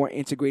gonna be more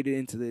integrated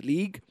into the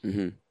league.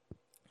 Mm-hmm.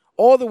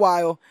 All the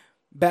while,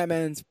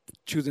 Batman's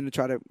choosing to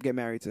try to get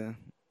married to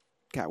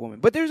Catwoman.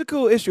 But there's a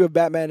cool issue of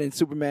Batman and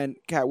Superman,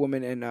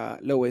 Catwoman,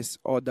 and Lois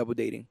all double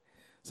dating.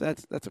 So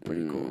that's a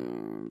pretty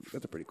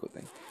cool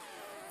thing.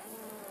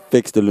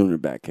 Fix the lunar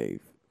Batcave,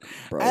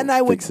 bro. And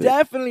I would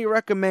definitely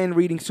recommend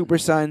reading Super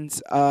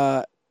Sons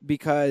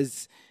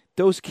because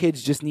those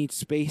kids just need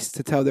space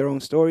to tell their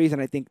own stories,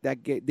 and I think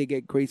that they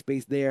get great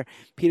space there.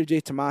 Peter J.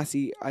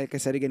 Tomasi, like I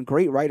said again,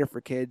 great writer for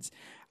kids.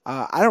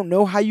 I don't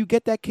know how you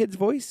get that kid's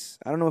voice.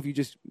 I don't know if you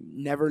just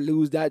never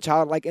lose that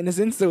childlike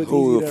innocence. So it's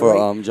easy to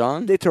write.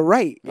 John? To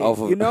write.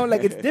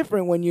 It's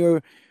different when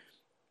you're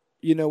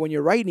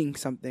writing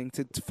something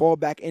to fall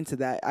back into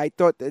that. I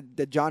thought that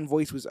the John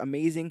voice was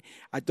amazing.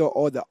 I thought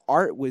all the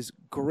art was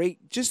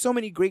great. Just so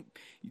many great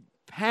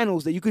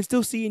panels that you can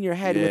still see in your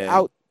head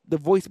without the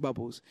voice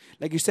bubbles.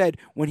 Like you said,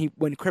 when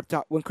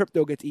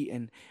Crypto gets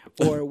eaten,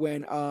 or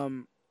when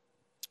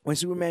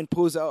Superman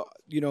pulls out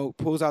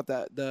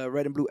the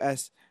red and blue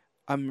S,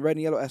 red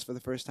and yellow S for the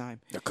first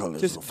time. The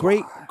colors just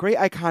great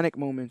iconic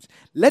moments.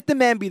 Let the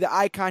man be the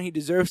icon he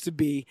deserves to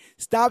be.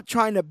 Stop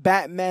trying to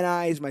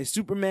Batmanize my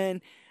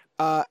Superman,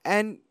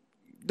 and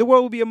the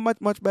world will be a much,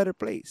 much better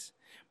place.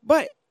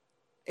 But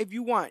if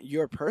you want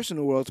your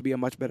personal world to be a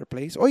much better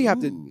place, all you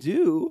have to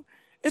do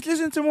is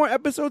listen to more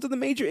episodes of the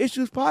Major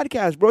Issues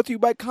Podcast, brought to you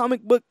by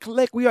Comic Book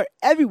Click. We are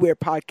everywhere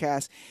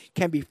podcasts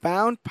can be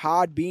found.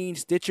 Podbean,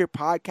 Stitcher,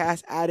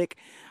 Podcast Addict,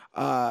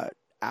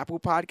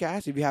 Apple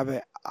Podcasts. If you have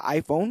an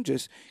iPhone,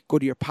 just go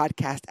to your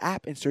podcast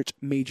app and search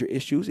Major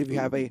Issues. If you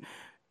have a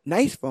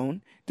nice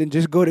phone, then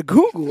just go to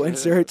Google and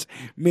search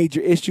Major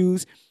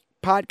Issues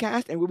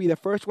Podcast, and we'll be the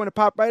first one to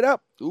pop right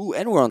up. Ooh,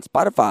 and we're on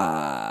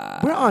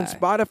Spotify. We're on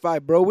Spotify,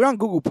 bro. We're on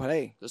Google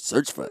Play. Just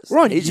search for us.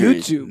 We're on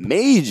YouTube.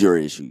 Major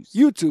Issues.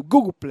 YouTube,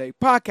 Google Play,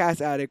 Podcast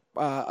Addict,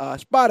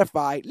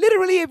 Spotify.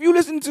 Literally, if you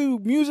listen to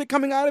music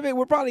coming out of it,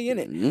 we're probably in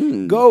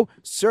it. Go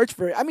search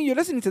for it. I mean, you're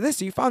listening to this,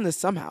 so you found this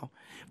somehow.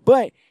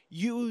 But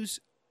use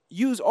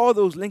all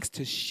those links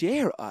to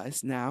share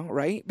us now,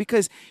 right?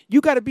 Because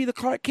you got to be the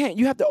Clark Kent.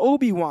 You have the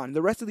Obi-Wan,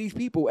 the rest of these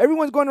people.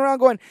 Everyone's going around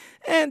going,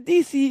 and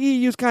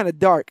DCEU's kind of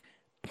dark.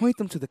 Point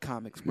them to the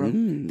comics, bro.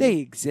 They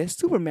exist.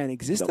 Superman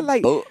exists. The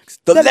light. Books.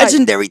 The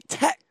legendary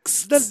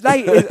texts. The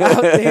light is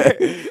out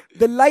there.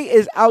 The light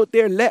is out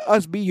there. Let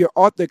us be your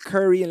Arthur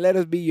Curry and let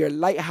us be your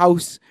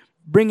lighthouse,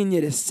 bringing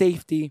you to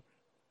safety.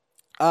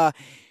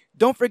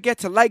 Don't forget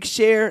to like,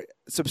 share,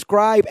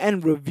 subscribe,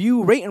 and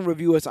rate and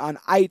review us on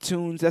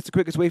iTunes. That's the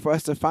quickest way for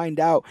us to find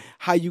out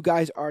how you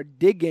guys are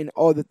digging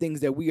all the things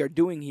that we are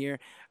doing here.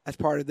 as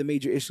part of the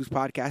Major Issues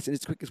podcast, and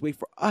it's the quickest way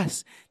for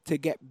us to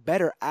get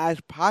better as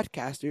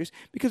podcasters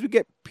because we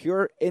get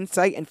pure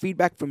insight and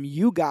feedback from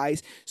you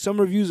guys.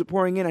 Some reviews are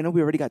pouring in. I know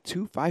we already got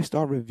 2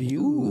 5-star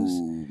reviews.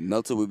 Ooh,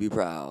 Melter would be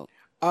proud.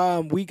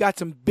 We got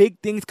some big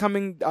things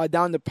coming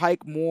down the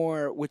pike.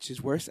 More Which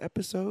Is Worse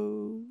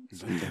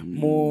episodes.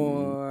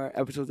 More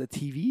episodes of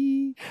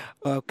TV,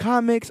 of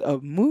comics,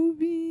 of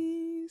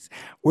movies.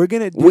 We're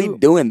going to do... We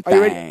doing Are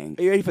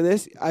you ready for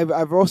this?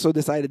 I've also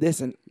decided this,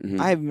 and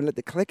I haven't even let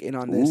the click in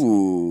on this.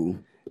 Ooh.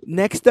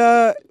 Next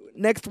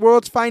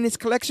World's Finest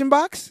Collection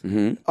box?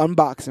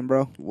 Unboxing,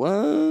 bro. What?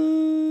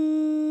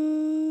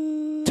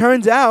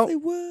 Turns out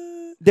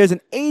there's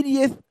an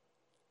 80th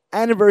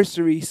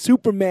anniversary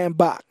Superman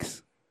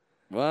box.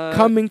 What?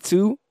 Coming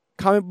to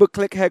Comic Book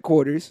Click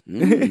headquarters.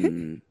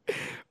 Brought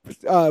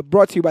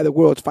to you by the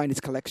World's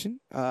Finest Collection.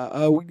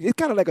 It's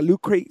kind of like a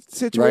loot crate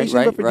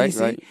situation, but for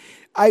DC.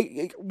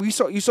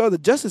 You saw the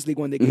Justice League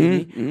one they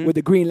gave me with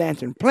the Green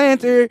Lantern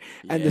planter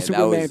and the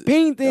Superman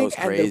painting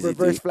and the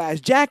Reverse Flash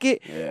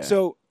jacket. Yeah.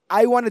 So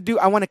I want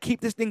to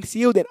keep this thing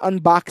sealed and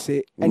unbox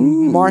it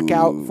and mark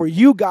out for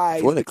you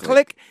guys to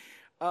click.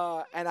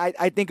 And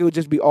I think it would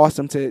just be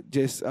awesome to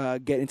just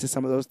get into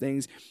some of those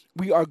things.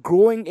 We are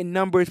growing in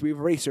numbers. We've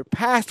already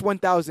surpassed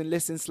 1,000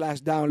 listens /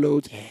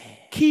 downloads. Yeah.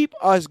 Keep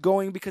us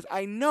going because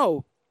I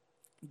know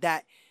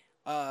that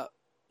I've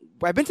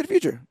been to the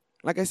future.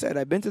 Like I said,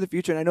 I've been to the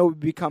future, and I know we've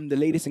become the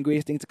latest and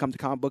greatest thing to come to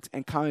comic books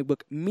and comic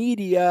book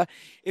media.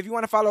 If you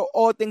want to follow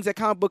all things at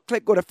Comic Book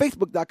Click, go to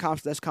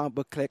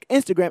facebook.com/comicbookclick,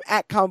 Instagram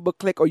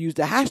 @comicbookclick, or use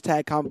the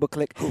hashtag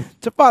comicbookclick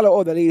to follow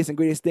all the latest and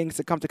greatest things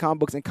to come to comic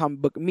books and comic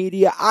book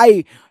media.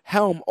 I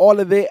helm all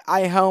of it.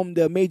 I helm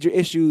the Major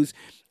Issues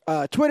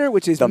Twitter,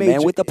 which is the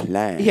man with the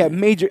plan. Yeah,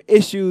 Major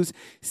Issues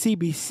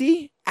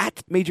CBC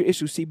 @ Major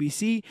Issues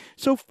CBC.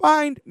 So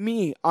find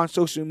me on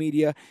social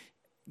media.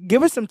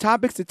 Give us some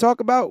topics to talk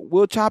about.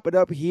 We'll chop it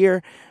up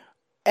here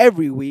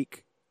every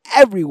week,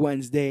 every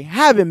Wednesday.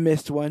 Haven't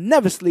missed one.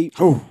 Never sleep.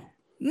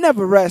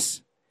 Never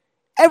rest.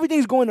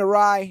 Everything's going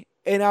awry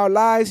in our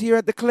lives here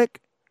at the Click,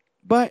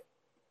 but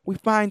we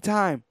find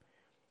time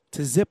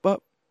to zip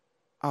up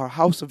our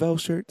House of L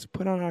shirts,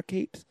 put on our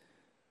capes,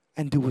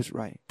 and do what's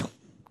right.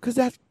 Because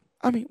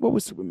what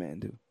would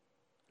Superman do?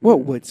 What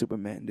would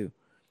Superman do?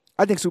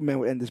 I think Superman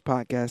would end this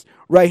podcast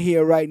right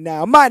here, right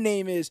now. My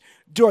name is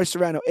George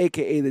Serrano,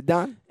 a.k.a. The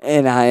Don.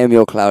 And I am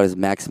your Cloudus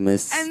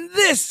Maximus. And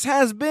this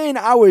has been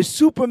our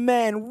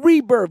Superman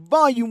Rebirth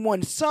Volume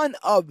 1 Son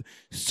of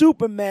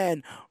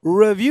Superman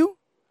review.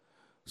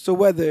 So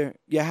whether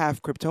you're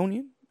half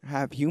Kryptonian,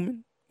 half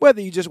human,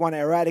 whether you just want to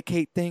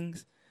eradicate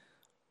things,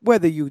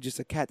 whether you're just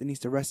a cat that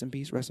needs to rest in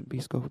peace,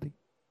 Goldie,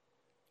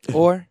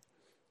 or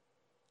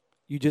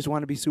you just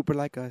want to be super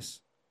like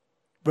us,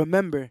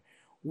 remember,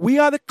 we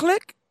are the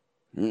Click.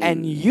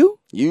 And you,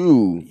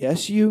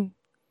 yes, you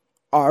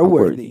are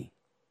worthy.